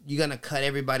that you're gonna cut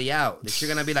everybody out. That you're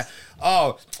gonna be like,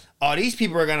 oh, these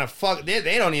people are gonna fuck.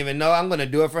 They don't even know I'm gonna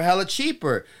do it for hella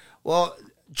cheaper. Well,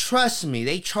 trust me,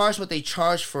 they charge what they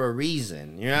charge for a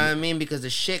reason. You know what I mean? Because the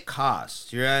shit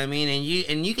costs. You know what I mean?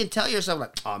 And you can tell yourself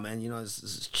like, oh man, this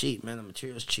is cheap, man. The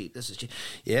material's cheap. This is cheap.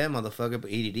 Yeah, motherfucker,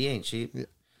 but EDD ain't cheap. Yeah.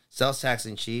 Sales tax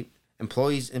ain't cheap.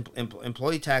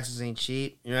 Employee taxes ain't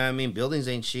cheap. You know what I mean? Buildings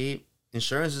ain't cheap.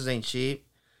 Insurances ain't cheap.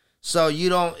 So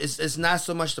it's not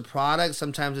so much the product.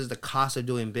 Sometimes it's the cost of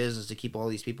doing business to keep all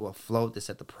these people afloat that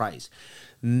set the price.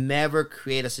 Never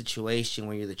create a situation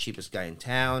where you're the cheapest guy in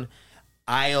town.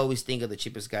 I always think of the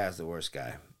cheapest guy as the worst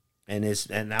guy.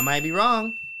 And I might be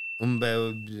wrong,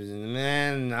 but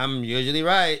man, I'm usually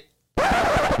right.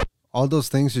 All those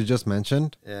things you just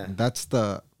mentioned, that's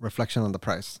the reflection on the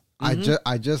price. Mm-hmm.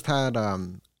 I just had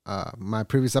my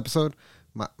previous episode,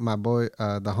 my boy,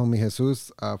 the homie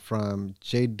Jesus from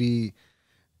JM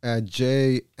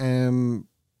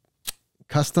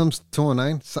Customs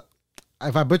 209. So,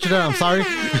 if I butchered it, I'm sorry.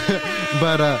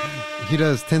 But he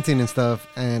does tinting and stuff,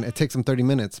 and it takes him 30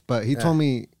 minutes. But he told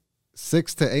me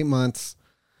 6 to 8 months,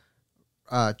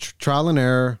 trial and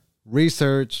error,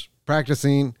 research,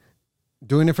 practicing,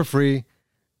 doing it for free,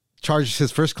 charges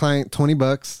his first client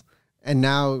 $20, and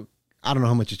now I don't know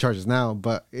how much he charges now,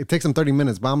 but it takes him 30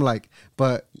 minutes. But I'm like,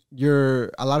 a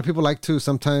lot of people like to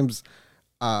sometimes,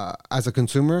 as a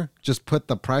consumer, just put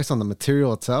the price on the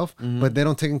material itself, but they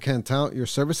don't take into account your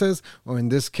services, or in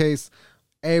this case,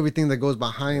 everything that goes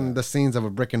behind the scenes of a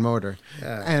brick and mortar.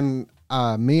 Yeah. And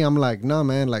I'm like, no,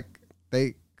 man, like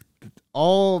to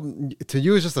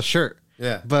you it's just a shirt.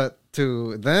 Yeah. But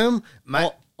to them,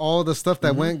 all the stuff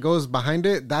that goes behind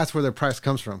it, that's where their price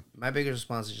comes from. My biggest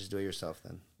response is just do it yourself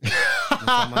then.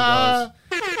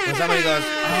 When somebody goes,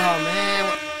 oh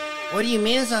man, what do you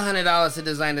mean it's $100 to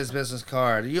design this business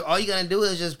card? All you gotta do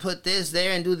is just put this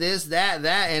there and do this, that,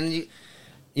 and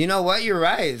you know what? You're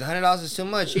right. $100 is too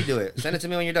much. You do it. Send it to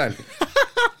me when you're done.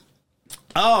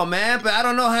 Oh man, but I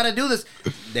don't know how to do this.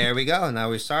 There we go. Now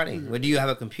we're starting. Well, do you have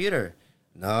a computer?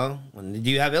 No. Do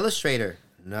you have Illustrator?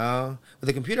 No. Well,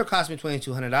 the computer cost me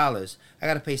 $2,200. I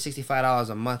got to pay $65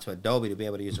 a month to Adobe to be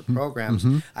able to use the programs.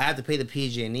 I have to pay the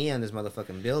PG&E on this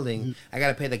motherfucking building. I got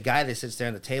to pay the guy that sits there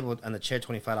on the table, on the chair,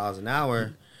 $25 an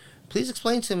hour. Please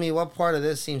explain to me what part of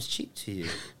this seems cheap to you.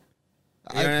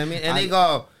 You know what I mean? And they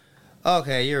go,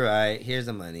 okay, you're right. Here's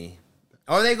the money.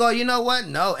 Or they go, you know what?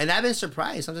 No. And I've been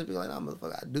surprised. Sometimes people are like, oh,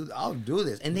 motherfucker, I'll do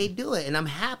this. And they do it. And I'm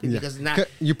happy because now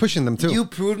you're pushing them too. You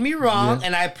proved me wrong,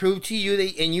 and I proved to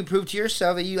you and you proved to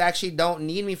yourself that you actually don't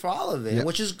need me for all of it,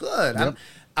 which is good. Yep.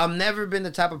 I've never been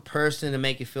the type of person to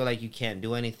make you feel like you can't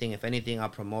do anything. If anything, I'll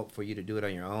promote for you to do it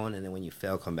on your own. And then when you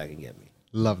fail, come back and get me.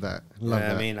 Love that. Love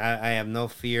that. I mean, I have no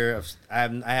fear of, I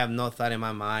have no thought in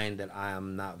my mind that I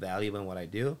am not valuable in what I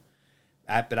do.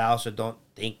 But I also don't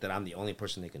think that I'm the only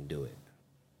person that can do it.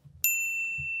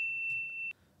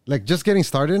 Like just getting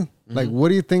started, like what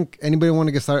do you think anybody want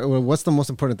to get started? Well, what's the most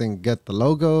important thing? Get the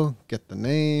logo, get the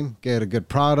name, get a good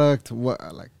product. What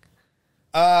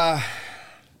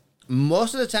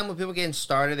most of the time when people getting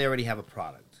started, they already have a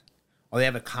product or they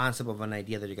have a concept of an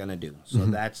idea that you're gonna do. So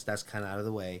that's kind of out of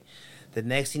the way. The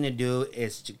next thing to do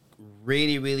is to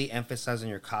really, really emphasize on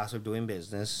your cost of doing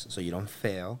business so you don't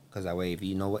fail. Because that way, if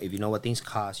you know what things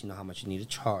cost, you know how much you need to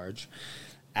charge.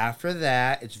 After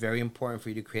that, it's very important for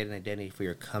you to create an identity for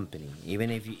your company. Even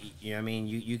if you know what I mean,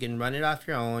 you can run it off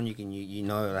your own. You can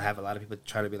have a lot of people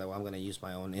try to be like, well, I'm going to use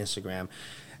my own Instagram.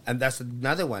 And that's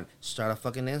another one. Start a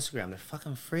fucking Instagram. They're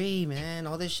fucking free, man.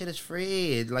 All this shit is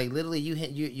free. Like literally,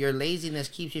 your laziness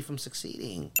keeps you from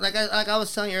succeeding. Like I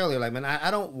was telling you earlier, like man,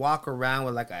 I don't walk around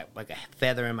with like a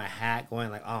feather in my hat,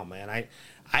 going like, oh man,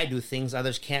 I do things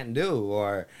others can't do,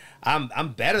 or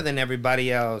I'm better than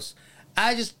everybody else.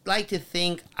 I just like to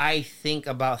think I think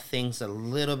about things a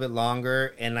little bit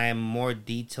longer, and I am more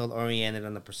detail oriented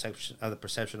on the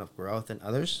perception of growth than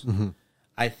others. Mm-hmm.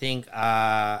 I think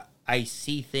I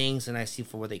see things and I see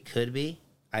for what they could be.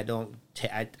 I don't.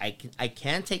 I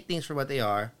can take things for what they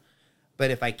are,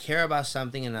 but if I care about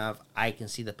something enough, I can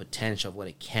see the potential of what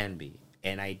it can be,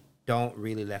 and I don't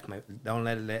really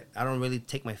I don't really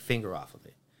take my finger off of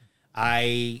it.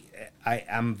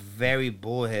 I'm very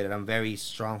bullheaded. I'm very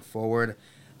strong forward.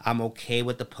 I'm okay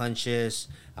with the punches.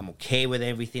 I'm okay with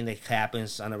everything that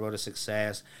happens on the road to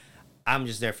success. I'm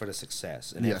just there for the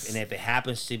success. And Yes. if it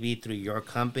happens to be through your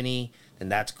company, then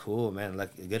that's cool, man.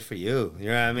 Like, good for you. You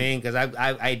know what I mean? Because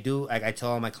I do, like I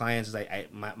tell all my clients, is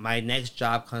my next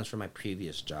job comes from my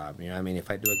previous job. You know what I mean?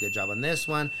 If I do a good job on this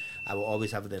one, I will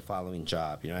always have the following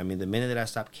job. You know what I mean? The minute that I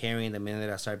stop caring, the minute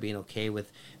that I start being okay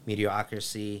with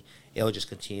mediocrity, it'll just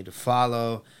continue to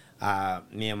follow.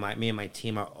 Me and my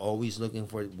team are always looking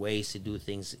for ways to do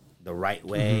things the right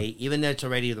way, even though it's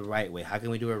already the right way. How can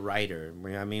we do it righter? You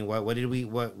know what I mean?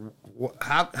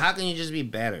 How can you just be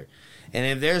better? And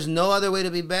if there's no other way to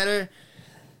be better,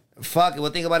 fuck it,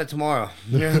 we'll think about it tomorrow.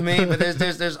 You know what I mean? But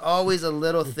there's always a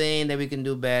little thing that we can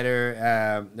do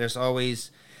better. There's always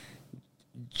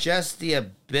just the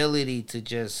ability to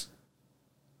just,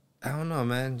 I don't know,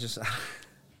 man. Just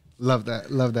Love that.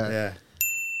 yeah.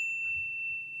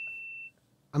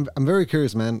 I'm very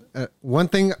curious, man. One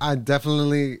thing I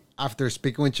definitely, after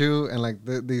speaking with you and like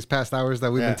these past hours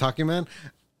that we've been talking, man,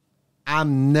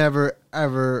 I'm never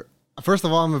ever. First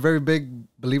of all, I'm a very big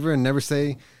believer in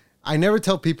I never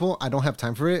tell people I don't have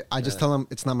time for it. I just tell them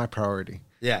it's not my priority.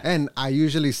 Yeah. And I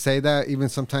usually say that even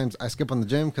sometimes I skip on the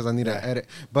gym because I need to edit.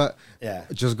 But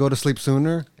just go to sleep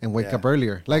sooner and wake up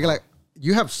earlier. Like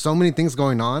you have so many things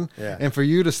going on. Yeah. And for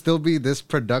you to still be this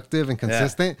productive and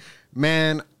consistent,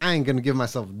 man, I ain't going to give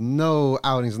myself no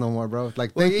outings no more, bro.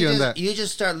 Like, thank you on that. You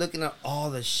just start looking at all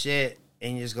the shit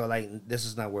and you just go like, this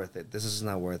is not worth it. This is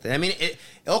not worth it. I mean,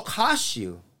 it'll cost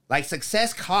you. Like,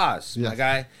 success costs, my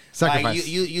guy. Sacrifice. Like,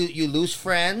 you lose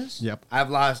friends. Yep. I've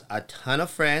lost a ton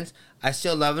of friends. I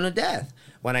still love them to death.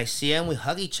 When I see them, we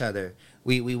hug each other.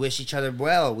 We wish each other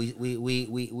well.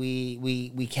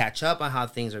 We catch up on how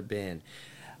things have been.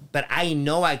 But I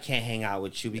know I can't hang out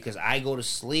with you because I go to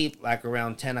sleep like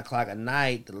around 10 o'clock at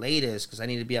night, the latest, because I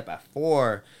need to be up at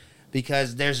 4.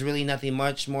 Because there's really nothing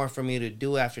much more for me to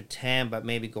do after 10, but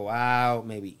maybe go out,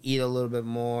 maybe eat a little bit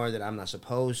more that I'm not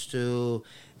supposed to,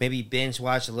 maybe binge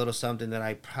watch a little something that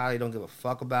I probably don't give a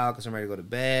fuck about because I'm ready to go to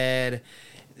bed.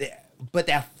 But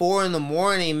that 4 in the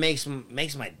morning makes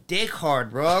my dick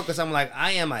hard, bro, because I'm like,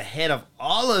 I am ahead of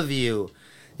all of you.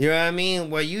 You know what I mean?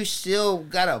 Where you still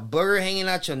got a booger hanging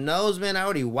out your nose, man. I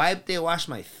already wiped it, washed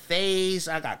my face.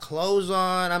 I got clothes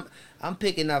on. I'm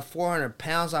picking up 400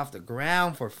 pounds off the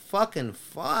ground for fucking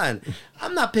fun.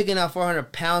 I'm not picking up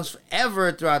 400 pounds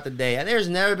ever throughout the day. There's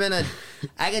never been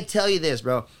I can tell you this,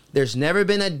 bro. There's never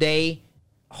been a day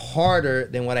harder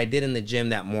than what I did in the gym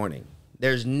that morning.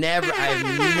 I've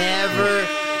never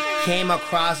came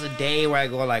across a day where I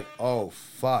go like, oh,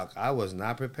 fuck, I was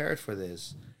not prepared for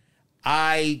this.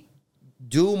 I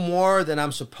do more than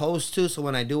I'm supposed to, so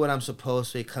when I do what I'm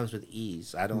supposed to, it comes with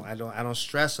ease. I don't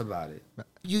stress about it.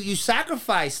 You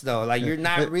sacrifice though, like you're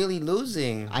not really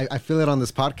losing. I feel it on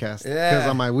this podcast Yeah. because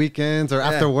on my weekends or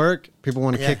after work, people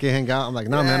want to kick it, hang out. I'm like,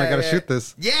 no, man, I gotta shoot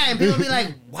this. Yeah, and people be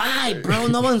like, why, bro?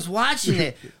 No one's watching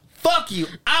it. Fuck you.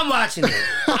 I'm watching it.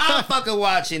 I'm fucking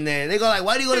watching it. They go like,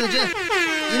 why do you go to the gym?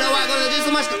 You know why I go to the gym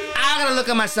so much? I gotta look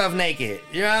at myself naked.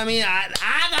 You know what I mean? I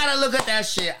gotta look at that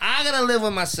shit. I gotta live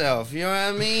with myself. You know what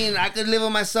I mean? I could live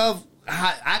with myself.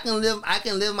 I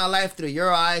can live my life through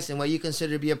your eyes and what you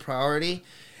consider to be a priority,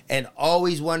 and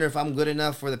always wonder if I'm good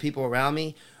enough for the people around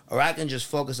me, or I can just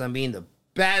focus on being the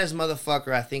baddest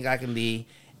motherfucker I think I can be,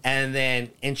 and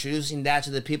then introducing that to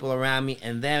the people around me,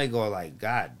 and then we go like,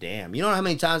 God damn. You know how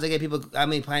many times people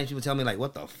tell me like,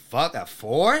 what the fuck, at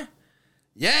 4?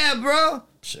 Yeah, bro.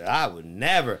 Shit, I would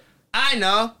never. I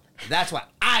know. That's why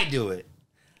I do it.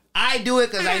 I do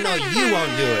it because I know you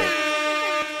won't do it.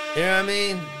 You know what I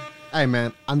mean? Hey,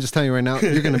 man, I'm just telling you right now,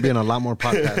 you're going to be in a lot more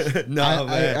podcasts. No,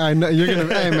 man. I know you're going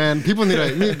to. Hey, man, people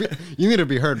you need to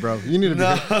be heard, bro. You need to be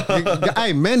heard.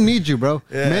 Hey, men need you, bro.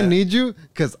 Yeah. Men need you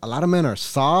because a lot of men are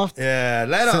soft. Yeah,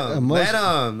 let them. Let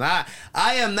them.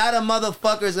 I am not a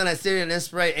motherfucker who's going to sit here and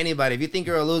inspire anybody. If you think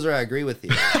you're a loser, I agree with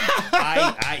you.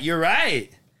 You're right.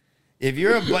 If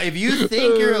you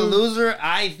think you're a loser,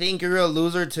 I think you're a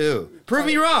loser too. Prove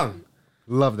me wrong.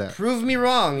 Love that. Prove me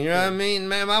wrong. You know what I mean?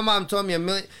 Man, my mom told me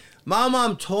my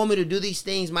mom told me to do these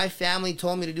things. My family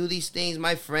told me to do these things.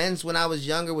 My friends when I was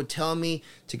younger would tell me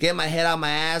to get my head out my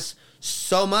ass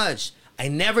so much. I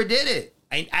never did it.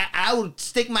 I would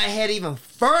stick my head even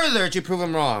further to prove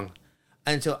him wrong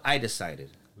until I decided.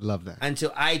 Love that.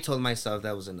 Until I told myself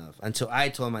that was enough. Until I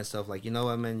told myself, like, you know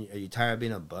what, man? Are you tired of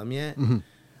being a bum yet?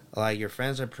 Like, your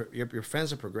friends are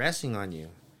progressing on you.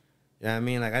 You know what I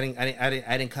mean? Like, I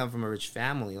didn't come from a rich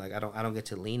family. Like, I don't get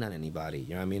to lean on anybody. You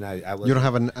know what I mean? You don't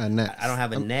have a net. I don't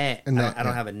have a net. I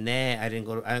don't have a net.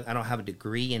 I don't have a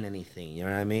degree in anything. You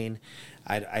know what I mean?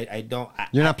 I don't.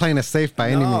 You're not playing it safe by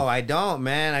any means. No, I don't,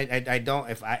 man. I don't.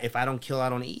 If I don't kill, I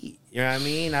don't eat. You know what I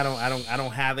mean? I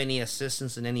don't have any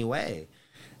assistance in any way.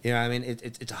 You know what I mean?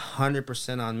 It's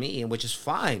 100% on me, and which is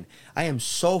fine. I am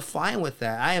so fine with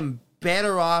that. I am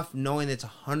better off knowing it's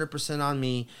 100% on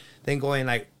me than going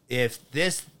like, if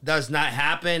this does not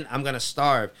happen, I'm going to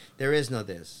starve. There is no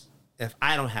this. If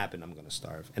I don't happen, I'm going to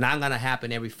starve. And I'm going to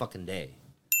happen every fucking day.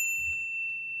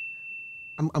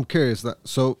 I'm curious.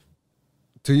 So,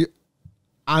 to you,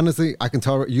 honestly, I can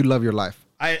tell you love your life.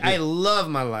 I love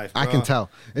my life, bro. I can tell.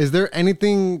 Is there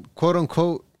anything, quote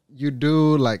unquote, you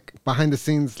do like behind the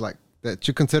scenes, like that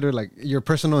you consider like your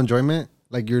personal enjoyment?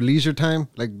 Like your leisure time?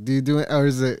 Like, do you do it, or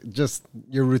is it just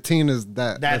your routine is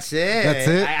that? That's it. That's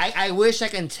it? I wish I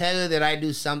can tell you that I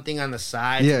do something on the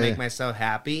side to make myself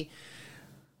happy.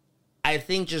 I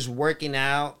think just working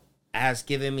out has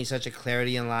given me such a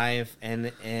clarity in life,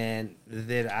 and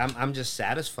that I'm just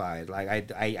satisfied.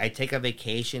 Like, I take a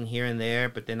vacation here and there,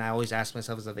 but then I always ask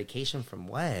myself, is a vacation from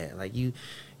what? Like, you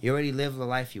already live the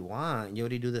life you want. You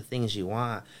already do the things you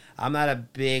want. I'm not a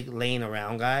big laying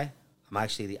around guy. I'm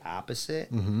actually the opposite.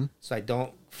 So I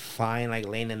don't find like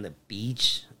laying in the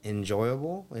beach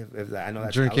enjoyable. If I know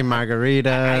that's drinking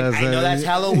margaritas. I know that's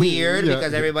hella weird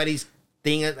because everybody's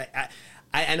thing is like,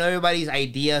 I know everybody's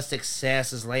idea of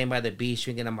success is laying by the beach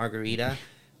drinking a margarita.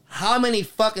 How many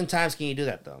fucking times can you do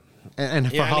that though? And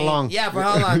for how long? Yeah, for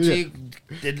how long? So you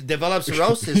develop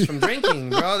cirrhosis from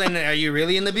drinking, bro. Then are you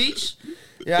really in the beach?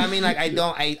 Yeah, I mean, like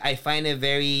I find it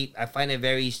very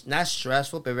not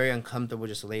stressful, but very uncomfortable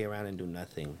just to lay around and do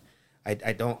nothing. I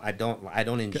don't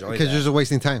enjoy that. Because you're just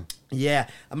wasting time. Yeah,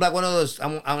 I'm like one of those.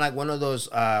 I'm like one of those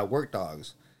work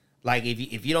dogs. Like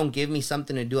if you don't give me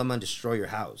something to do, I'm gonna destroy your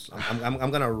house.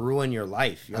 I'm gonna ruin your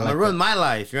life. I'm gonna ruin my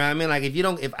life. You know what I mean? Like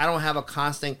if I don't have a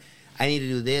constant, I need to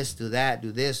do this, do that,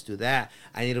 do this, do that.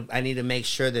 I need to make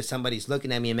sure that somebody's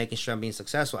looking at me and making sure I'm being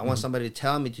successful. I want somebody to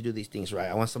tell me to do these things right.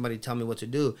 I want somebody to tell me what to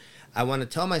do. I want to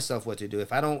tell myself what to do.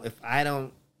 If I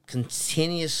don't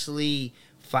continuously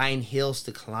find hills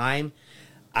to climb,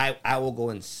 I will go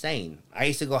insane. I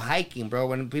used to go hiking, bro.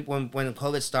 When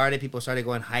COVID started, people started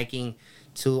going hiking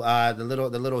to the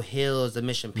little hills, the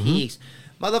Mission Peaks.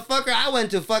 Motherfucker, I went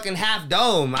to fucking Half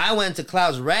Dome. I went to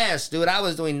Clouds Rest, dude. I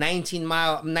was doing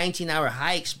 19-hour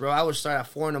hikes, bro. I would start at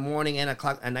 4 a.m, 9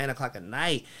 o'clock at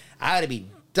night. I had to be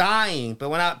dying,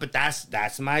 but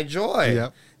that's my joy.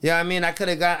 Yep. Yeah, I mean,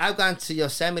 I've gone to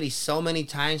Yosemite so many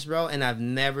times, bro, and I've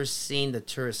never seen the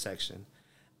tourist section.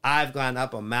 I've gone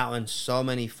up a mountain so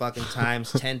many fucking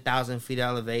times, 10,000 feet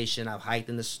elevation. I've hiked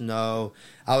in the snow.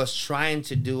 I was trying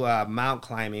to do mount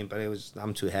climbing, but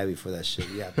I'm too heavy for that shit.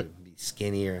 You have to be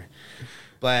skinnier.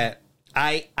 But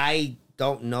I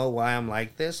don't know why I'm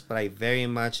like this, but I very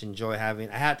much enjoy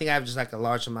having. I think I have just like a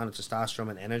large amount of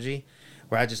testosterone and energy,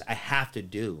 where I have to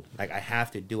do. Like I have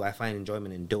to do. I find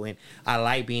enjoyment in doing. I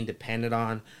like being dependent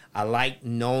on. I like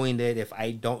knowing that if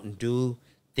I don't do,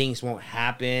 things won't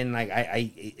happen. Like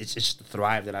it's just the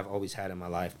thrive that I've always had in my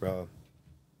life, bro.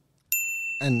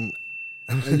 And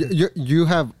you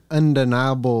have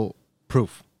undeniable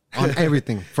proof on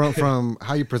everything, from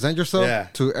how you present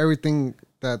yourself to everything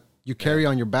that you carry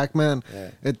on your back, man.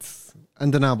 Yeah. It's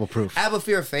undeniable proof. I have a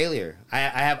fear of failure.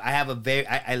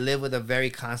 I live with a very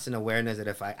constant awareness that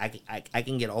if I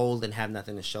can get old and have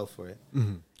nothing to show for it.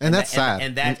 And that's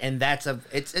sad. And that's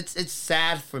it's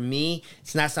sad for me.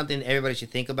 It's not something everybody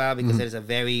should think about, because it is a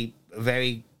very,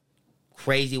 very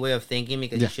crazy way of thinking,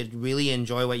 because you should really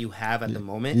enjoy what you have at the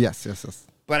moment. Yes.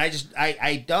 But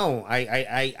I don't.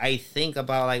 I think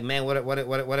about, like, man, what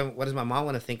does my mom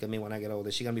want to think of me when I get older?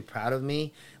 Is she gonna be proud of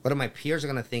me? What are my peers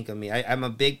gonna think of me? I'm a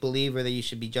big believer that you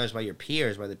should be judged by your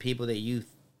peers, by the people that you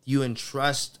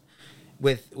entrust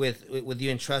with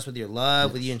you entrust with your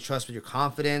love, with you entrust with your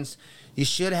confidence. You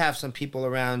should have some people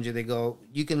around you that go,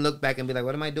 you can look back and be like,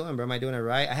 what am I doing, bro? Am I doing it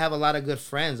right? I have a lot of good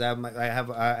friends. I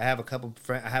have a couple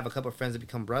of friends that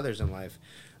become brothers in life,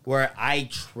 where I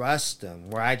trust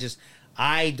them, where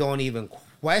I don't even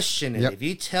question it. Yep. If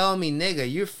you tell me,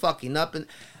 nigga, you're fucking up, and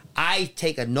I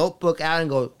take a notebook out and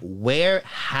go, where,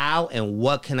 how, and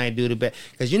what can I do to better?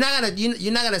 Because you're not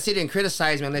gonna sit there and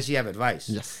criticize me unless you have advice.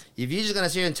 Yes. If you're just gonna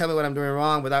sit here and tell me what I'm doing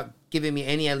wrong without giving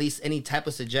me at least any type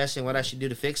of suggestion what I should do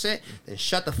to fix it, then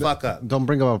shut the fuck up. Don't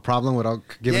bring up a problem without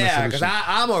giving a solution. Yeah, because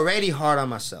I'm already hard on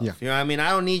myself. Yeah. You know what I mean? I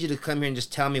don't need you to come here and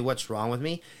just tell me what's wrong with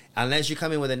me, unless you're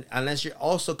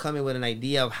also coming with an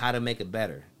idea of how to make it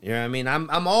better. You know what I mean?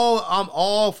 I'm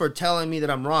all for telling me that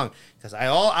I'm wrong, because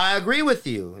I agree with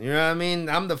you. You know what I mean?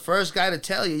 I'm the first guy to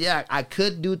tell you, yeah, I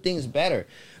could do things better.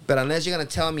 But unless you're gonna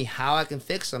tell me how I can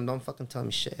fix them, don't fucking tell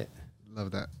me shit.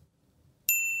 Love that.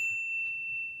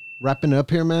 Wrapping up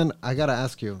here, man, I gotta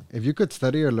ask you, if you could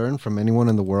study or learn from anyone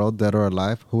in the world, dead or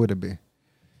alive, who would it be?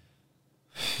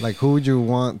 Like, who would you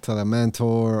want to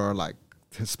mentor or like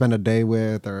to spend a day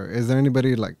with, or is there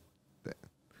anybody like that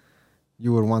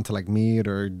you would want to like meet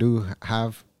or do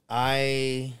have?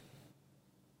 I've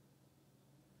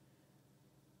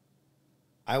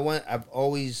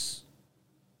always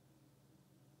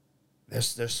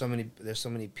there's so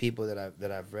many people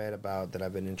that I've read about that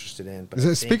I've been interested in. But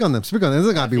Speak on them. This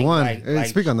is gotta be one.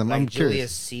 Speak on them. I'm curious.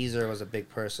 Julius Caesar was a big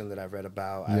person that I've read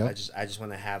about. Yep. I just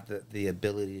want to have the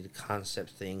ability to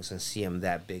concept things and see them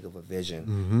that big of a vision.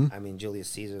 Mm-hmm. I mean, Julius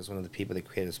Caesar is one of the people that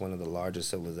created one of the largest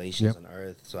civilizations on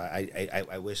Earth. So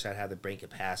I wish I'd have the brain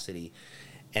capacity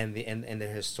and the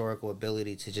historical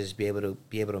ability to just be able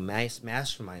to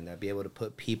mastermind that, be able to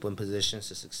put people in positions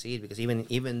to succeed. Because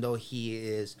even though he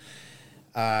is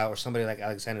or somebody like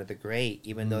Alexander the Great,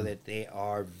 even though that they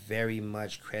are very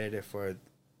much credited for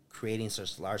creating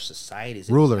such large societies,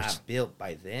 it rulers, was not built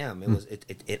by them.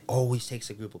 It always takes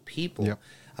a group of people. Yep.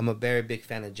 I'm a very big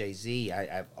fan of Jay-Z.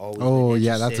 I've always been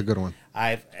yeah, that's a good one.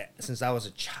 Since I was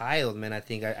a child, man, I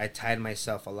think I tied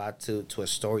myself a lot to a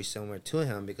story similar to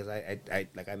him, because I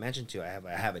like I mentioned to you, I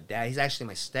have a dad. He's actually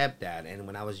my stepdad, and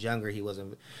when I was younger, we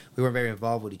weren't very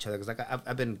involved with each other, because like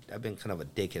I've been kind of a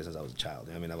dickhead since I was a child.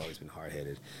 I mean, I've always been hard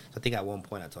headed. So I think at one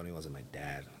point I told him he wasn't my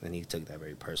dad, and he took that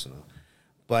very personal.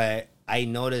 But I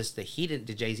noticed that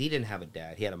Jay-Z didn't have a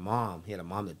dad. He had a mom. He had a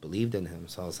mom that believed in him.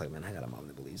 So I was like, man, I got a mom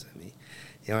that believes in me.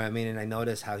 You know what I mean? And I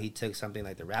noticed how he took something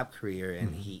like the rap career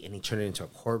and he turned it into a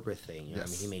corporate thing. You know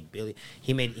what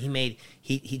I mean?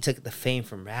 He took the fame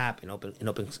from rap and open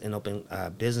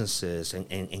businesses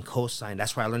and co-signed.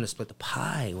 That's where I learned to split the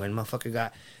pie. When a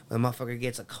motherfucker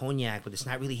gets a cognac, but it's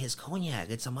not really his cognac,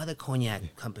 it's some other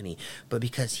cognac company. But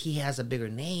because he has a bigger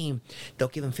name, they'll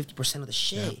give him 50% of the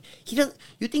shit. Yeah.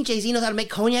 You think Jay-Z knows how to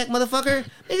make cognac, motherfucker?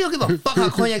 Maybe he don't give a fuck how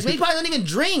cognac's made. He probably don't even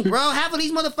drink, bro. Half of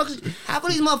these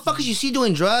motherfuckers you see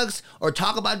doing drugs or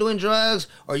talk about doing drugs,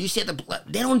 or you see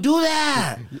they don't do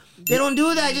that. They don't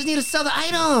do that. You just need to sell the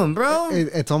item, bro.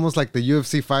 It's almost like the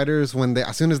UFC fighters, when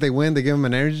as soon as they win, they give them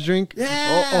an energy drink.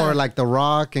 Yeah. Or like The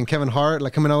Rock and Kevin Hart,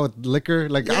 like coming out with liquor.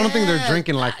 Like, I don't think they're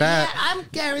drinking like that. Yeah, I'm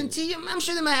guarantee you. I'm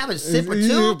sure they might have a sip or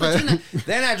two, but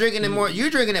they're not drinking it more. You're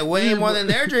drinking it way more than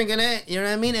they're drinking it. You know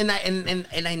what I mean?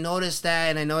 And I noticed that,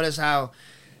 and I noticed how,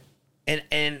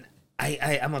 and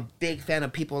I'm a big fan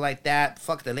of people like that.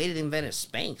 Fuck, the lady that invented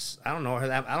Spanx. I don't know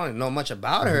her. I don't know much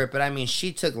about her, but I mean,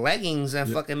 she took leggings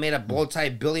and fucking made a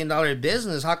multi-billion-dollar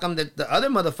business. How come the other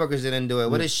motherfuckers didn't do it?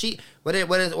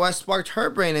 What sparked her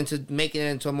brain into making it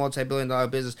into a multi-billion-dollar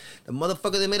business? The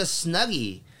motherfucker that made a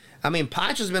Snuggie. I mean,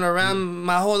 Poncho's been around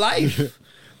my whole life.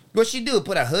 What'd she do?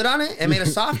 Put a hood on it and made it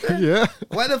softer? Yeah.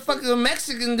 Why the fuck a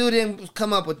Mexican dude didn't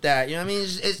come up with that? You know what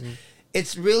I mean?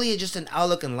 It's really just an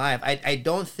outlook in life. I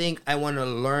don't think I want to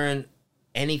learn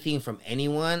anything from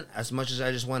anyone as much as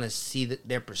I just want to see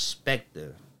their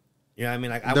perspective. You know what I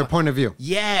mean? Like their point of view.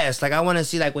 Yes. Like I want to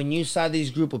see, like, when you saw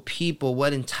these group of people,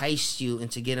 what enticed you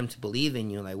and to get them to believe in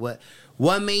you? Like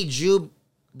what made you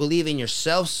believe in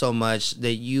yourself so much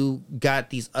that you got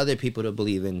these other people to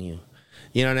believe in you?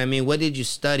 You know what I mean? What did you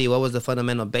study? What was the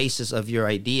fundamental basis of your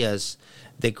ideas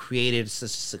that created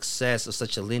such success or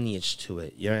such a lineage to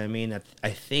it? You know what I mean? I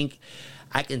think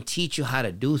I can teach you how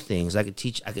to do things. I can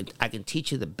teach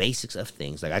you the basics of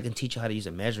things. Like I can teach you how to use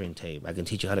a measuring tape. I can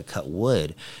teach you how to cut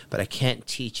wood, but I can't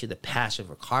teach you the passion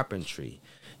for carpentry.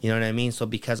 You know what I mean? So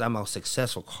because I'm a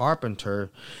successful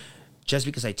carpenter, just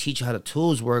because I teach you how the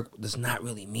tools work does not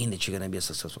really mean that you're gonna be a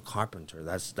successful carpenter.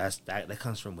 That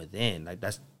comes from within. Like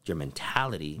that's your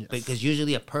mentality. Yes. Because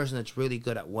usually a person that's really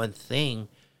good at one thing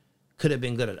could have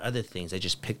been good at other things. They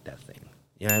just picked that thing.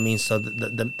 You know what I mean? So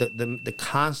the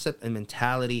concept and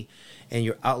mentality and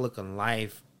your outlook on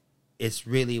life is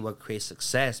really what creates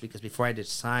success. Because before I did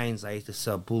signs, I used to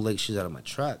sell bootleg shoes out of my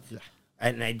truck. Yeah.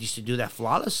 And I used to do that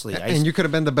flawlessly. And you could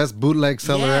have been the best bootleg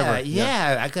seller ever.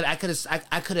 Yeah.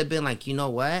 I could have been like, you know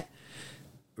what?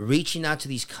 Reaching out to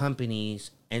these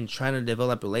companies and trying to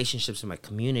develop relationships in my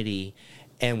community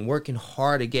and working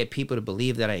hard to get people to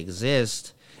believe that I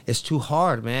exist is too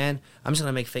hard, man. I'm just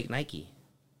gonna make fake Nike.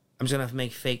 I'm just gonna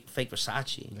make fake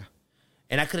Versace. Yeah.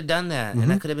 And I could have done that,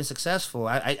 and I could have been successful.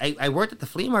 I worked at the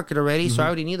flea market already, so I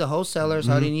already knew the wholesalers.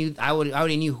 I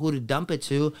already knew who to dump it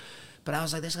to. But I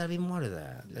was like, there's got to be more to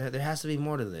that. There has to be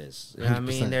more to this. You know what I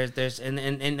mean? There's and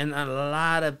a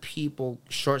lot of people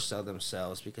short sell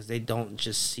themselves because they don't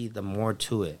just see the more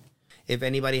to it. If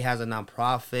anybody has a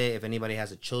nonprofit, if anybody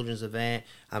has a children's event,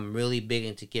 I'm really big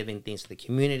into giving things to the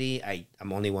community.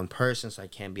 I'm only one person, so I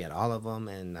can't be at all of them,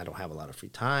 and I don't have a lot of free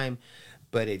time.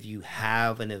 But if you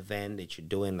have an event that you're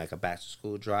doing, like a back to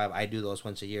school drive, I do those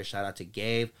once a year. Shout out to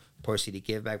Gabe, Port City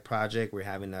Give Back Project. We're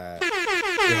having a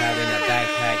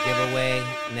backpack giveaway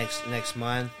next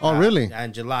month. Oh, really?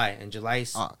 In July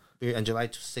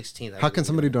 16th. How can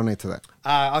somebody donate to that?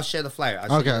 I'll share the flyer.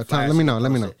 Let me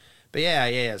know. But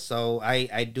yeah. So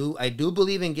I do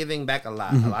believe in giving back a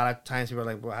lot. A lot of times people are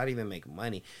like, bro, how do you even make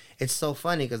money? It's so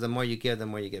funny because the more you give, the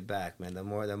more you get back, man. The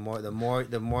more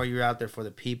you're out there for the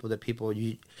people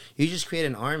you just create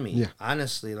an army. Yeah.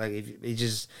 Honestly, like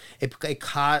if it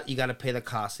cost, you got to pay the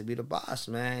cost to be the boss,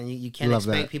 man. You can't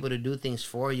expect people to do things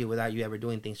for you without you ever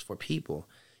doing things for people.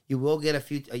 You will get a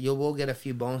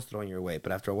few bones thrown your way,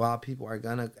 but after a while, people are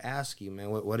gonna ask you, man,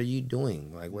 what are you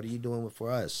doing? Like, what are you doing for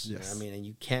us? Yes. You know what I mean, and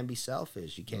you can't be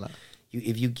selfish. You can't.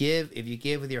 If you give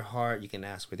with your heart, you can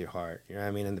ask with your heart. You know what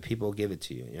I mean, and the people will give it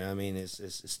to you. You know what I mean?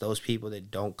 It's those people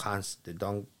that don't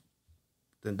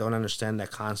understand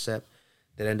that concept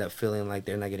that end up feeling like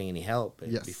they're not getting any help.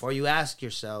 Yes. Before you ask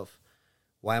yourself,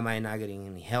 why am I not getting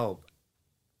any help?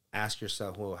 Ask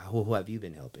yourself, well, who have you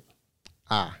been helping?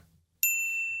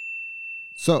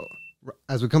 So,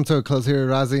 as we come to a close here,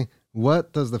 Razi,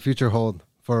 what does the future hold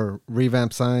for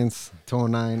Revamp Signs,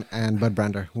 209, and Bud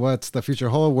Brander? What's the future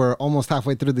hold? We're almost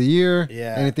halfway through the year.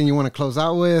 Yeah. Anything you want to close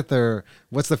out with, or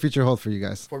what's the future hold for you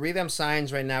guys? For Revamp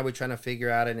Signs, right now we're trying to figure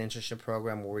out an internship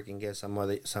program where we can get some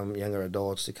younger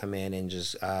adults to come in and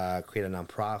just create a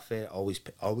nonprofit. I always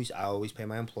pay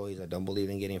my employees. I don't believe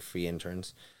in getting free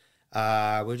interns.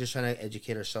 We're just trying to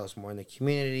educate ourselves more in the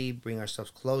community, bring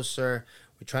ourselves closer.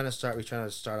 We're trying to start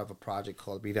off a project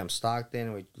called Revamp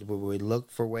Stockton. We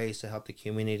look for ways to help the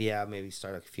community out. Maybe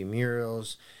start a few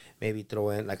murals. Maybe throw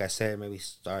in, like I said, maybe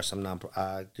start some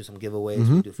do some giveaves.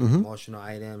 We do promotional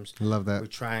items. Love that. We're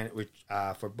trying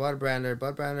for Bud Brander.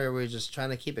 We're just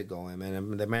trying to keep it going, man.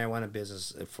 And the marijuana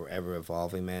business is forever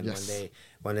evolving, man. Yes.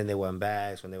 One day they went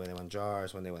bags, one day they went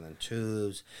jars, one day went on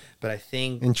tubes. But I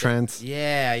think in trends.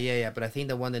 Yeah. But I think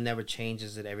the one that never changes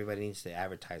is that everybody needs the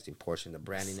advertising portion, the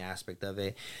branding aspect of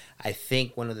it. I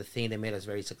think one of the things that made us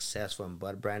very successful in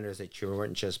Bud Brander is that you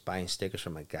weren't just buying stickers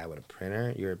from a guy with a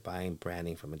printer. You were buying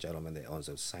branding from a gentleman that owns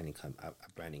a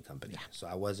branding company. Yeah. So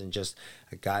I wasn't just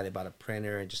a guy that bought a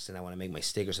printer and just said I want to make my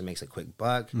stickers and makes a quick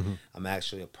buck. I'm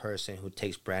actually a person who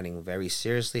takes branding very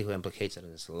seriously, who implicates it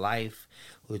in his life,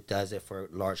 who does it for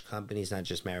large companies, not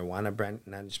just the marijuana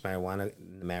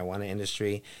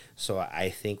industry. So I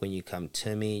think when you come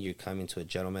to me, you're coming to a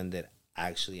gentleman that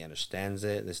actually understands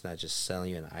it. It's not just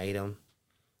selling you an item.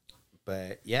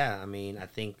 But yeah, I mean, I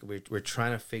think we're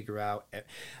trying to figure out.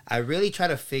 I really try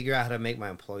to figure out how to make my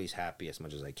employees happy as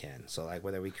much as I can. So like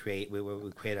whether we create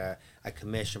a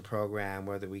commission program,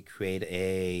 whether we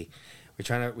create we're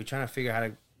trying to figure out how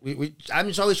to. I'm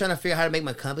just always trying to figure out how to make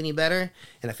my company better,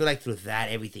 and I feel like through that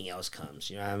everything else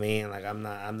comes. You know what I mean? Like I'm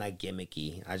not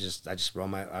gimmicky. I just roll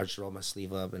my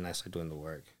sleeve up and I start doing the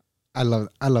work. I love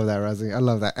that, Razi. I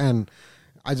love that, and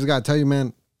I just gotta tell you,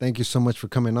 man, thank you so much for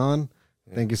coming on.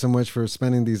 Yeah. Thank you so much for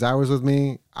spending these hours with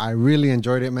me. I really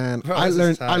enjoyed it, man. Bro, I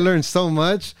learned so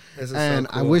much, and so cool.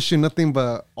 I wish you nothing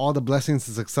but all the blessings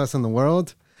and success in the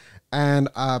world. And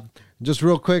just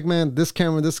real quick, man, this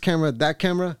camera, that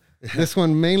camera. This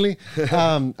one mainly. Where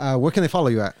can they follow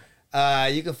you at?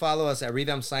 You can follow us at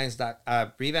Revamp Science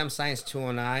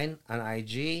 209 on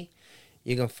IG.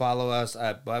 You can follow us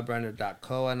at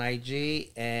budbrander.co on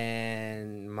IG,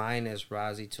 and mine is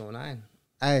Razi209.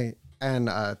 Hey, and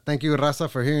thank you, Raza,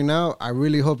 for hearing out. I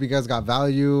really hope you guys got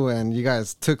value and you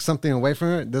guys took something away from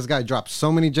it. This guy dropped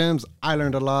so many gems. I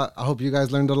learned a lot. I hope you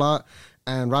guys learned a lot.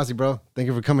 And Razi, bro, thank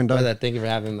you for coming, dog. Thank you for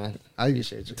having me, man. I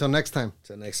appreciate you. Until next time.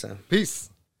 Until next time.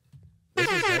 Peace. This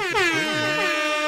is